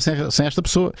minha vida sem esta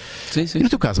pessoa. Sim. E no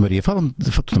teu caso, Maria, fala-me,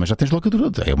 tu também já tens longa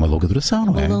duração. É uma longa duração,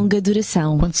 não é? Uma longa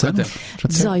duração. Quantos anos?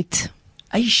 18.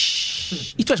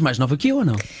 E tu és mais nova que eu ou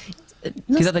não?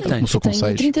 Que idade é que tens? Eu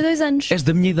tenho 32 anos. És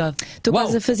da minha idade. Estou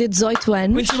quase a fazer 18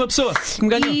 anos. Conheci uma pessoa que me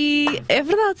ganhou. E é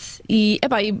verdade. E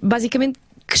basicamente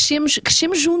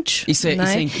crescemos juntos. Isso é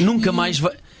nunca mais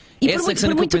vai. Essa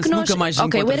cena que eu penso, nunca mais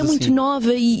eu era muito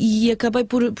nova e acabei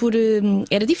por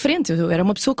era diferente, eu era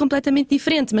uma pessoa completamente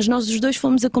diferente, mas nós os dois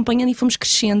fomos acompanhando e fomos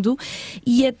crescendo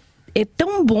e é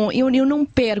tão bom, eu não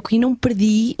perco e não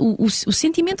perdi o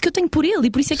sentimento que eu tenho por ele, e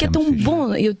por isso é que é tão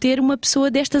bom eu ter uma pessoa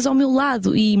destas ao meu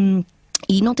lado e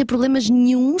não ter problemas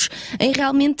nenhuns em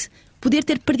realmente poder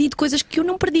ter perdido coisas que eu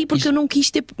não perdi, porque eu não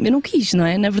quis, não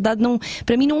é? Na verdade,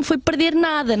 para mim não foi perder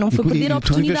nada, não foi perder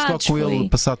oportunidades. Tu tiveste logo com ele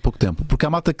passado pouco tempo, porque há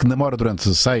malta que namora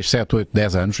durante 6, 7, 8,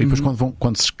 10 anos e depois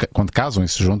quando casam e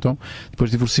se juntam, depois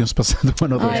divorciam-se passando um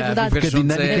ano ou dois. É verdade,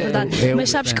 é verdade.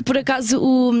 Mas sabes que por acaso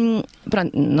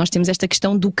nós temos esta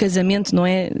questão do casamento, não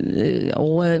é?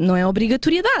 Não é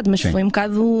obrigatoriedade, mas foi um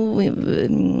bocado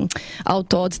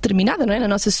autodeterminada, não é? Na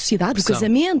nossa sociedade, o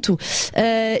casamento.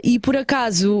 E por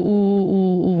acaso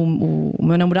o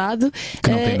meu namorado,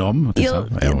 que não tem nome,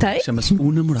 chama-se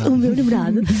o namorado. O meu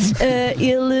namorado,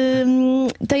 ele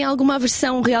tem alguma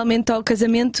aversão realmente ao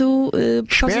casamento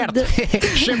por causa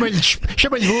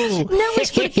chama-lhe burro. Não,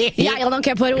 mas porque ele não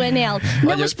quer pôr o anel.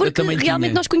 Não, mas porque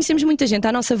realmente nós conhecemos muita gente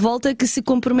à nossa volta que se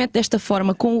compromete desta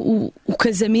forma com o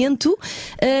casamento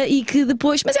e que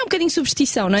depois, mas é um bocadinho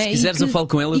superstição, não é? Se quiseres eu falo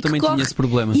com ele, eu também tinha esse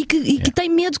problema. E que tem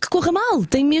medo que corra mal,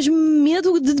 tem mesmo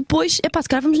medo de depois, se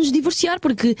calhar vamos nos divorciar,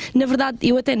 porque na verdade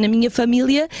eu até na minha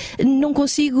família não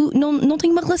consigo, não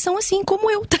tenho uma relação assim como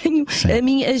eu tenho.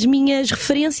 As minhas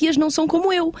referências não são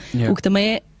como eu, o que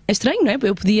também é estranho, não é?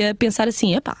 Eu podia pensar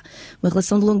assim, uma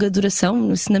relação de longa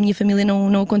duração, se na minha família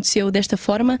não aconteceu desta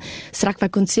forma, será que vai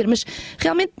acontecer? Mas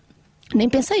realmente nem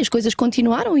pensei, as coisas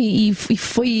continuaram e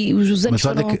foi os anos. Mas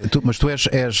olha mas tu és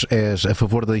a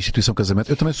favor da instituição casamento.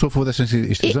 Eu também sou a favor desta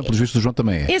instituição, pelos vistos do João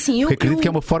também é. Porque acredito que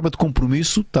é uma forma de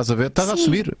compromisso, estás a ver? Estás a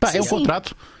assumir. É um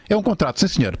contrato. É um contrato, sim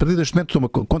senhor. A partir deste momento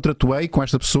contratuei com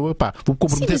esta pessoa, vou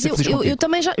comprometer a ser eu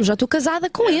também já estou casada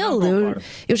com ele.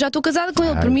 Eu já estou casada com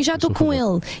ele, por mim já estou com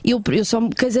ele. Eu só me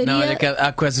casaria. Não, olha que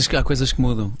há coisas que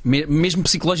mudam. Mesmo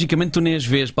psicologicamente tu nem as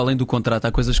vês para além do contrato,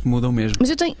 há coisas que mudam mesmo. Mas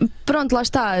eu tenho, pronto, lá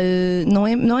está. não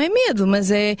é medo,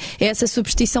 mas é essa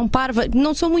superstição parva.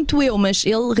 Não sou muito eu, mas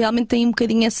ele realmente tem um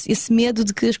bocadinho esse medo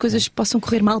de que as coisas possam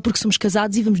correr mal porque somos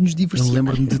casados e vamos nos divorciar. Eu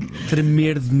lembro-me de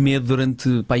tremer de medo durante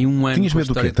um ano. Tinhas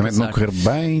medo do quê? Também de não correr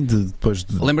bem?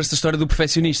 Lembras-te da história do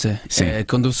perfeccionista? Sim.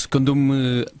 Quando eu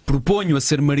me proponho a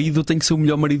ser marido, eu tenho que ser o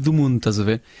melhor marido do mundo, estás a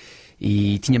ver?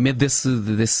 E tinha medo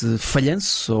desse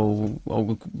falhanço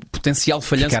ou potencial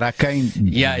falhanço. Ficar aquém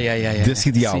desse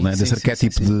ideal, sim, né? Desse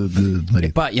arquétipo de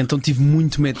marido. E então tive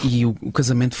muito medo. E o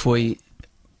casamento foi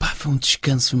um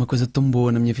descanso, uma coisa tão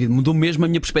boa na minha vida. Mudou mesmo a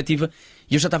minha perspectiva.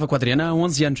 E eu já estava com a Adriana há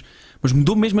 11 anos. Mas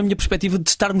mudou mesmo a minha perspectiva de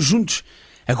estarmos juntos.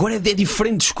 Agora é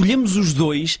diferente. Escolhemos os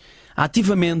dois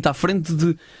ativamente à frente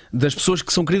das pessoas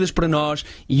que são queridas para nós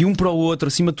e um para o outro,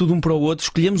 acima de tudo um para o outro,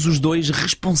 escolhemos os dois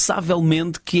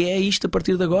responsavelmente, que é isto a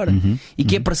partir de agora e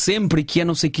que é para sempre e que é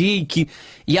não sei o quê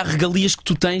e há regalias que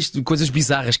tu tens de coisas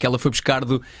bizarras que ela foi buscar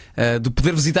do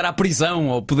poder visitar à prisão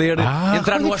ou poder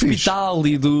entrar no hospital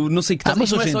e do não sei o que.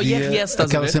 Mas hoje em dia,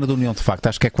 aquela cena da união de facto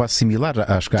acho que é quase similar.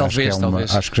 Acho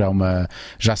que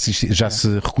já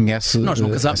se reconhece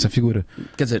essa figura.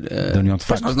 Quer dizer, da união de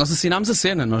facto. Nós assinámos a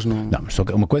cena, nós não. Não, mas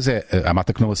uma coisa é há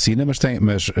malta que não assina,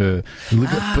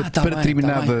 para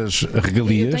determinadas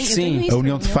regalias, a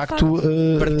união de facto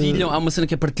partilham. Há uma cena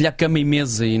que é partilhar cama e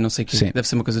mesa e não sei o quê. Deve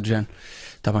ser uma coisa do género.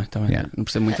 Está bem. Não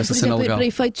percebo muito essa cena legal.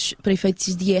 Para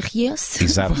efeitos de IRS,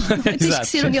 exato. Tens que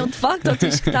ser união de facto ou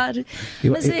tens que estar.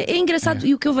 Mas é engraçado,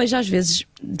 e o que eu vejo às vezes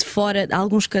de fora,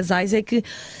 alguns casais, é que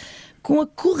com a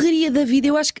correria da vida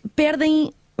eu acho que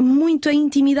perdem muito a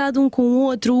intimidade um com o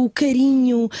outro, o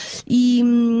carinho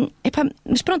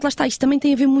mas pronto, lá está, isto também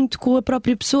tem a ver muito com a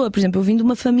própria pessoa. Por exemplo, eu vim de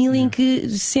uma família em que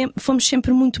fomos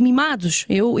sempre muito mimados.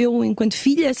 Eu enquanto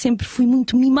filha sempre fui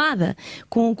muito mimada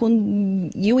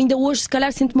e eu ainda hoje se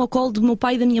calhar sento-me ao colo do meu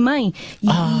pai e da minha mãe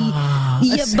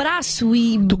e abraço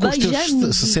e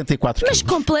beijando 64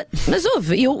 mas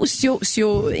ouve, se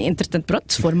eu entretanto,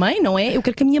 pronto, se for mãe, não é? Eu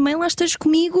quero que a minha mãe lá esteja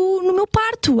comigo no meu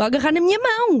parto, a agarrar na minha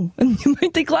mão. A minha mãe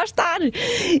tem que lá estar.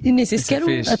 E nem sei se quero.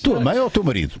 A tua mãe ou o teu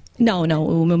marido? Não,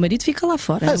 o meu marido fica lá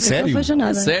fora. Sério? Não vejo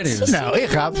nada. Sério? Não, é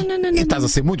errado. Não. Estás a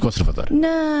ser muito conservador.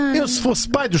 Não. Eu, se fosse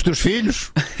pai dos teus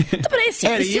filhos,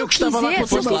 era eu que estava lá com a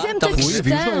tua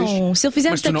mãe. Se ele fizer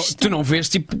muita questão. Tu não vês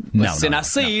tipo uma cena a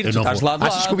sair, tu estás lá de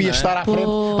lado. Achas que eu ia estar à frente?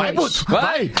 Vai, puto!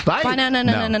 Vai!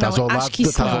 Não. Estás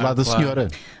ao lado da senhora.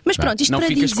 Mas pronto, isto não para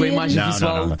ficas dizer... com a imagem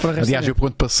visual. Aliás,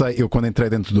 eu quando entrei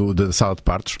dentro da sala de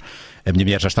partos, a minha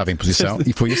mulher já estava em posição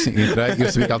e foi assim, entrei e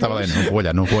eu sabia que ela estava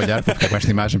lá. Não vou olhar para ficar com esta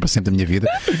imagem para sempre da minha vida.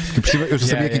 Porque por cima eu já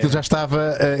sabia que aquilo já estava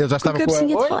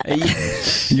com a...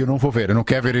 E eu não vou ver, eu não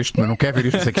quero ver isto,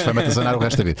 sei que isto vai-me atazanar o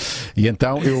resto da vida. E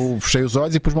então eu fechei os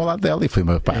olhos e pus-me ao lado dela e foi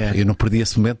eu não perdi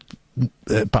esse momento.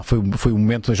 Foi um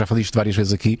momento, eu já falei isto várias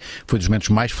vezes aqui, foi dos momentos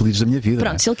mais felizes da minha vida.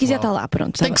 Pronto, se ele quiser estar lá,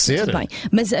 pronto. Tem que ser. Tudo bem.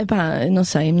 Mas, não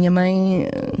sei, a minha mãe,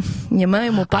 o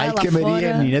meu pai lá que fora... Maria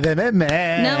é a menina da mamãe.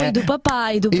 Não, e do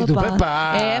papai.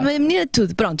 É a menina de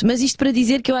tudo. Pronto, mas isto para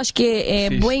dizer que eu acho que é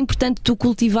bem importante tu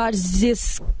cultivares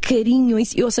esse carinho,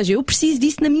 ou seja, eu preciso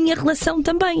disso na minha relação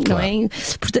também, não é?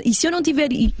 Portanto, e se eu não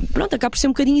tiver, e pronto, acaba por ser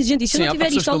um bocadinho exigente, e se eu não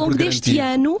tiver isto ao longo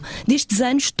destes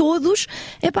anos todos,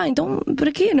 então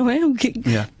para quê, não é?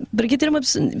 Para que ter uma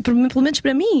pessoa, pelo menos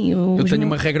para mim? Eu tenho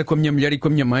uma regra com a minha mulher e com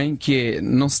a minha mãe que é: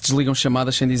 não se desligam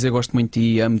chamadas sem dizer gosto muito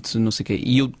de ti, amo-te, não sei o quê.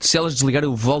 E se elas desligarem,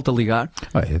 eu volto a ligar.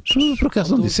 Tu por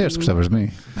acaso não disseste que gostavas de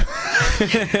mim?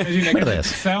 Imagina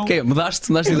essa.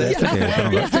 Mudaste de ideia?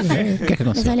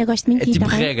 Mas olha, gosto muito de ti.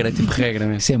 É tipo regra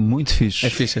mesmo. Isso é muito fixe. É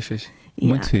fixe.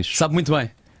 Muito fixe. Sabe muito bem.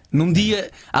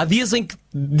 Há dias em que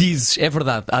dizes, é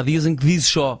verdade, há dias em que dizes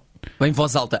só, em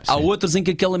voz alta. Sim. Há outros em que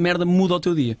aquela merda muda o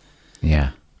teu dia.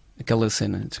 Aquela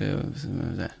cena.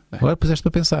 Agora puseste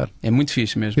para pensar. É muito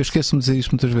fixe mesmo. Eu esqueço-me de dizer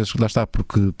isto muitas vezes. Lá está,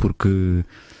 porque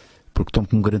estão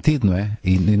como garantido, não é?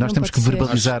 E nós temos que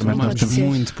verbalizar, mas nós temos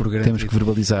muito por garantido. Temos que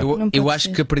verbalizar. Eu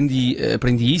acho que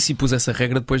aprendi isso e pus essa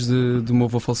regra depois do meu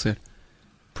avô falecer.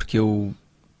 Porque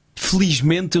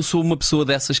felizmente eu sou uma pessoa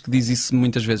dessas que diz isso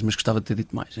muitas vezes, mas gostava de ter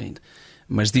dito mais ainda.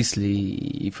 Mas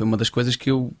disse-lhe e foi uma das coisas que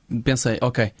eu pensei,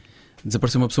 ok,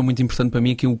 desapareceu uma pessoa muito importante para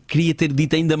mim que eu queria ter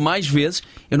dito ainda mais vezes.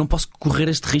 Eu não posso correr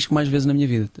este risco mais vezes na minha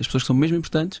vida. As pessoas que são mesmo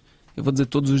importantes, eu vou dizer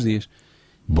todos os dias.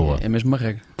 Boa. É mesmo uma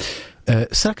regra.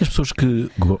 Será que as pessoas que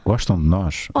gostam de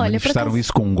nós manifestaram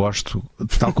isso com um gosto,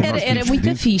 tal como nós era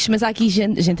muito fixe, mas há aqui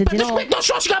gente a dizer: mas como é que nós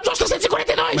só chegámos aos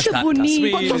 342? Que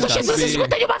bonito! Quando todos os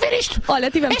 351 a ver isto?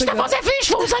 Olha, tivemos esta voz é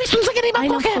fixe, vou usar isto para nos animar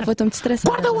qualquer. Vou-te-me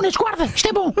estressar. Guarda, Unas, guarda, isto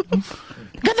é bom.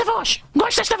 Grande voz!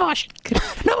 Gosto desta voz!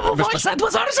 Não vou passar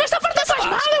 2 horas nesta farta. Faz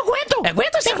mal, eu aguento!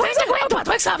 Aguentas? Aguento!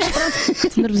 Tu é que sabes!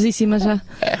 Estou nervosíssima já.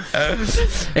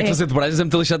 É que fazer dobragens é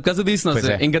muito lixado por causa disso, não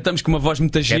é? Engatamos com uma voz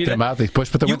muito gira. É tramado e depois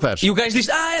para te aguentares. E o gajo diz: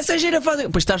 essa é gira, faz.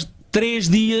 Depois estás 3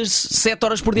 dias, 7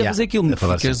 horas por dia a fazer aquilo.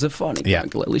 Ficas afónico.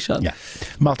 Aquilo é lixado.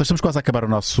 Malta, estamos quase a acabar o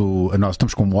nosso.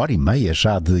 Estamos com 1h30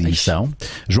 já de emissão.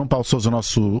 João Paulo Sousa, o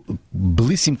nosso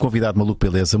belíssimo convidado Maluco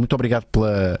Beleza. Muito obrigado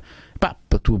pela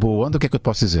tua boa onda. O que é que eu te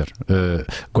posso dizer?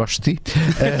 Gosto de ti.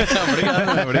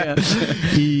 Obrigado.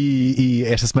 E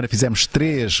esta semana fizemos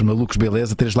 3 Malucos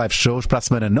Beleza, 3 live shows. Para a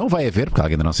semana não vai haver, porque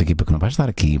alguém da nossa equipa que não vai estar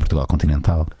aqui em Portugal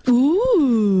Continental.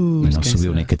 Mas não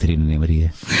subiu nem Catarina nem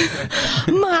Maria.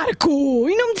 Marco!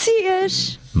 E não me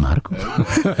dizias? Marco?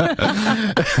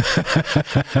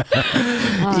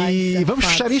 E vamos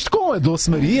fechar isto com a Doce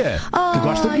Maria, que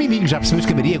gosta de miminhos. Já percebemos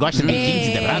que a Maria gosta de miminhos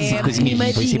e de abraços e de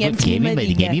coisinhas.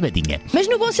 Mimadinha. Mas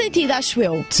no bom sentido, acho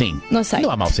eu. Sim. Não sei.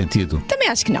 Não há mau sentido. Também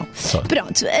acho que não.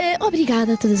 Pronto.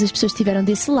 Obrigada a todas as pessoas que estiveram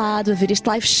desse lado a ver este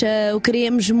live show.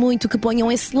 Queremos muito que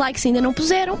ponham esse like se ainda não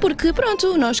puseram, porque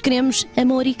pronto, nós queremos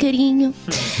amor e carinho.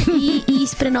 E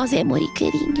isso para nós é amor e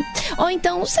carinho. Ou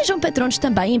então sejam patronos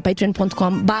também em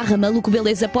patreon.com/Maluco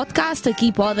Beleza Podcast.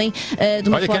 Aqui podem de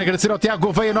uma Olha, forma... quero agradecer ao Tiago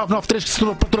Gouveia 993 que se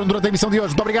tornou patrono durante a emissão de hoje.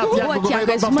 Muito obrigado, Tiago Gouveia.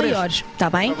 Tiago, és o maior, está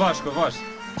bem? Com a voz.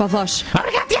 Com a voz.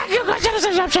 Obrigado, Tiago!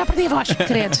 Eu já perdi a voz.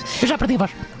 Credo. Eu já perdi a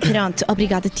voz. Pronto,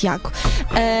 obrigada, Tiago.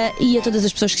 E a todas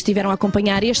as pessoas que estiveram a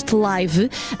acompanhar este live.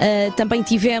 Também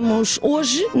tivemos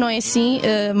hoje, não é assim,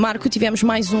 Marco, tivemos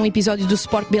mais um episódio do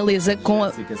Sport Beleza com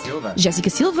a Jéssica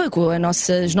Silva, com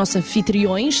os nossos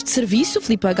anfitriões de serviço,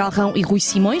 Filipe Galrão e Rui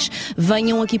Simões.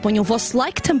 Venham aqui, ponham o vosso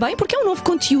like também, porque é um novo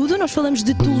conteúdo. Nós falamos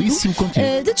de tudo,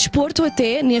 de desporto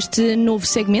até, neste novo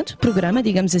segmento, programa,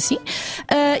 digamos assim.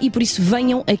 E por isso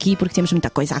venham aqui, porque temos muita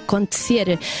coisa a acontecer.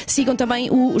 Sigam também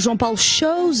o João Paulo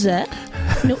Sousa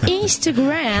no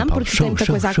Instagram, porque tem muita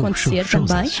coisa a acontecer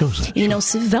também. E não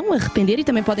se vão arrepender. E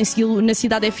também podem segui-lo na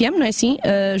Cidade FM, não é assim,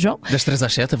 João? Das 3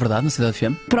 às 7, é verdade, na Cidade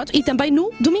FM. Pronto, e também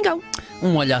no Domingão.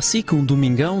 Um olhar assim, com um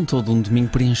domingão, todo um domingo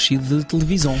preenchido de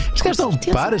televisão. Este gajo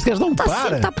não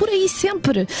para. Está por aí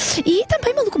sempre. E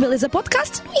também Maluco Beleza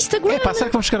Podcast no Instagram. Será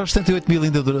que vamos chegar aos 78 mil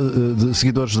ainda de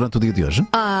seguidores durante o dia de hoje?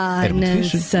 Não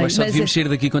sei. Mas só devíamos sair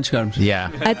daqui quando chegarmos.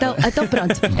 Então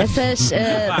pronto, essas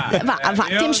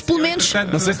temos pelo menos.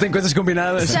 Não sei se tem coisas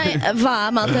combinadas.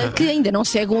 Malta, que ainda não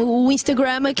segue o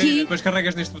Instagram aqui. Depois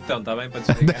carregas neste botão, está bem? Para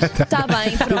desligar. Está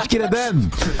bem, Temos pronto. que ir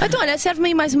andando. Então, olha, serve-me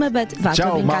aí mais uma bat. Vá, estou a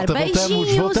Tchau, brincar. malta. Beijinhos,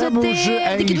 Voltamos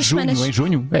até daqui em 2 junho. semanas. Em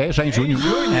junho? Já em junho.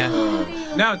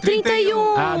 Não,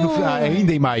 31.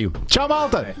 Ainda em maio. Tchau,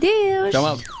 malta. Deus. Tchau,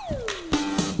 malta.